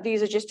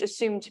 these are just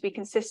assumed to be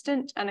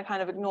consistent and are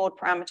kind of ignored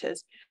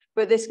parameters.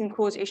 But this can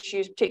cause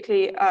issues,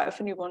 particularly if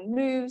a newborn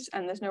moves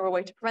and there's no real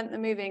way to prevent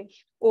them moving,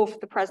 or for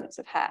the presence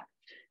of hair.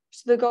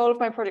 So the goal of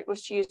my project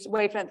was to use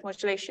wavelength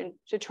modulation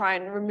to try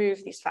and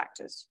remove these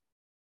factors.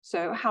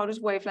 So how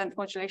does wavelength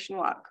modulation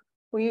work?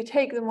 Well, you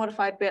take the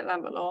modified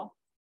Beer-Lambert law,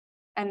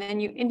 and then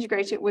you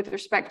integrate it with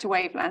respect to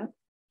wavelength.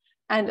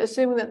 And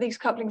assuming that these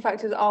coupling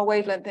factors are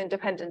wavelength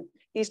independent,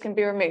 these can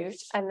be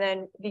removed. And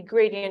then the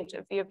gradient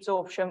of the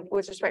absorption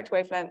with respect to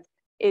wavelength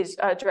is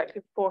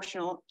directly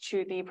proportional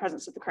to the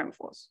presence of the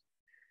chromophores.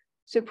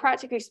 So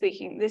practically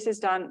speaking, this is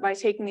done by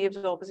taking the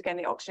absorbers, again,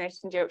 the oxygenated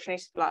and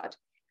deoxygenated blood,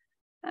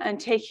 and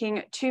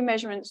taking two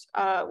measurements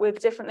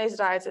with different laser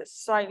diodes at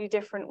slightly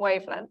different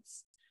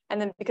wavelengths. And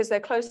then because they're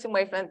close in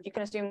wavelength, you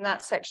can assume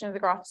that section of the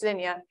graph is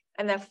linear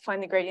and therefore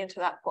find the gradient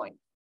at that point.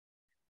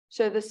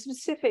 So the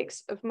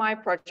specifics of my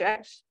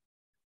project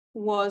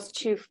was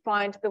to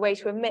find the way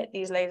to emit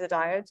these laser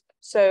diodes.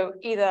 So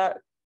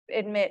either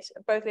emit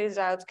both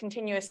laser diodes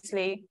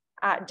continuously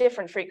at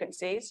different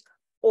frequencies,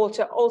 or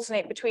to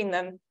alternate between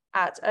them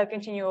at a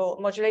continual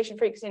modulation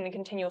frequency and a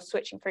continual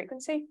switching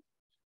frequency.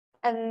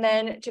 And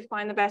then to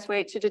find the best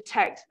way to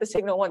detect the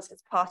signal once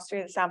it's passed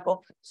through the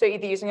sample. So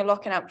either using a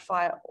lock-in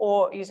amplifier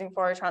or using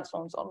Fourier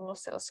transforms on an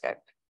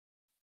oscilloscope.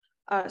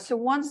 So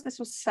once this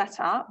was set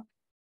up,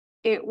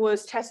 it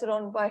was tested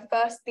on by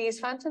first these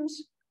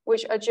phantoms,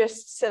 which are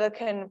just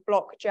silicon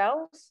block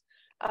gels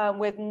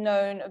with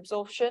known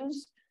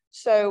absorptions.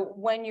 So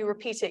when you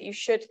repeat it, you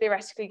should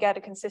theoretically get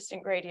a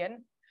consistent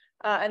gradient,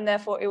 and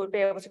therefore it would be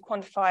able to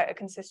quantify a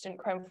consistent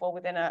chromophore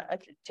within a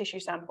tissue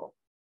sample.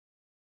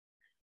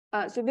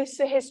 So this is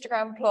a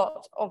histogram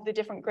plot of the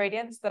different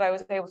gradients that I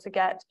was able to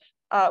get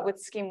with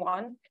scheme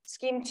 1.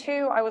 Scheme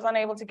 2, I was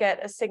unable to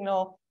get a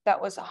signal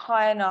that was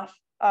high enough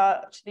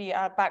to the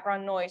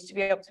background noise to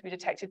be able to be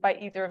detected by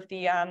either of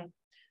the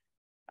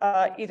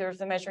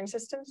measuring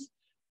systems.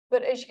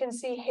 But as you can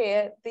see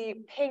here, the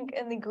pink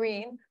and the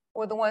green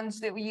were the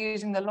ones that were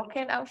using the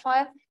lock-in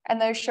amplifier,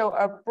 and those show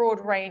a broad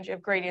range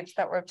of gradients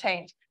that were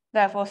obtained,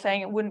 therefore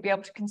saying it wouldn't be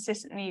able to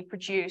consistently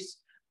produce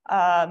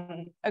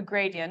a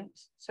gradient,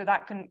 so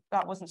that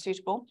wasn't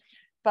suitable.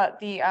 But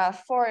the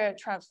Fourier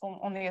transform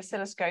on the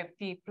oscilloscope,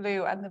 the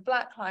blue and the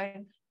black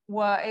line,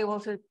 were able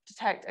to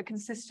detect a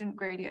consistent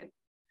gradient.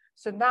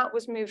 So that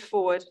was moved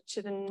forward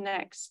to the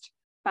next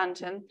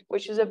phantom,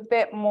 which is a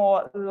bit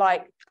more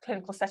like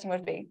clinical setting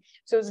would be.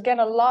 So it was again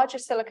a larger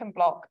silicon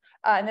block,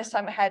 and this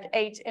time it had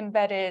 8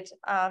 embedded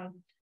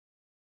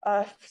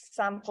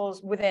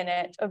samples within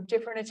it of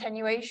different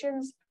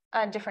attenuations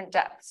and different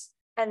depths.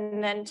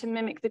 And then to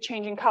mimic the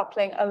changing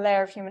coupling, a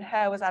layer of human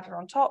hair was added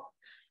on top.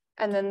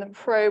 And then the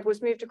probe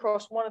was moved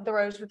across one of the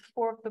rows with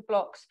 4 of the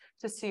blocks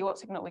to see what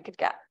signal we could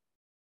get.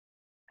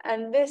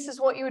 And this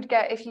is what you would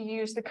get if you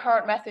use the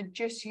current method,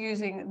 just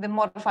using the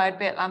modified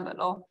Beer-Lambert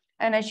law.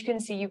 And as you can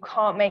see, you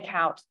can't make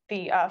out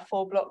the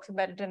 4 blocks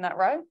embedded in that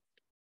row.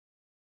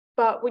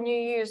 But when you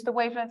use the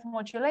wavelength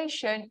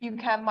modulation, you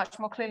can much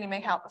more clearly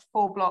make out the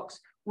 4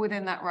 blocks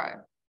within that row.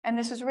 And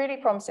this is really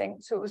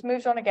promising. So it was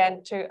moved on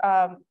again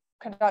to...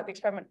 conduct the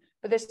experiment,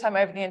 but this time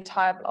over the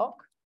entire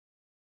block.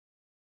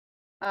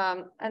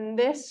 And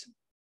this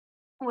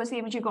was the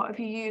image you got if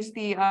you use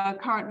the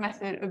current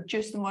method of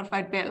just the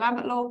modified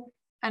Beer-Lambert law.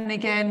 And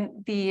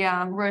again, the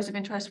rows of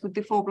interest with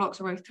the 4 blocks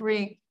are row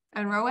 3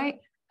 and row 8.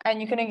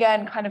 And you can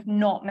again kind of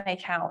not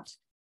make out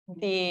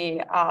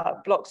the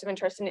blocks of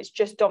interest, and it's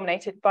just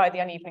dominated by the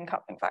uneven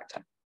coupling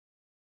factor.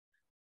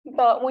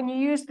 But when you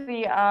use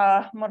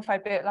the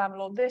modified Beer-Lambert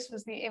law, this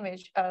was the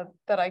image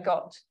that I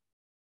got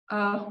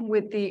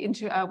with the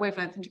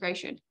wavelength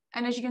integration.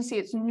 And as you can see,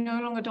 it's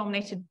no longer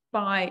dominated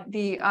by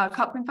the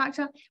coupling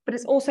factor, but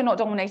it's also not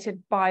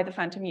dominated by the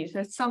phantom U.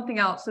 There's something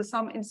else, there's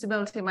some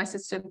instability in my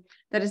system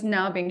that is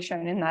now being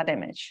shown in that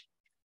image.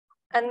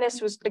 And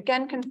this was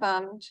again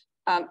confirmed,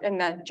 and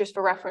then just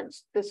for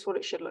reference, this is what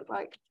it should look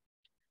like.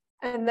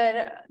 And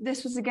then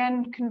this was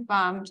again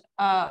confirmed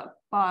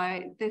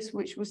by this,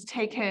 which was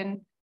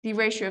taken the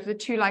ratio of the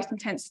 2 light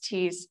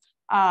intensities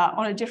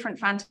on a different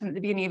phantom at the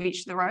beginning of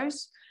each of the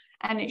rows.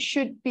 And it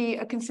should be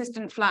a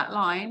consistent flat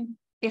line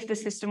if the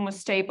system was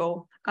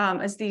stable,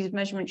 as these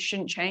measurements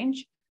shouldn't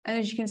change. And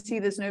as you can see,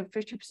 there's no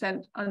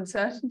 50%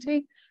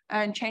 uncertainty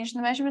and change in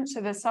the measurement. So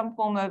there's some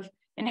form of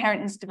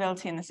inherent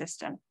instability in the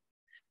system.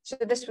 So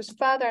this was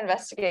further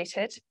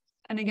investigated.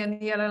 And again,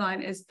 the yellow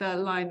line is the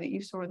line that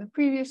you saw in the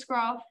previous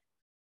graph.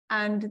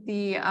 And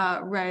the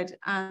red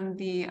and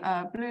the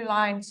blue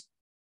lines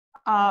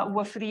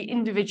were for the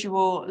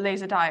individual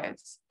laser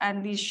diodes.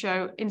 And these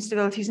show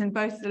instabilities in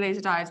both the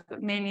laser diodes,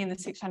 but mainly in the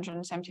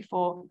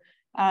 674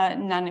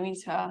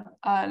 nanometer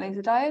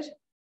laser diode.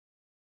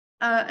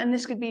 And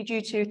this could be due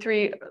to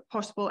 3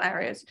 possible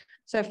areas.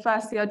 So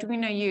first, the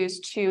Arduino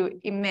used to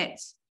emit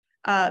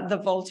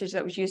the voltage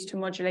that was used to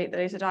modulate the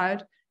laser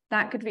diode.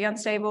 That could be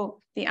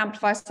unstable. The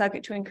amplifier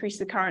circuit to increase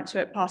the current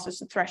so it passes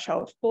the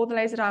threshold for the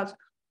laser diodes,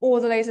 or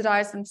the laser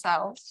diodes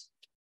themselves,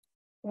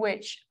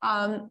 which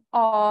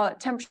are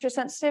temperature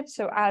sensitive.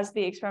 So as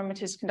the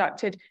experiment is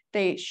conducted,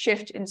 they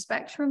shift in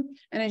spectrum.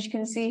 And as you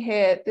can see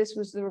here, this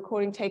was the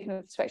recording taken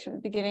of the spectrum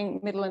at the beginning,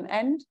 middle, and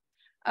end.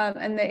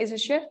 And there is a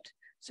shift.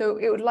 So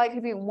it would likely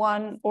be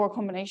one or a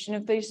combination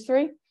of these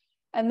 3.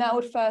 And that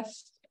would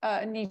first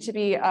need to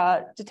be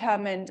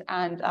determined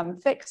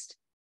and fixed.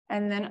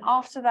 And then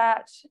after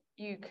that,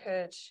 you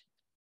could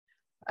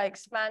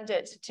expand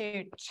it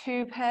to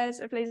 2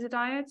 pairs of laser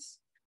diodes.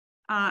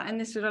 And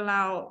this would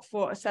allow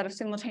for a set of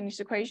simultaneous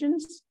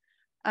equations,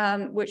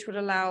 which would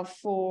allow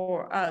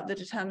for the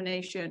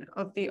determination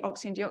of the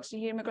oxy and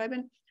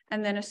deoxyhemoglobin.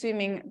 And then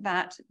assuming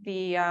that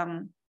the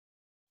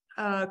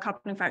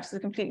coupling factors are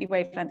completely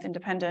wavelength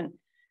independent,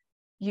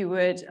 you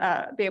would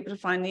be able to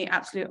find the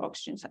absolute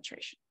oxygen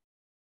saturation.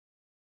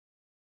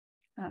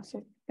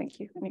 So thank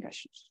you. Any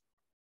questions?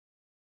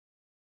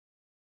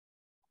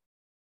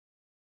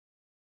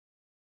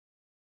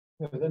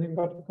 Has anyone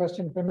got a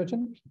question for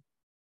Imogen?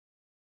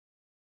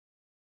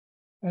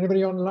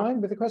 Anybody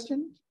online with a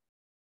question?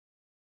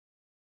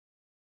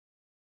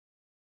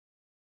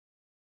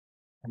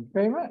 Thank you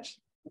very much.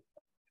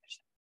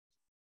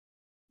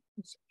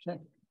 Let's check.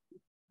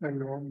 I'll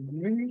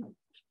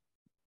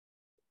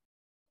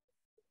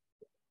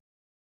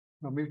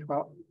move to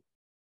our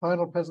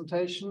final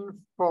presentation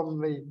from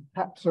the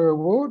CAPSA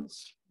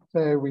Awards.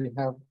 So we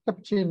have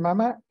Capuchin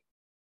Mamak,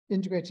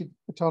 Integrated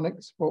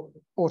Photonics for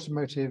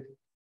Automotive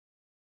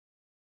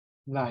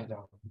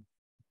LiDAR.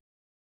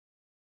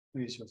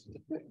 Thank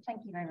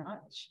you very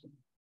much.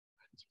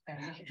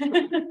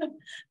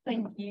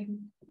 Thank you.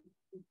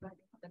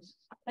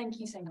 Thank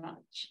you so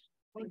much.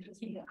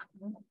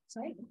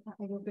 Sorry?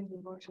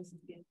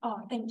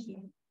 Oh, thank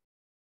you.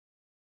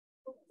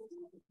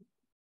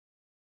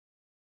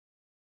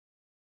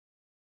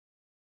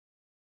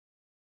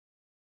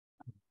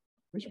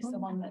 Which it's one? The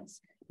one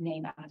that's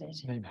name added.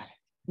 Name added.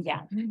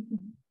 Yeah.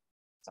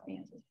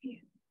 Sorry,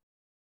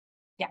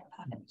 yeah,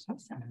 perfect.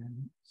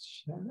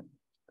 Share.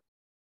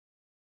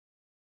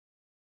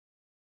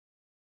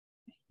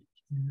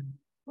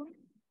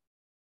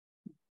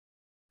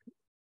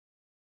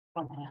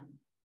 From here.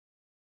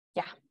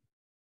 Yeah.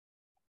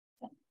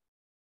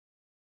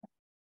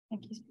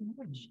 Thank you so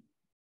much.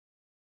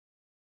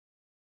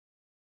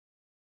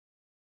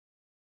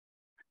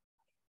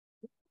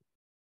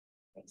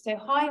 So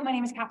hi, my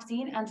name is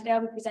Capuchin, and today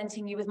I'll be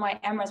presenting you with my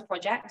MRes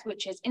project,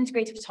 which is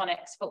Integrated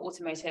Photonics for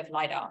Automotive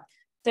LiDAR.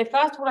 So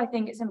first of all, I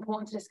think it's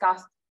important to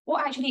discuss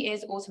what actually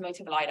is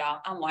automotive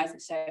LiDAR and why is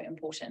it so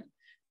important.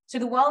 So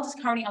the world is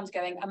currently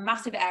undergoing a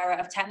massive era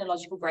of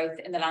technological growth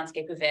in the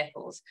landscape of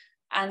vehicles.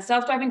 And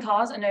self-driving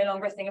cars are no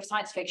longer a thing of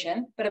science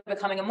fiction, but are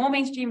becoming a more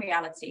mainstream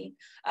reality.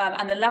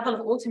 And the level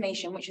of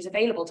automation which is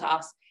available to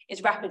us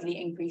is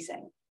rapidly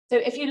increasing. So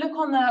if you look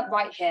on the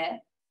right here,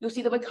 you'll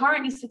see that we're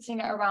currently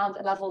sitting at around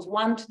levels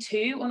 1 to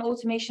 2 on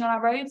automation on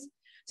our roads.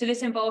 So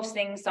this involves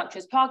things such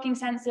as parking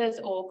sensors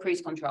or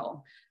cruise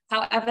control.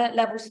 However,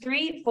 levels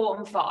 3, 4,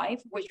 and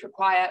 5, which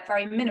require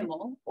very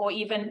minimal or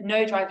even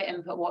no driver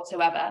input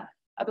whatsoever,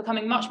 are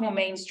becoming much more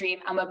mainstream,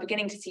 and we're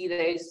beginning to see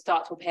those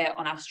start to appear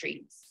on our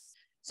streets.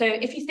 So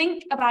if you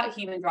think about a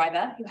human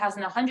driver who has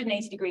an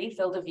 180-degree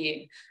field of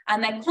view,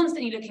 and they're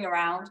constantly looking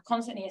around,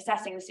 constantly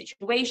assessing the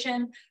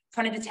situation,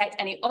 trying to detect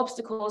any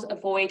obstacles,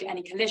 avoid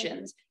any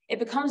collisions, it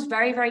becomes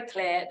very, very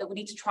clear that we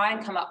need to try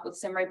and come up with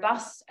some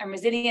robust and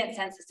resilient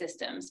sensor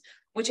systems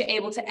which are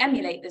able to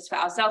emulate this for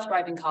our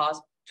self-driving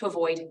cars to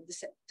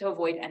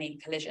avoid any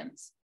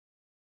collisions.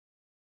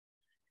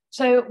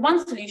 So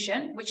one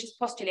solution, which is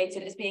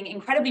postulated as being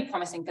incredibly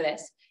promising for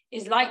this,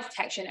 is light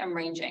detection and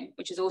ranging,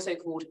 which is also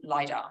called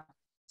LiDAR.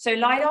 So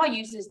LiDAR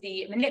uses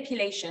the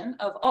manipulation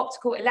of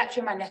optical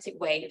electromagnetic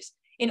waves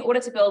in order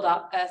to build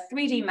up a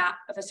 3D map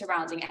of a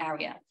surrounding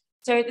area.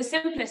 So the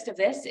simplest of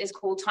this is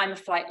called time of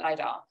flight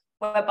LiDAR,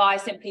 whereby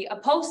simply a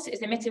pulse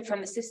is emitted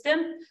from the system,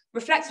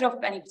 reflected off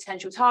of any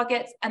potential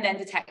targets, and then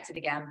detected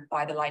again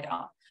by the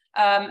LiDAR.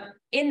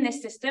 In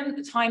this system,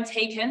 the time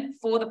taken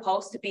for the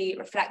pulse to be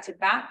reflected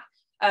back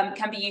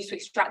can be used to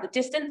extract the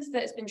distance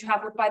that has been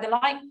traveled by the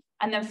light.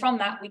 And then from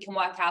that, we can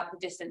work out the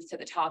distance to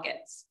the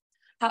targets.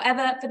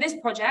 However, for this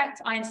project,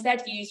 I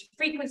instead used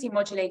frequency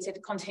modulated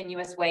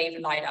continuous wave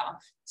LiDAR.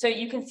 So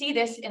you can see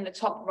this in the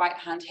top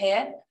right-hand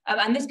here.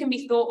 And this can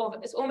be thought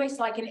of as almost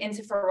like an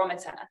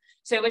interferometer.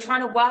 So we're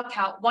trying to work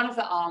out one of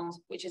the arms,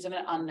 which is of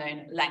an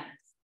unknown length.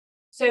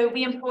 So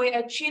we employ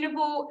a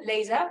tunable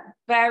laser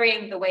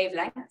varying the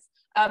wavelength,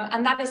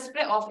 and that is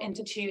split off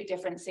into two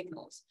different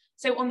signals.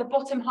 So on the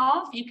bottom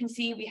half, you can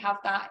see we have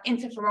that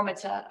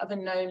interferometer of a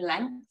known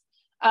length.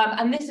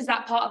 And this is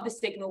that part of the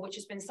signal which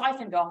has been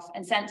siphoned off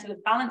and sent to the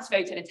balanced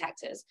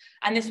photodetectors.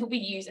 And this will be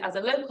used as a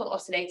local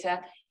oscillator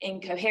in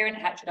coherent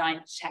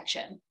heterodyne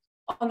detection.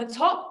 On the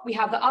top, we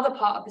have the other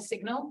part of the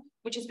signal,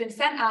 which has been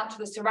sent out to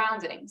the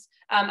surroundings.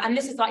 And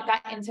this is like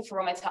that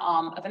interferometer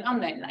arm of an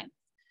unknown length.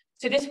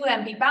 So this will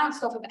then be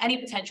bounced off of any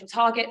potential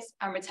targets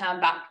and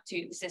returned back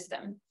to the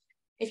system.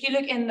 If you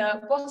look in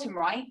the bottom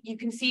right, you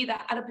can see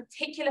that at a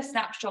particular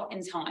snapshot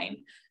in time,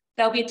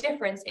 there'll be a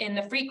difference in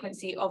the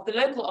frequency of the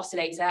local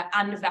oscillator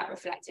and of that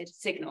reflected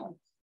signal.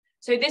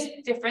 So this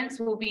difference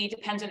will be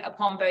dependent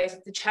upon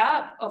both the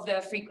chirp of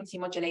the frequency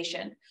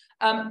modulation,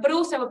 but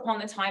also upon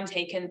the time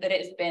taken that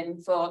it's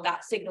been for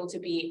that signal to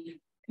be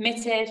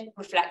emitted,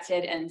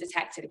 reflected, and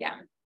detected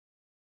again.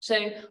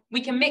 So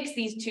we can mix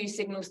these two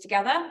signals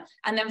together,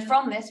 and then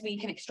from this, we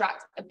can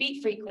extract a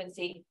beat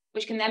frequency,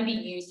 which can then be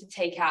used to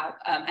take out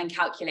and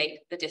calculate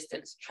the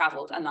distance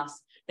traveled, and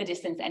thus the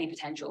distance to any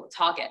potential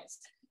targets.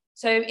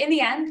 So in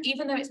the end,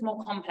 even though it's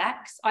more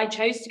complex, I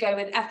chose to go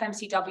with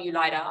FMCW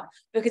LiDAR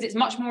because it's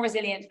much more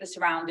resilient to the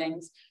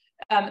surroundings.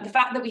 The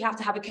fact that we have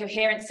to have a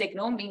coherent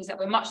signal means that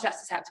we're much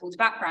less susceptible to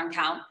background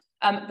count,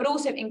 but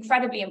also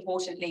incredibly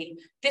importantly,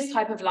 this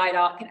type of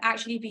LiDAR can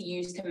actually be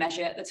used to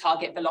measure the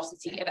target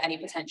velocity of any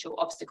potential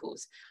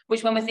obstacles,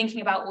 which when we're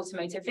thinking about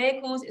automotive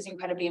vehicles is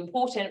incredibly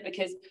important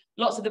because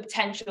lots of the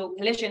potential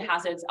collision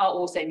hazards are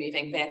also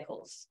moving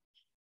vehicles.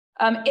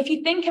 If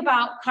you think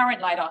about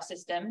current LiDAR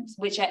systems,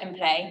 which are in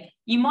play,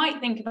 you might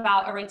think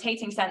about a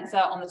rotating sensor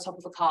on the top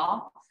of a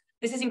car.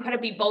 This is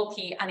incredibly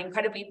bulky and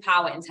incredibly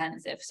power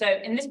intensive. So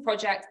in this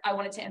project, I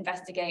wanted to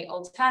investigate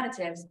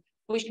alternatives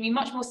which can be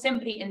much more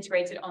simply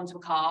integrated onto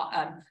a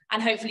car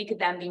and hopefully could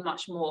then be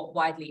much more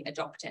widely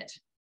adopted.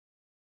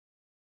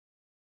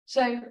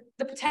 So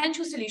the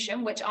potential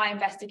solution, which I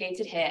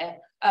investigated here,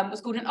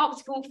 was called an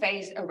optical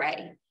phase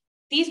array.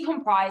 These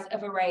comprise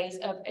of arrays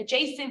of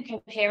adjacent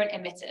coherent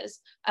emitters,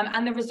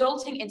 and the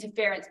resulting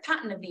interference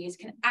pattern of these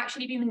can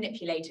actually be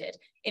manipulated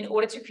in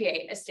order to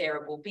create a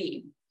steerable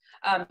beam.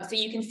 So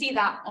you can see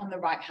that on the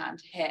right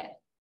hand here.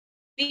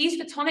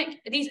 These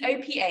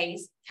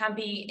OPAs can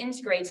be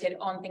integrated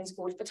on things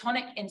called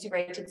photonic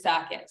integrated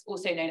circuits,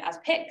 also known as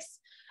PICs.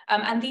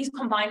 And these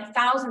combine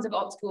thousands of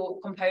optical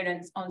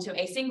components onto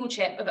a single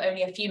chip of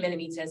only a few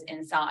millimeters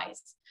in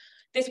size.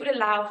 This would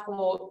allow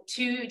for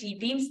 2D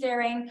beam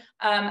steering,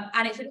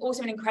 and it's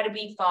also an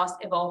incredibly fast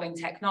evolving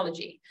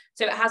technology.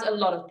 So it has a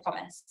lot of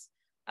promise.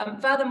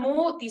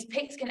 Furthermore, these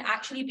PICs can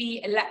actually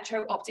be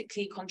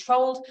electro-optically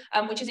controlled,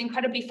 which is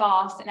incredibly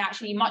fast and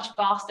actually much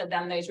faster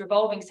than those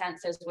revolving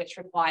sensors, which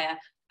require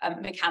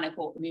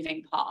mechanical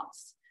moving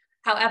parts.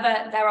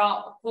 However, there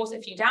are, of course,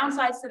 a few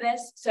downsides to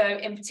this. So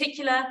in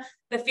particular,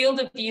 the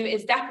field of view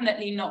is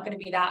definitely not going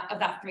to be that of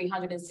that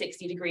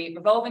 360-degree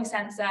revolving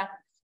sensor.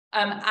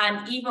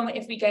 And even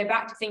if we go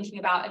back to thinking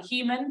about a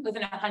human with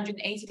an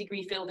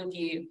 180-degree field of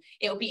view,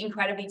 it will be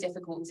incredibly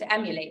difficult to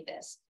emulate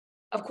this.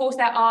 Of course,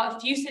 there are a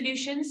few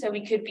solutions, so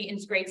we could be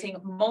integrating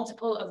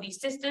multiple of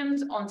these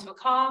systems onto a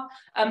car,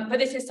 but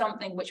this is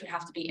something which would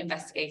have to be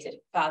investigated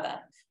further.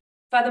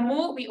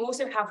 Furthermore, we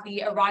also have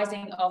the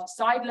arising of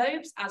side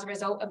lobes as a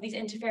result of these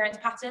interference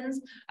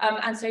patterns,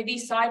 and so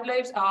these side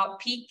lobes are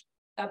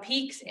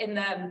peaks in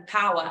the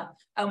power,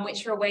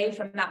 which are away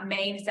from that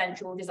main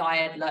central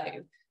desired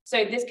lobe.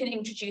 So this can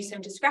introduce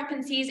some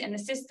discrepancies in the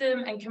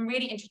system and can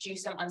really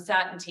introduce some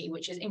uncertainty,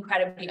 which is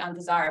incredibly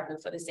undesirable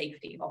for the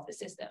safety of the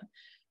system.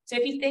 So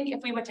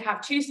if we were to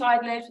have two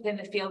side lobes within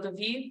the field of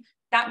view,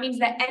 that means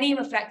that any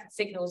reflected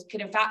signals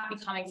could in fact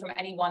be coming from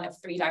any one of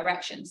three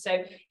directions.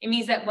 So it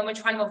means that when we're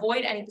trying to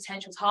avoid any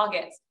potential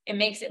targets, it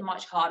makes it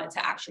much harder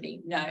to actually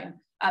know.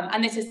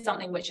 And this is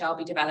something which I'll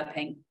be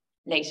developing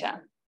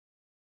later.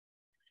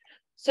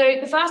 So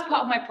the first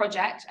part of my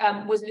project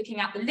was looking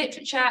at the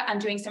literature and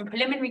doing some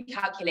preliminary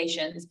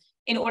calculations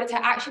in order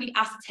to actually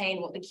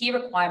ascertain what the key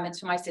requirements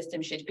for my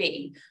system should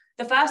be.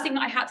 The first thing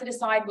that I had to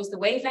decide was the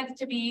wavelength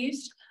to be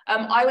used.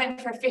 I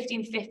went for a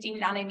 1550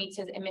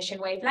 nanometers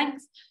emission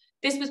wavelength.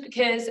 This was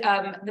because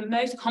the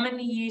most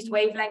commonly used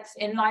wavelengths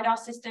in LiDAR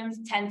systems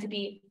tend to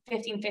be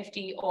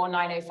 1550 or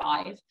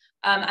 905.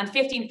 And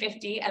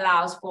 1550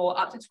 allows for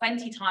up to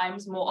 20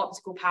 times more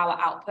optical power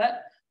output,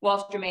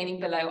 whilst remaining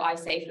below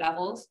eye-safe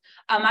levels.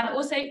 And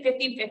also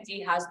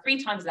 1550 has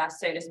 3 times less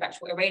solar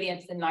spectral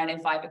irradiance than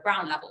 905 at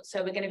ground level. So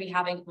we're going to be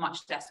having much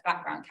less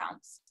background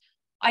counts.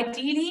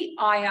 Ideally,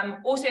 I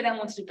also then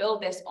wanted to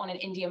build this on an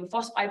indium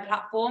phosphide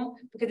platform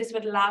because this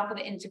would allow for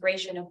the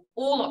integration of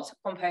all optical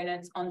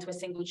components onto a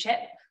single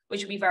chip,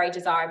 which would be very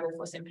desirable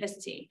for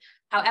simplicity.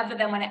 However,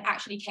 then when it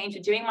actually came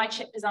to doing my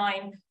chip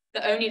design,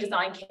 the only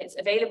design kits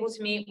available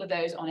to me were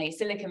those on a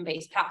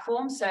silicon-based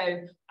platform.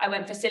 So I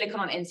went for silicon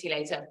on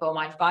insulator for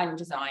my final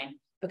design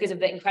because of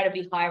the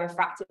incredibly high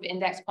refractive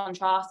index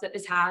contrast that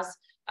this has,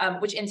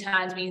 which in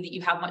turn means that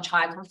you have much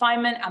higher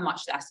confinement and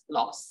much less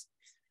loss.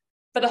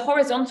 For the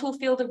horizontal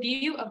field of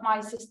view of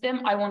my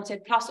system, I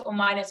wanted plus or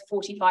minus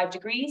 45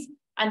 degrees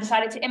and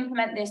decided to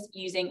implement this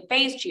using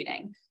phase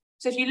tuning.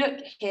 So if you look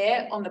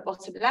here on the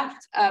bottom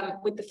left,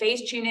 with the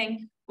phase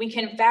tuning, we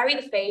can vary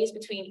the phase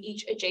between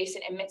each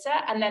adjacent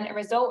emitter, and then a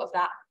result of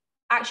that,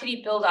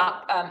 actually build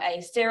up a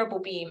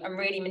steerable beam and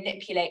really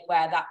manipulate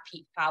where that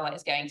peak power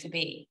is going to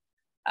be.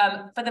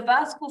 For the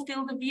vertical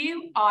field of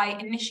view, I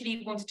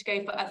initially wanted to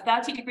go for a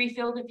 30-degree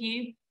field of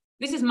view.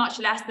 This is much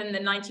less than the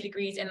 90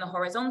 degrees in the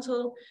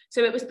horizontal.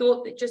 So it was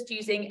thought that just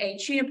using a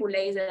tunable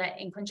laser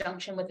in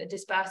conjunction with a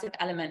dispersive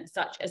element,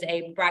 such as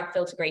a Bragg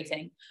filter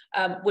grating,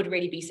 would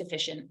really be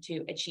sufficient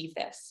to achieve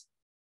this.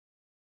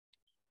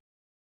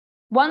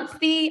 Once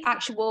the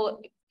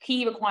actual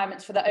key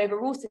requirements for the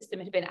overall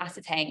system had been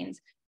ascertained,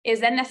 it is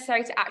then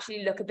necessary to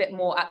actually look a bit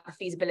more at the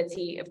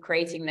feasibility of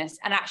creating this.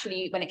 And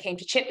actually, when it came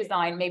to chip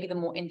design, maybe the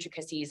more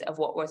intricacies of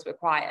what was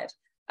required.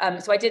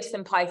 So I did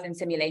some Python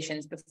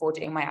simulations before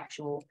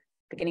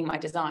beginning my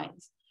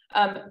designs.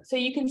 So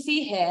you can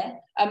see here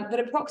that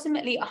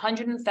approximately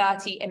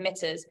 130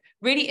 emitters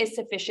really is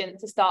sufficient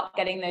to start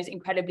getting those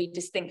incredibly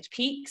distinct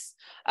peaks.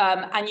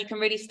 And you can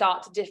really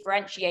start to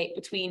differentiate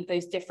between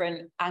those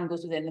different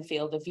angles within the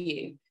field of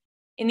view.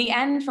 In the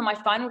end, for my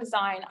final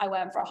design, I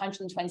went for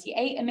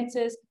 128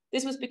 emitters.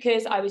 This was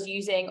because I was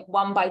using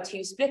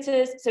 1x2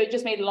 splitters. So it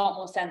just made a lot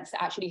more sense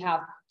to actually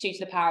have 2 to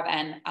the power of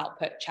n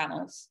output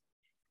channels.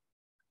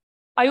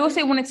 I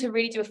also wanted to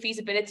really do a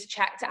feasibility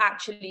check to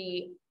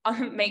actually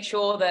make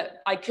sure that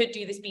I could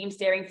do this beam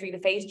steering through the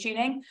phase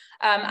tuning.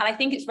 And I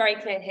think it's very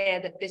clear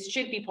here that this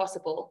should be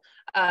possible.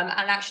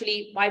 And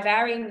actually, by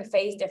varying the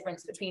phase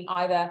difference between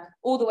either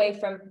all the way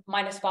from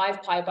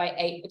 -5 pi by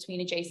 8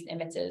 between adjacent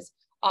emitters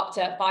up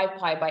to 5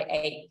 pi by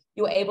 8,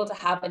 you're able to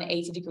have an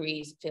 80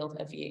 degrees field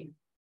of view.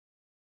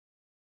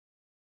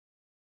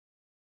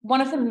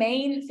 One of the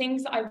main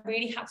things that I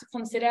really had to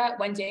consider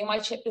when doing my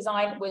chip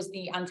design was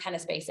the antenna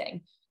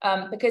spacing,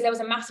 because there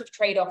was a massive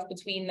trade-off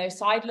between those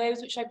side lobes,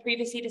 which I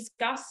previously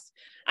discussed,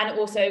 and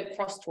also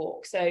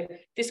crosstalk. So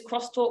this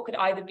crosstalk could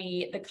either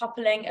be the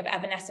coupling of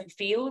evanescent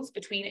fields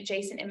between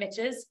adjacent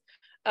emitters,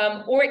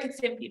 or it could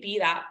simply be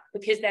that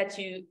because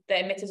the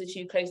emitters are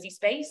too closely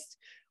spaced,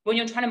 when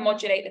you're trying to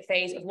modulate the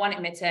phase of one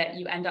emitter,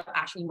 you end up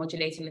actually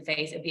modulating the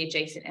phase of the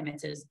adjacent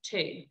emitters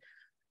too.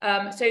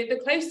 So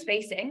the close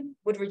spacing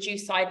would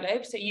reduce side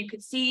lobes. So you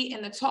could see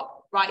in the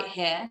top right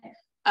here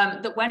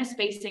that when a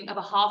spacing of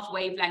a half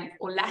wavelength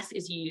or less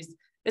is used,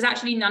 there's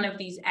actually none of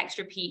these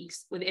extra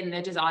peaks within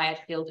the desired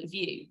field of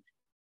view.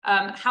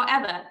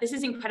 However, this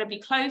is incredibly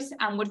close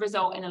and would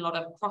result in a lot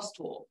of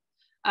crosstalk.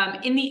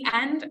 In the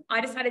end,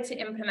 I decided to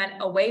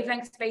implement a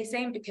wavelength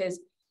spacing because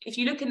if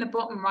you look in the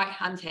bottom right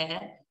hand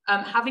here,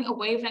 having a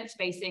wavelength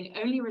spacing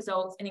only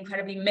results in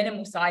incredibly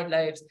minimal side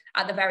lobes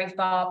at the very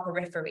far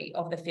periphery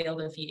of the field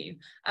of view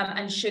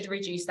and should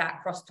reduce that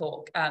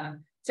crosstalk.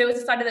 So it was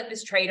decided that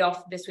this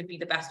trade-off, this would be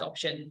the best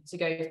option to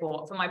go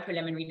for my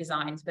preliminary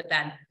designs, but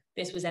then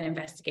this was then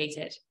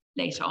investigated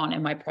later on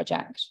in my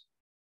project.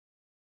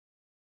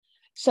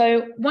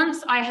 So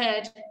once I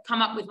had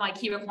come up with my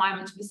key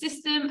requirements for the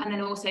system and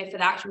then also for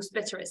the actual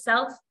splitter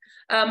itself,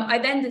 I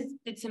then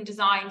did some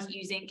designs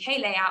using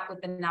K-layout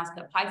with the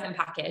NASDAQ Python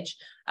package.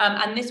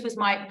 And this was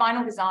my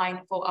final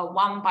design for a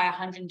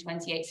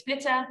 1x128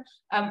 splitter,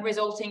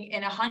 resulting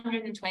in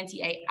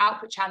 128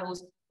 output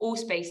channels, all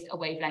spaced a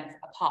wavelength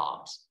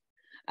apart.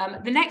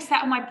 The next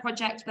step of my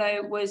project,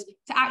 though, was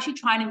to actually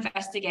try and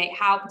investigate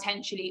how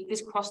potentially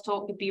this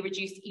crosstalk could be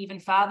reduced even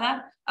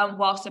further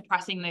while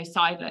suppressing those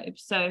side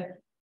lobes. So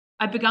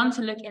I've begun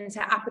to look into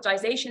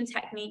apodization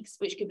techniques,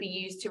 which could be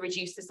used to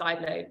reduce the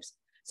side lobes.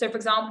 So, for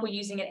example,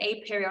 using an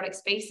aperiodic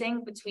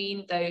spacing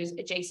between those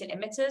adjacent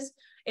emitters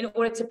in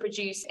order to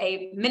produce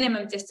a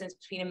minimum distance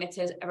between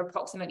emitters of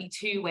approximately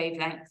 2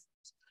 wavelengths.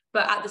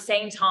 But at the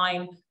same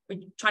time, we're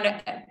trying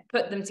to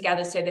put them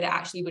together so that it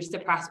actually would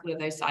suppress all of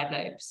those side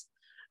lobes.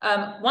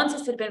 Once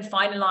this had been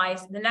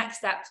finalized, the next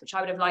steps, which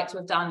I would have liked to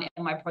have done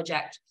in my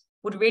project,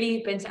 would really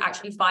have been to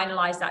actually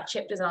finalize that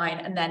chip design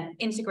and then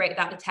integrate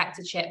that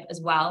detector chip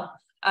as well.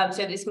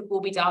 So this would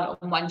all be done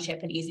on one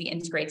chip and easily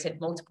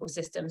integrated multiple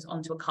systems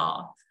onto a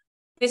car.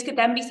 This could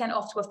then be sent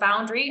off to a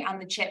foundry and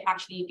the chip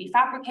actually be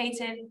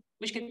fabricated,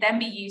 which could then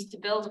be used to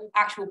build an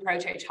actual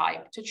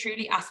prototype to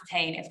truly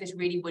ascertain if this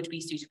really would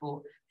be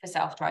suitable for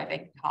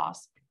self-driving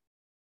cars.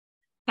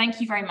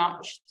 Thank you very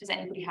much. Does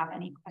anybody have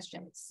any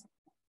questions?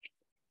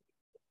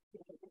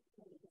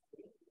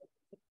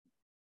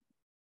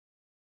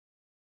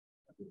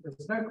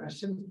 There's no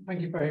question.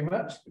 Thank you very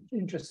much. In the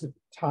interest of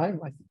time,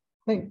 I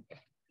think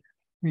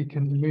we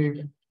can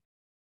move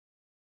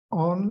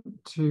on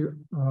to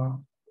our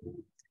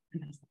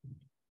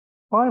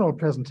final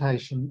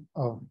presentation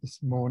of this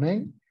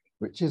morning,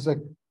 which is a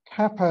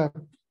CAPA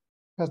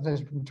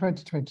presentation from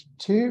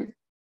 2022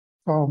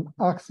 from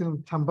Axel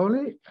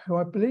Tamboli, who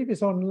I believe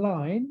is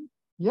online.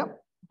 Yep,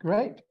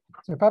 great.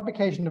 So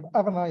fabrication of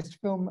ovenized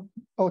film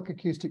bulk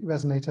acoustic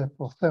resonator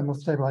for thermal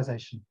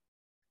stabilization.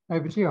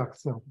 Over to you,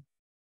 Axel.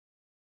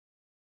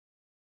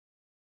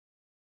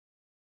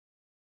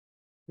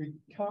 We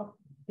can't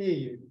hear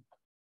you.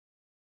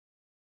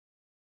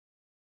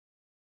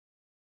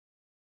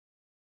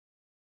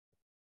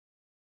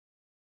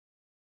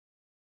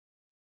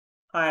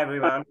 Hi,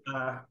 everyone.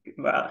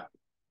 Well,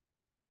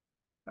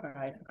 all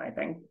right, I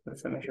think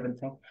that's an issue with the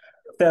thing.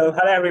 So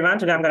hello, everyone.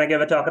 Today I'm going to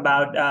give a talk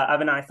about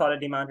ovenized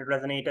solidly mounted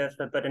resonators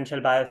for potential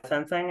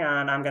biosensing,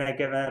 and I'm going to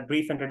give a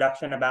brief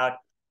introduction about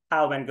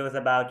how one goes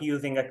about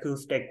using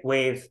acoustic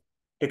waves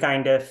to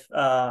kind of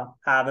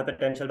have a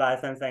potential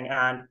biosensing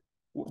and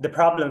the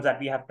problems that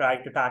we have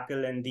tried to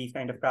tackle in these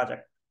kind of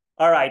projects.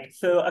 All right,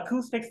 so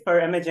acoustics for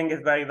imaging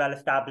is very well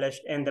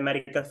established in the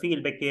medical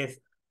field because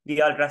the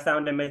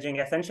ultrasound imaging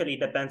essentially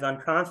depends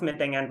on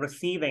transmitting and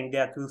receiving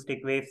the acoustic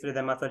waves through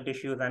the muscle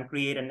tissues and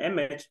create an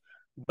image.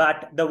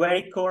 But the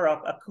very core of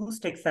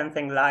acoustic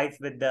sensing lies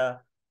with the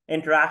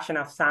interaction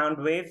of sound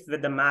waves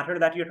with the matter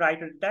that you try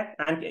to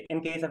detect. And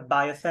in case of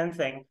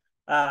biosensing,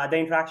 the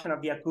interaction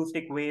of the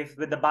acoustic waves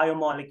with the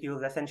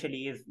biomolecules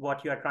essentially is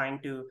what you are trying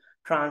to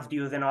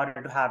transduce in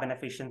order to have an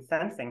efficient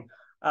sensing.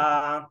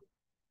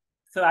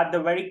 So at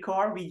the very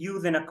core, we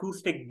use an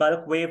acoustic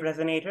bulk wave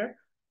resonator.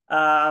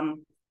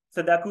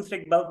 So the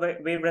acoustic bulk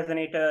wave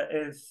resonator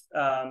is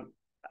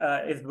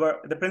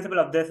the principle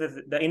of this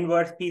is the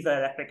inverse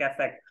piezoelectric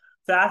effect.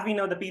 So as we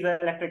know, the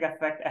piezoelectric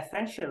effect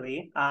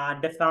essentially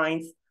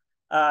defines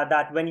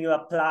that when you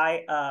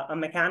apply a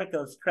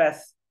mechanical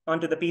stress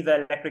onto the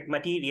piezoelectric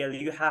material,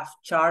 you have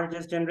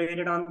charges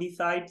generated on the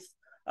sides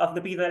of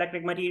the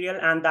piezoelectric material,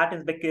 and that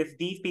is because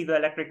these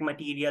piezoelectric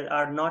material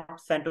are not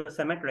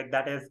centrosymmetric.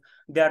 That is,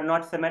 they are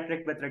not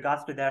symmetric with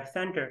regards to their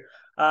center.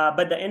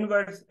 But the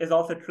inverse is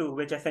also true,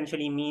 which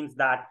essentially means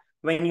that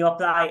when you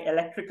apply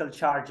electrical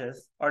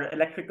charges or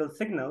electrical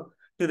signal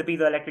to the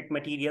piezoelectric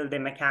material, they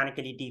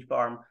mechanically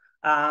deform.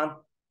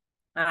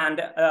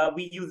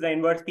 We use the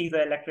inverse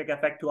piezoelectric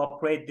effect to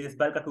operate this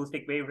bulk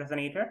acoustic wave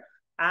resonator.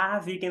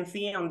 As you can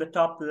see on the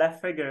top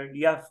left figure,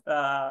 you have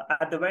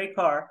at the very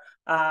core,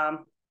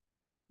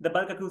 the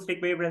bulk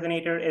acoustic wave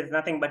resonator is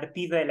nothing but a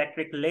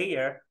piezoelectric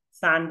layer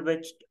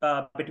sandwiched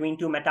between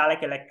two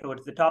metallic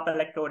electrodes, the top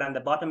electrode and the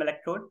bottom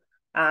electrode.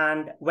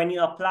 And when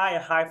you apply a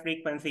high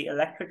frequency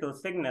electrical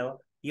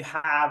signal, you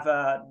have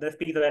this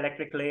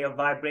piezoelectric layer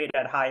vibrate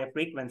at higher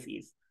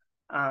frequencies.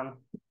 F0,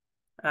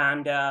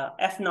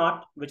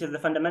 which is the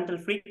fundamental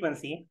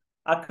frequency,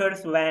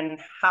 occurs when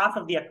half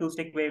of the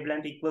acoustic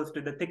wavelength equals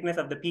to the thickness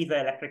of the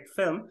piezoelectric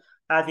film.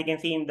 As you can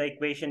see in the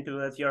equation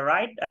towards your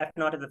right,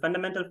 F0 is the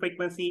fundamental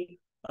frequency,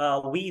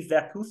 V is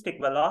the acoustic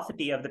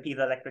velocity of the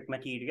piezoelectric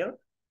material,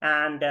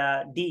 and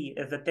D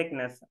is the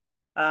thickness.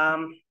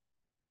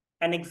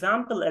 An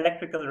example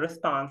electrical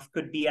response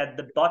could be at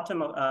the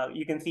bottom of,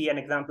 you can see an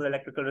example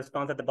electrical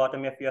response at the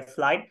bottom of your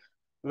slide,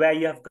 where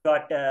you have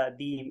got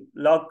the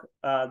log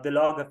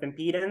of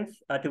impedance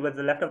towards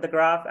the left of the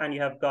graph, and you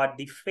have got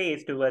the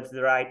phase towards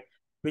the right,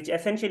 which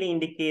essentially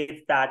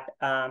indicates that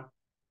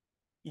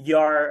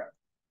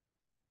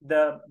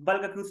the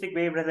bulk acoustic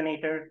wave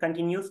resonator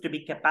continues to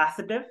be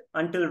capacitive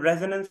until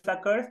resonance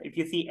occurs. If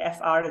you see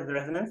FR is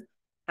resonance,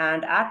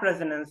 and at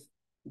resonance,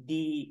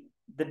 the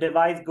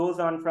device goes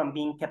on from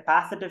being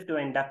capacitive to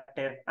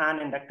inductive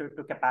and inductive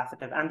to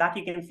capacitive. And that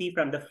you can see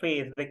from the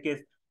phase, because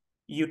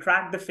you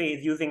track the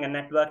phase using a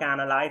network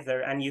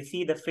analyzer, and you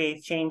see the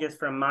phase changes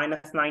from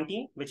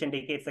 -90, which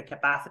indicates a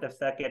capacitive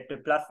circuit, to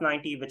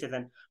 +90, which is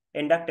an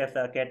inductive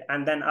circuit.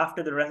 And then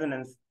after the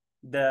resonance,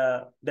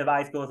 the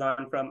device goes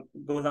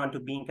on to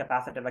being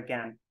capacitive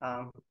again.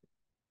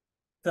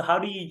 So how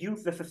do you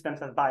use the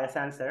systems as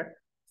biosensor?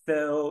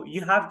 So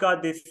you have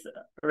got these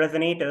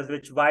resonators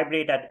which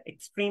vibrate at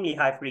extremely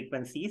high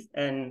frequencies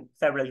in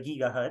several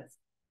gigahertz,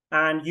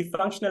 and you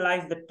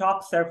functionalize the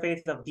top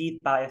surface of these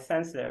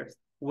biosensors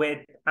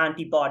with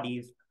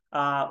antibodies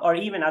or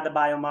even other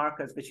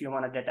biomarkers which you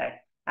want to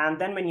detect. And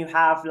then when you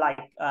have like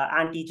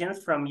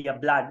antigens from your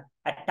blood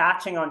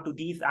attaching onto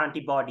these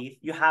antibodies,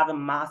 you have a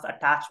mass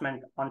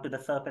attachment onto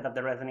the surface of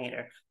the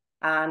resonator.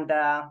 And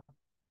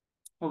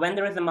when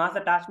there is a mass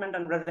attachment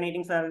on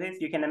resonating surface,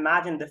 you can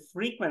imagine the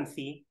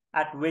frequency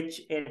at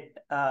which it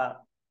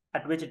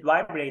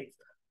vibrates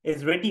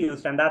is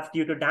reduced, and that's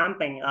due to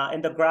damping.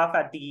 In the graph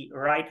at the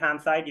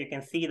right-hand side, you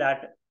can see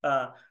that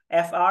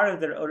FR is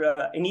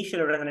the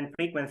initial resonant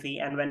frequency,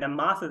 and when a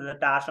mass is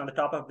attached on the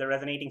top of the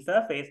resonating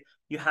surface,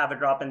 you have a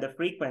drop in the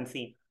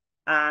frequency.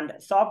 And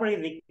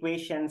Sauber's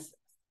equations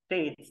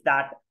states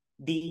that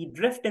the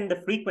drift in the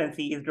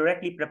frequency is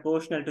directly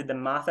proportional to the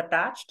mass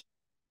attached,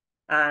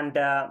 and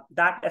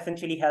that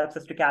essentially helps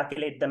us to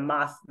calculate the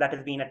mass that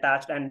is being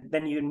attached, and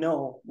then you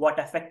know what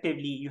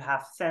effectively you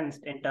have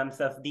sensed in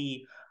terms of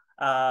the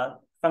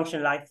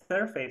functionalized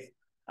surface.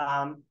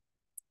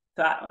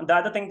 So the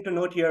other thing to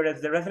note here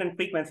is the resonant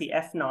frequency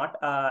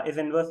F0 is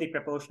inversely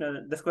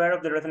proportional. The square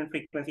of the resonant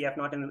frequency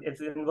F0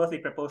 is inversely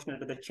proportional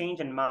to the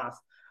change in mass,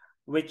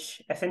 which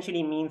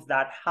essentially means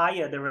that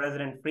higher the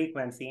resonant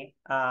frequency,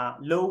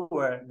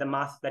 lower the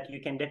mass that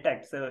you can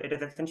detect. So it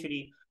is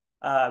essentially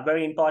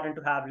very important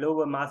to have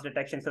lower mass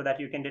detection so that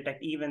you can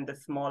detect even the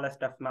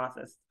smallest of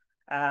masses.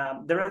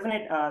 The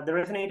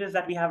resonators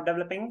that we have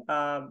been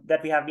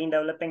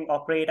developing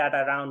operate at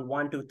around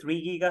 1 to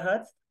 3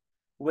 gigahertz,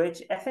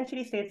 which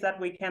essentially states that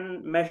we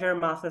can measure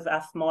masses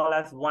as small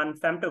as 1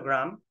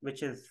 femtogram,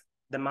 which is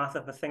the mass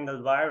of a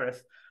single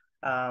virus.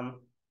 Cool.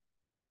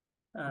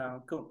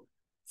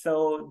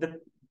 So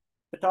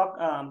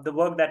the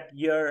work that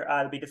here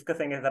I'll be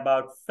discussing is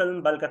about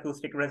film bulk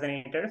acoustic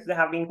resonators. They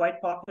have been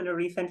quite popular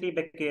recently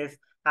because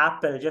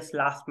Apple just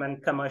last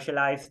month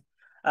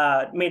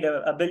made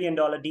a $1 billion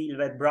deal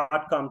with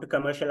Broadcom to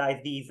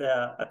commercialize these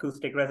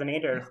acoustic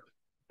resonators.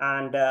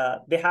 And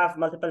they have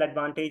multiple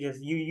advantages.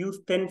 You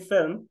use thin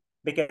film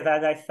because,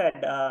 as I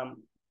said,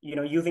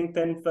 using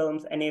thin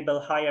films enable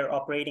higher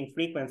operating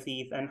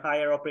frequencies, and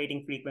higher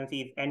operating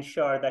frequencies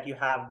ensure that you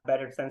have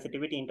better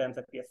sensitivity in terms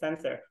of your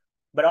sensor.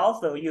 But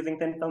also using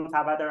thin films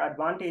have other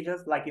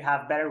advantages, like you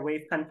have better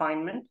wave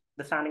confinement,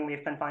 the standing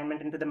wave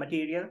confinement into the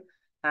material.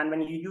 And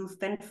when you use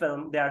thin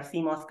film, they are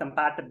CMOS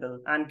compatible.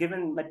 And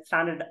given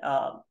standard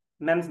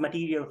MEMS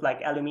materials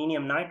like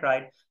aluminum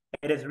nitride,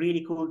 it is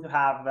really cool to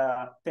have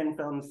thin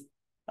films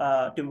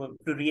to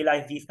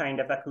realize these kind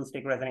of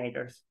acoustic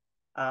resonators.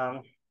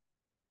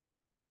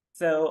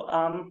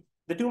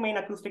 The two main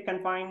acoustic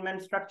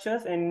confinement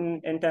structures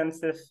in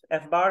terms of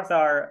FBARs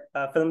are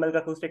film bulk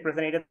acoustic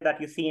resonator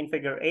that you see in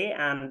figure A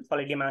and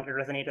solidly mounted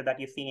resonator that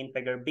you see in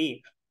figure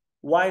B.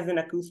 Why is an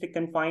acoustic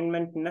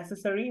confinement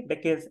necessary?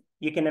 Because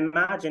you can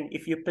imagine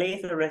if you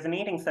place a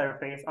resonating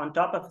surface on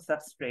top of a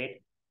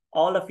substrate,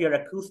 all of your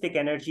acoustic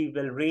energy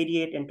will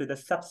radiate into the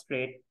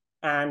substrate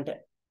and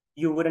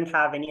you wouldn't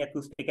have any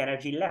acoustic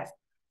energy left.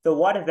 So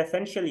what is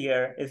essential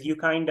here is you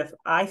kind of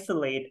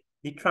isolate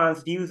the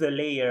transducer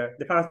layer.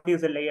 The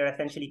transducer layer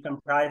essentially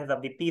comprises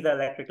of the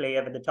piezoelectric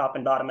layer with the top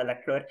and bottom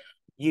electrode.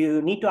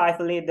 You need to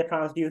isolate the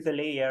transducer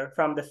layer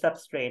from the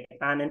substrate.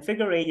 And in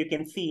figure A, you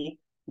can see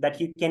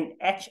that you can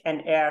etch an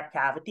air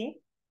cavity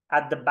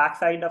at the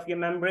backside of your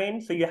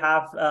membrane. So you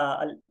have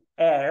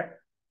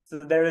air. So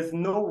there is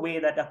no way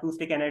that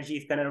acoustic energy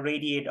is going to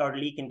radiate or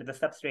leak into the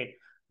substrate.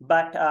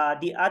 But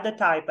the other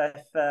type of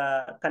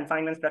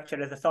confinement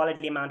structure is a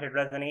solidly mounted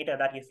resonator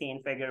that you see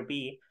in figure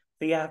B.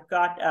 So you have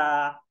got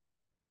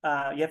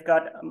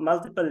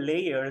multiple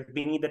layers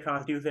beneath the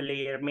transducer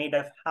layer made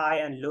of high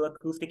and low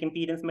acoustic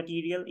impedance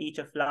material, each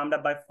of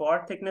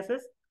λ/4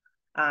 thicknesses.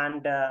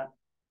 And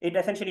it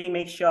essentially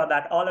makes sure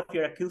that all of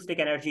your acoustic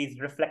energy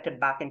is reflected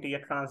back into your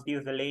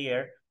transducer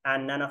layer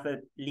and none of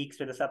it leaks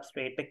to the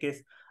substrate,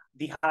 because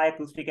the high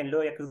acoustic and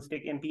low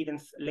acoustic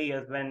impedance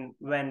layers, when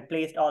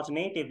placed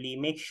alternatively,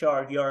 make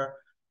sure your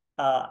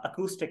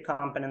acoustic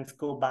components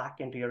go back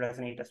into your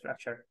resonator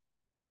structure.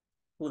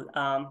 Cool.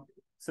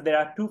 So there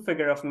are two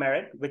figures of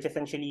merit, which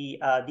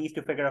essentially these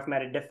two figures of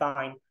merit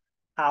define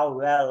how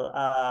well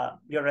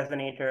your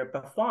resonator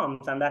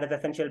performs. And that is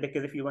essential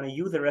because if you want to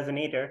use a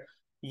resonator,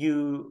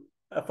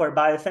 for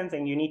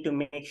biosensing, you need to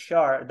make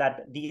sure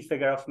that these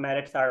figures of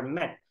merits are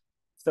met.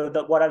 So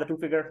what are the two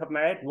figures of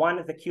merit? One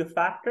is the Q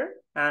factor,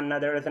 and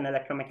another is an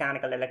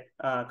electromechanical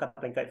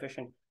coupling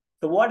coefficient.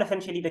 So what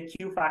essentially the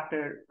Q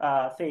factor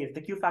says,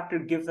 the Q factor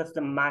gives us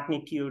the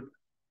magnitude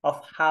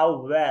of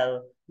how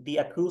well the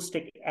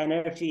acoustic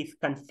energy is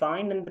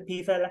confined in the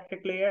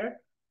piezoelectric layer.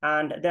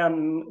 And there are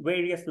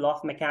various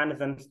loss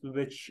mechanisms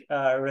which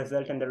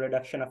result in the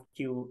reduction of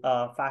Q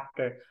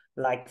factor,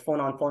 like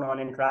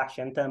phonon-phonon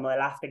interaction,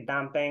 thermoelastic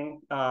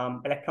damping,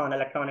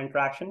 electron-electron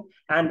interaction.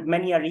 And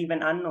many are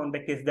even unknown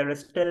because there is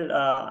still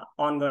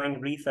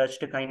ongoing research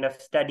to kind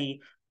of study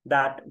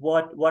that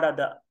what are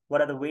the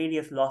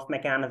various loss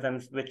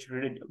mechanisms which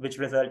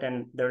result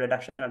in the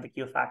reduction of the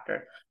Q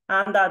factor.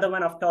 And the other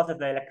one, of course, is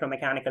the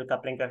electromechanical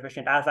coupling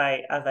coefficient. As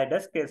I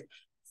discussed,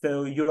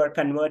 so you are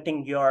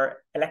converting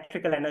your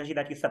electrical energy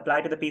that you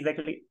supply to the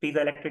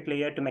piezoelectric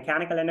layer to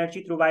mechanical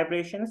energy through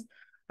vibrations.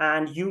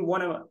 And you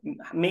want to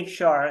make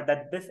sure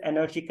that this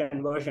energy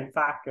conversion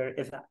factor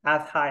is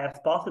as high as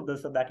possible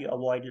so that you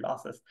avoid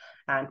losses.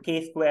 And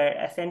K-square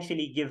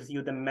essentially gives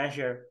you the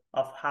measure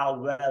of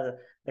how well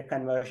the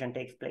conversion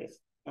takes place.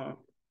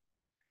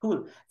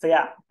 Cool. So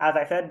yeah, as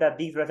I said, that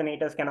these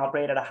resonators can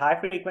operate at a high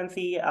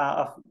frequency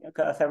of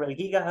several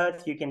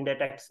gigahertz. You can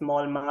detect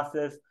small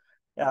masses,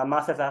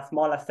 masses as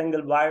small as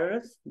single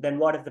virus. Then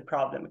what is the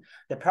problem?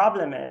 The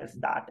problem is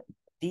that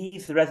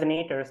these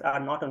resonators are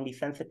not only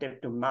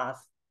sensitive to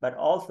mass, but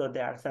also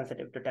they are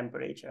sensitive to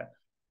temperature.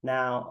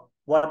 Now,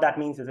 what that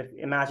means is, if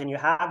imagine you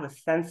have a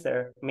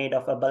sensor made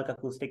of a bulk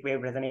acoustic wave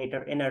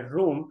resonator in a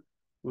room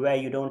where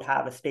you don't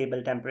have a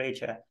stable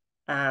temperature.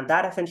 And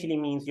that essentially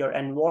means your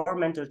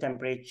environmental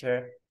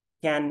temperature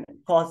can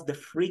cause the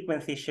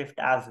frequency shift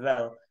as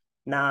well.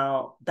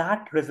 Now,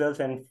 that results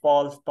in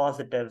false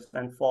positives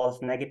and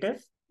false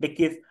negatives,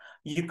 because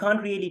you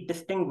can't really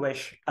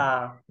distinguish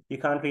that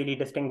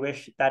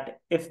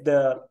if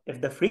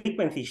the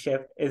frequency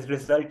shift is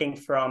resulting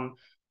from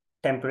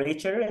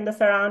temperature in the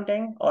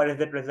surrounding, or is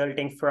it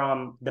resulting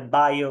from the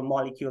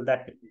biomolecule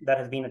that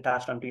has been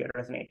attached onto your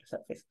resonator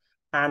surface.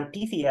 And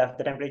TCF,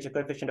 the temperature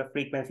coefficient of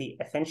frequency,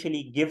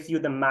 essentially gives you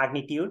the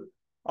magnitude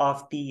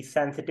of the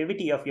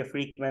sensitivity of your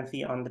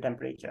frequency on the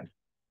temperature,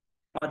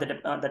 or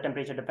the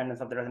temperature dependence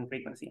of the resonant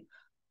frequency.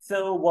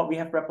 So what we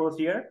have proposed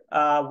here,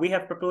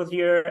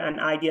 an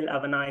ideal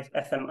ovenized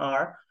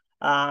SMR.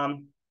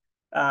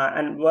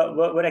 And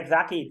what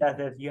exactly it does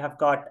is you have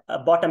got a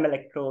bottom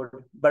electrode,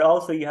 but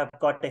also you have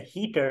got the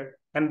heater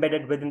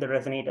embedded within the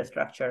resonator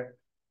structure.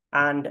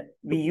 And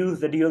we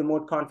use the dual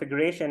mode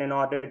configuration in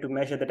order to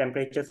measure the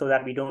temperature so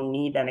that we don't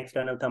need an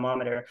external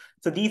thermometer.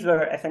 So these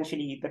were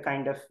essentially the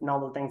kind of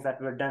novel things that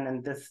were done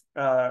in this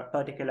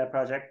particular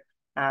project.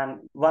 And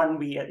one,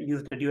 we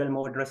used the dual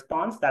mode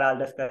response that I'll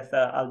discuss.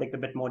 I'll dig a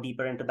bit more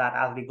deeper into that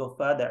as we go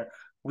further.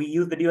 We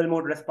use the dual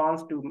mode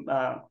response to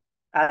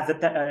as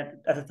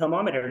a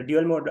thermometer.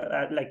 Dual mode,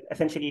 like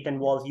essentially it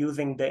involves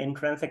using the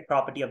intrinsic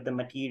property of the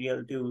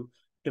material to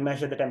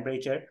measure the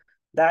temperature.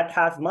 That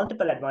has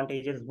multiple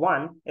advantages.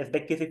 One is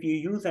because if you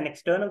use an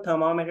external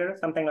thermometer,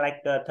 something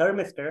like the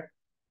thermistor,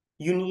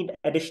 you need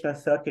additional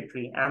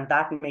circuitry, and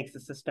that makes the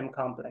system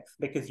complex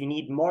because you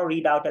need more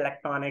readout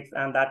electronics,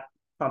 and that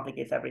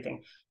complicates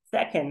everything.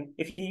 Second,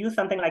 if you use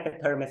something like a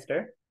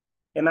thermistor,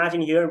 imagine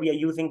here we are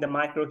using the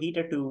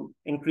microheater to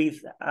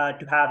increase,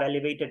 to have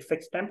elevated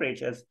fixed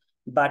temperatures,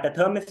 but a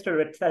thermistor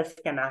itself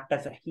can act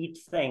as a heat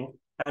sink,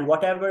 and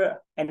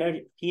whatever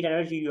heat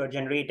energy you are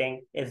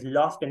generating is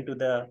lost into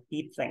the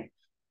heat sink.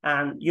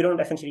 And you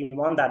don't essentially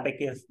want that,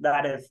 because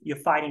that is, you're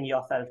fighting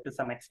yourself to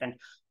some extent.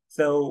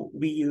 So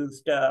we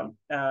used a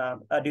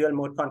dual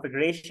mode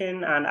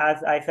configuration. And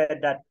as I said,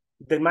 that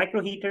the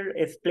microheater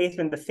is placed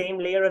in the same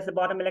layer as the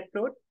bottom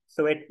electrode.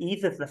 So it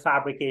eases the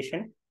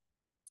fabrication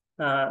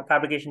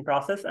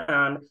process.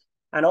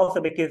 And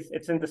also because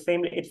it's in the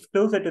same, it's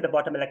closer to the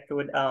bottom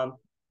electrode,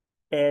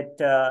 it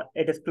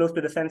is close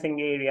to the sensing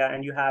area,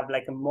 and you have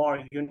like a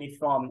more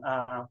uniform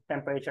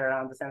temperature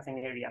around the sensing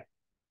area.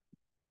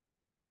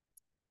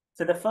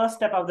 So the first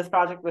step of this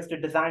project was to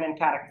design and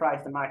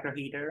characterize the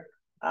microheater.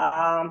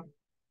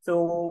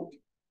 So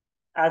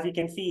as you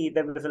can see,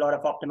 there was a lot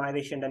of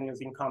optimization done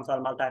using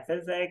COMSOL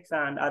multiphysics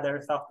and other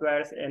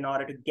softwares in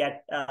order to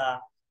get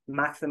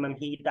maximum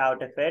heat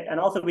out of it. And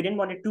also we didn't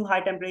want it too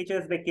high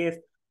temperatures because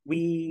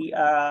we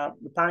were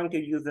planning to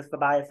use this for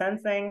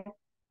biosensing,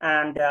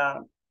 and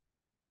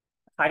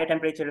higher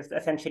temperatures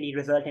essentially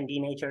result in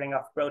denaturing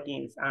of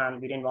proteins,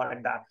 and we didn't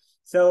want that.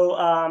 So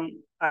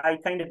I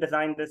kind of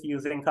designed this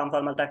using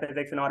COMSOL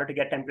multiphysics in order to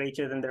get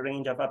temperatures in the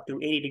range of up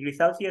to 80 degrees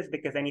Celsius,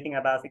 because anything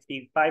above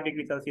 65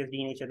 degrees Celsius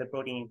denature the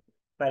protein,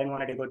 but I didn't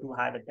want it to go too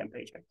high with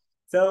temperature.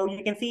 So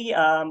you can see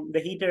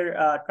the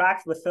heater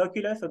tracks was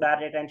circular so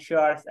that it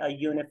ensures a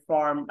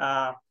uniform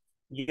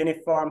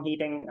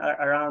heating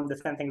around the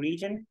sensing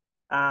region.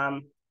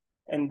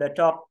 In the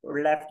top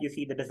left, you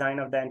see the design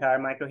of the entire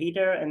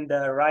microheater. In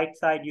the right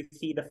side, you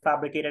see the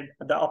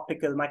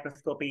optical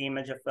microscopy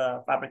image of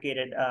the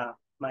fabricated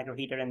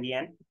microheater in the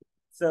end.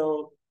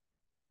 So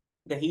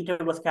the heater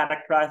was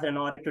characterized in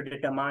order to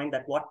determine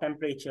that what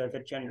temperatures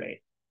it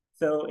generates.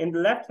 So in the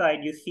left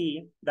side, you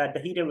see that the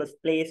heater was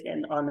placed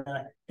on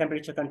a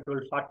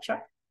temperature-controlled hot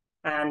chuck.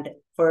 And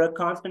for a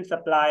constant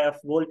supply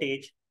of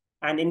voltage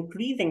and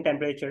increasing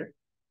temperature,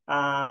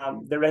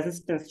 the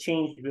resistance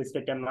change was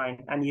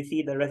determined, and you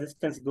see the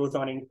resistance goes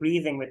on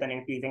increasing with an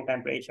increasing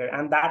temperature,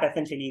 and that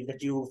essentially is the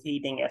Joule's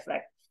heating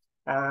effect.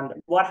 And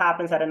what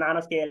happens at a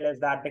nanoscale is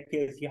that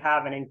because you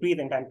have an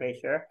increasing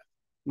temperature,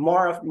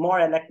 more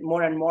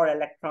and more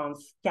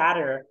electrons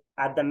scatter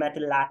at the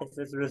metal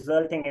lattices,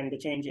 resulting in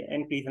the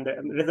increase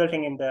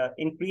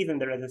in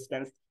the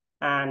resistance,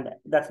 and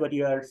that's what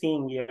you are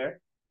seeing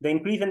here. The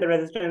increase in the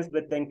resistance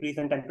with the increase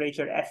in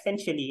temperature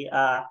essentially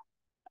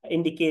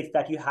indicates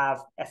that you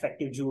have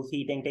effective Joule's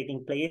heating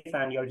taking place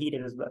and your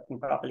heater is working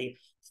properly.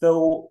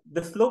 So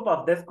the slope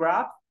of this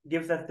graph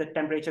gives us the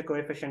temperature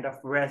coefficient of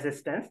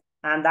resistance,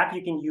 and that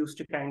you can use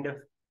to kind of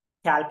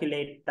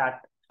calculate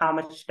that how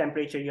much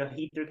temperature your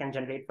heater can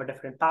generate for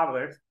different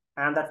powers.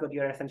 And that's what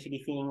you're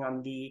essentially seeing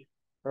on the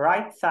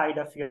right side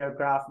of your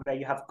graph, where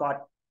you have got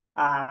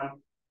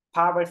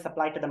power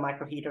supplied to the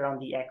microheater on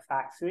the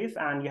x-axis,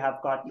 and you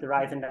have got the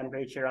rise in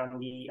temperature on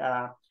the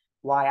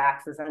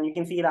y-axis. And you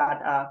can see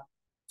that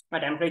a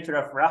temperature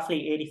of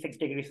roughly 86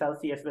 degrees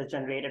Celsius was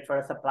generated for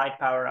a supplied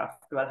power of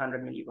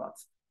 1200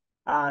 milliwatts.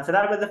 So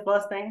that was the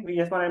first thing. We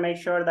just want to make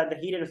sure that the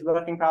heater is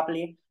working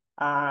properly,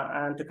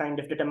 and to kind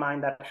of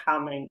determine that how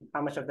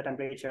much of the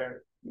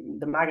temperature,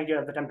 the magnitude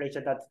of the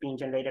temperature that's being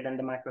generated in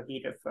the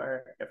microheater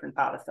for different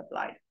power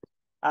supplied.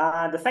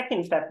 The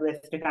second step was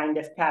to kind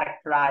of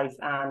characterize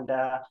and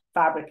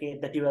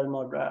fabricate the dual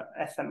mode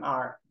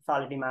SMR,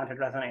 solidly mounted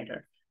resonator.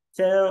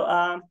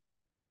 So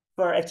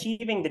for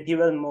achieving the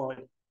dual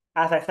mode,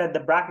 as I said, the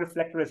Bragg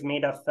reflector is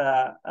made of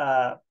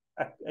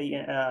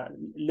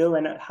low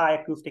and high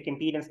acoustic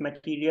impedance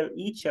material,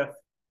 each of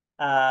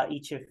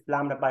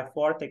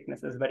λ/4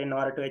 thicknesses. But in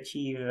order to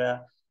achieve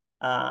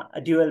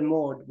a dual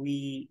mode,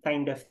 we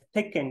kind of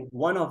thickened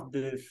one of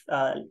these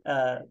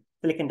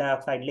silicon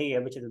dioxide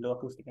layer, which is a low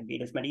acoustic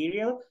impedance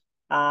material,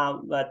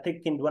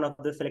 thickened one of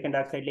the silicon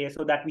dioxide layers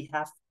so that we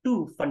have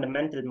two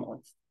fundamental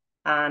modes.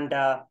 And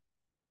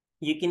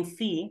you can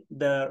see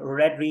the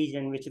red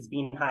region, which is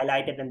being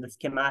highlighted in the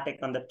schematic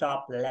on the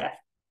top left,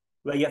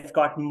 where you've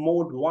got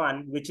mode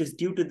 1, which is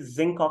due to the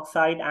zinc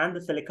oxide and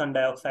the silicon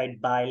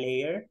dioxide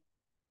bilayer.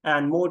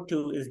 And mode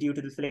 2 is due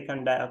to the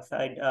silicon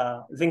dioxide,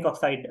 zinc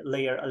oxide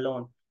layer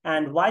alone.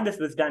 And why this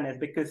was done is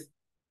because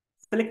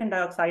silicon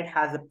dioxide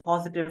has a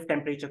positive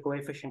temperature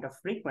coefficient of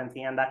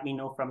frequency, and that we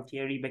know from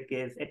theory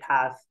because it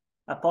has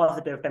a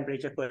positive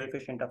temperature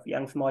coefficient of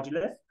Young's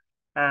modulus,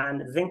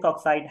 and zinc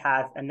oxide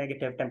has a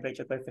negative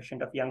temperature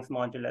coefficient of Young's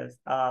modulus.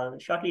 I'll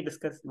shortly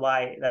discuss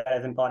why that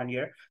is important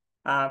here.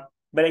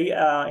 But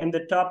in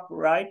the top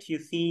right, you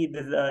see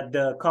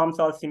the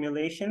COMSOL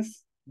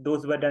simulations.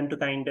 Those were done to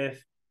kind of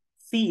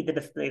see the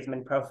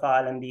displacement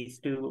profile in these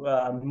two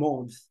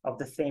modes of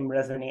the same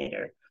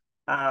resonator.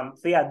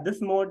 So yeah,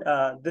 this mode,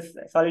 this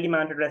solidly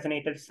mounted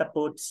resonator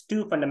supports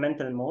two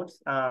fundamental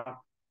modes.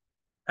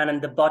 And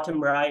in the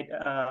bottom right,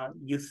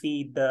 you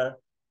see the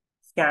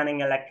scanning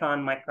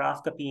electron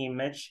microscopy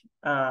image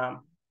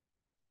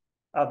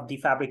of the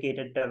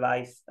fabricated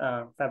device,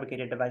 the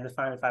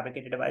final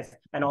fabricated device.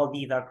 And all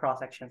these are cross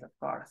sections, of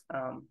course.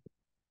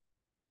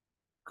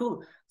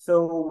 Cool.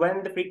 So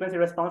when the frequency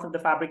response of the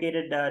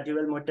fabricated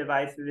dual mode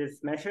device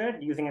is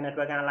measured using a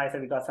network analyzer,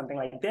 we got something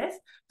like this.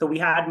 So we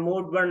had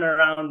mode 1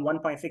 around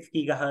 1.6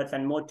 gigahertz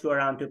and mode 2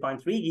 around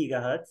 2.3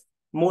 gigahertz.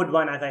 Mode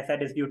 1, as I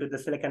said, is due to the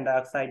silicon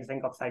dioxide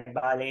zinc oxide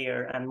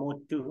bilayer, and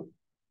mode 2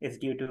 is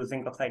due to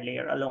zinc oxide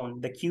layer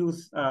alone. The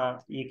Qs,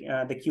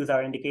 the Qs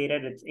are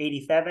indicated. It's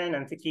 87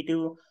 and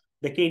 62.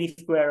 The KD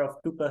square of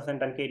 2%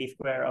 and KD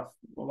square of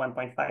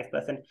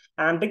 1.5%.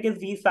 And because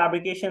these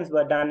fabrications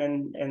were done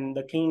in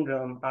the clean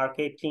room,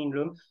 arcade clean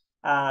room,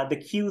 the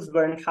Qs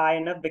weren't high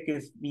enough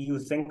because we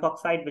use zinc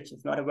oxide, which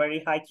is not a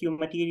very high Q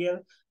material.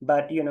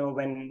 But you know,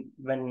 when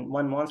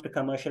one wants to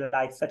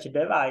commercialize such a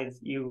device,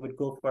 you would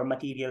go for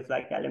materials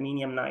like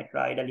aluminium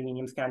nitride,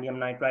 aluminium scandium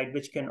nitride,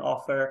 which can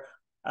offer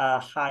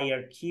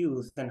higher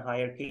Qs and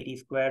higher KD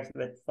squares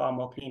with far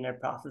more cleaner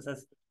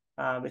processes.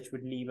 Which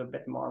would leave a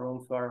bit more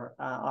room for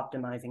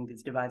optimizing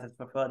these devices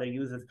for further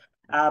uses.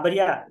 But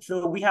yeah,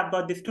 so we have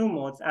got these two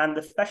modes. And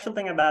the special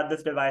thing about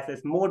this device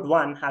is mode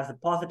 1 has a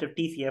positive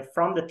TCF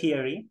from the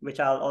theory,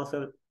 which I'll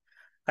also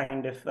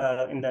kind of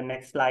in the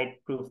next slide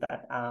prove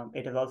that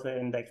it is also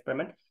in the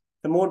experiment.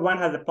 The mode 1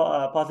 has a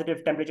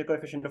positive temperature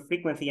coefficient of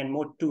frequency, and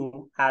mode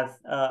 2 has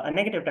a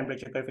negative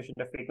temperature coefficient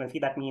of frequency.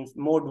 That means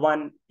mode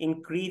 1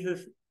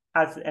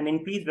 has an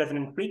increased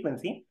resonant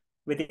frequency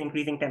with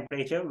increasing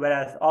temperature,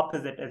 whereas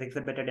opposite is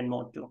exhibited in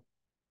mode 2.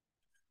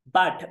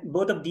 But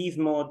both of these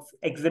modes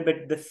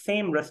exhibit the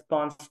same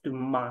response to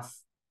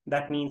mass.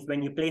 That means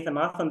when you place a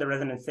mass on the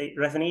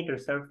resonator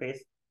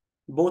surface,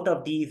 both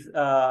of these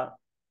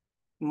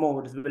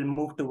modes will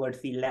move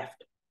towards the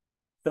left.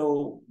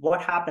 So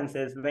what happens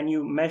is when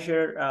you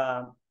measure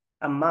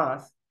a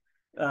mass,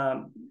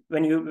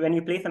 when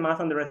you place a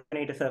mass on the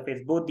resonator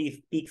surface, both these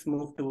peaks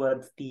move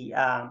towards the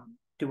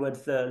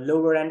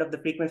lower end of the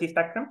frequency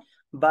spectrum.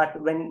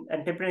 But when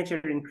a temperature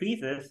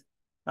increases,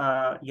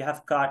 you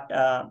have got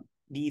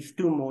these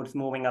two modes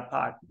moving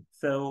apart.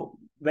 So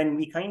when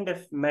we kind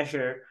of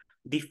measure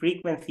the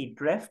frequency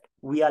drift,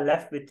 we are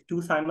left with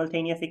two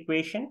simultaneous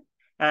equations.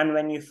 And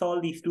when you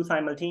solve these two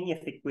simultaneous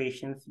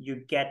equations,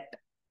 you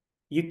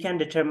can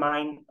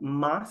determine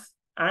mass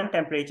and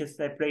temperature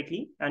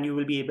separately, and you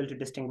will be able to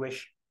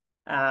distinguish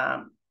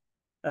the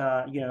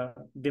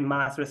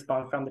mass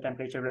response from the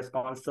temperature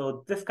response.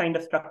 So this kind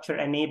of structure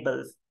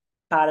enables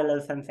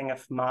parallel sensing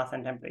of mass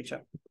and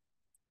temperature.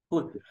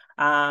 Cool.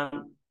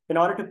 In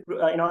order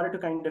to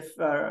kind of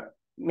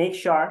make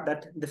sure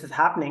that this is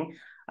happening,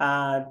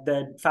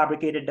 the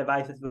fabricated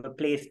devices were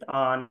placed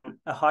on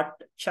a hot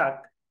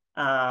chuck.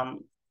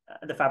 And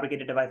the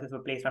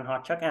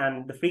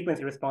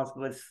frequency response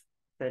was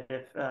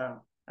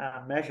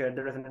measured.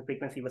 The resonant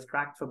frequency was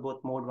tracked for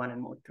both mode 1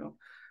 and mode 2.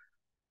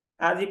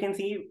 As you can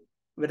see,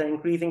 with an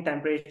increasing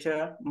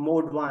temperature,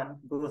 mode 1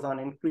 goes on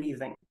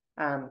increasing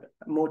and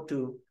mode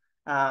 2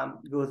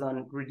 goes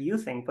on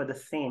reducing for the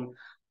same.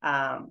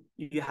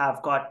 You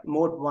have got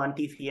mode 1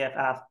 TCF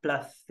as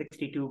plus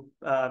 62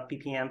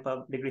 ppm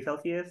per degree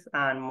Celsius,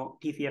 and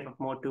TCF of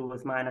mode 2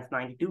 was minus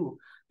 92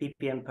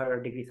 ppm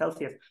per degree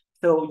Celsius.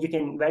 So you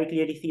can very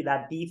clearly see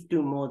that these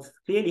two modes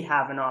clearly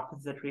have an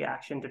opposite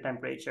reaction to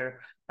temperature.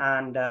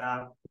 And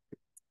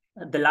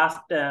the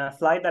last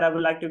slide that I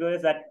would like to go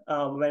is that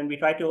when we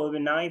try to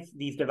organize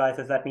these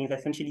devices, that means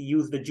essentially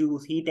use the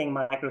Joule's heating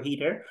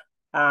microheater.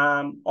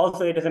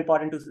 Also, it is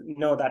important to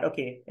know that,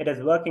 okay, it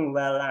is working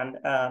well and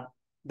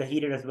the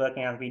heater is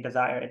working as we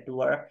desire it to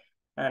work.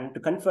 And to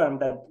confirm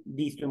that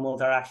these two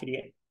modes are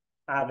actually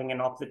having an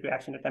opposite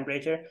reaction to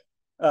temperature,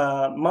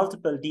 various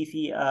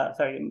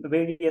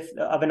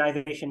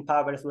ovenization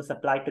powers were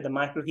supplied to the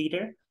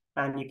microheater.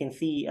 And you can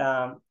see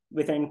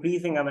with an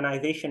increasing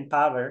ovenization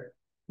power,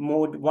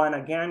 mode 1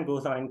 again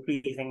goes on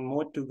increasing,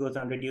 mode 2 goes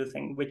on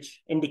reducing,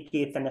 which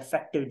indicates an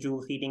effective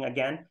Joule's heating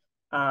again.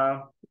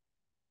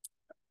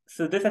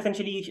 So this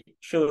essentially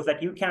shows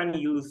that you can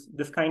use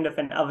this kind of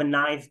an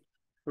ovenized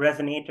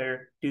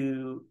resonator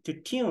to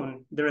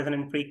tune the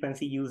resonant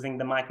frequency using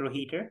the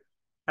microheater.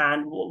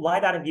 And why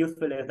that is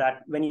useful is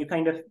that when you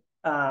kind of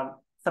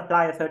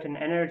supply a certain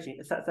energy,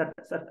 supply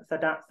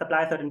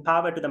a certain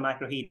power to the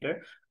microheater,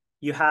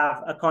 you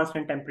have a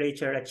constant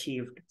temperature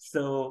achieved.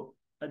 So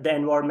the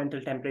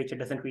environmental temperature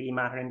doesn't really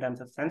matter in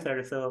terms of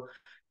sensor. So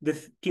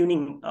this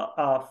tuning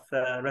of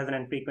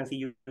resonant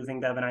frequency using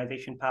the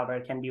ovenization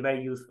power can be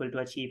very useful to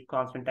achieve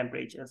constant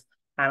temperatures.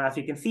 And as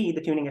you can see,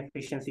 the tuning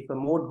efficiency for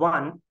mode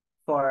 1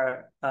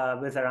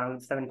 was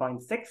around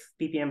 7.6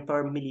 ppm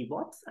per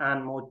milliwatts,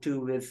 and mode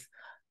 2 is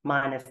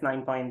minus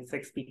 9.6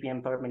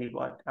 ppm per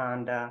milliwatt.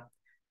 And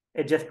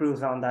it just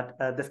proves on that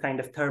this kind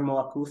of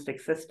thermoacoustic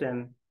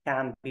system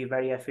can be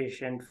very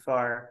efficient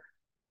for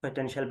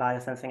potential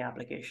biosensing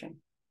application.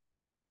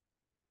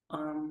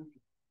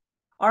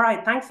 All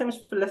right, thanks so much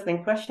for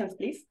listening. Questions,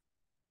 please.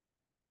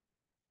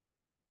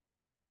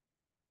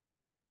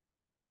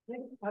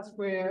 As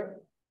we're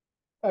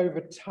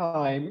over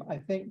time, I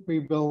think we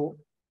will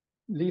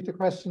leave the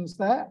questions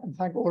there and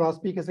thank all our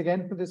speakers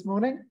again for this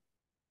morning.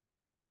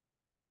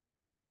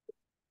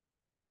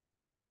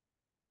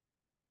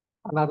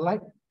 And I'd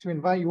like to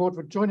invite you all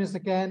to join us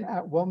again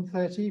at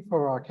 1:30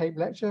 for our CAPE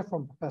lecture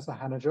from Professor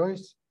Hannah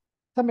Joyce,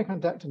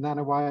 Semiconductor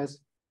Nanowires,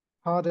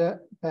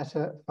 Harder,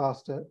 Better,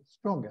 Faster,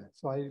 Stronger.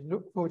 So I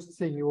look forward to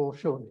seeing you all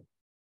shortly.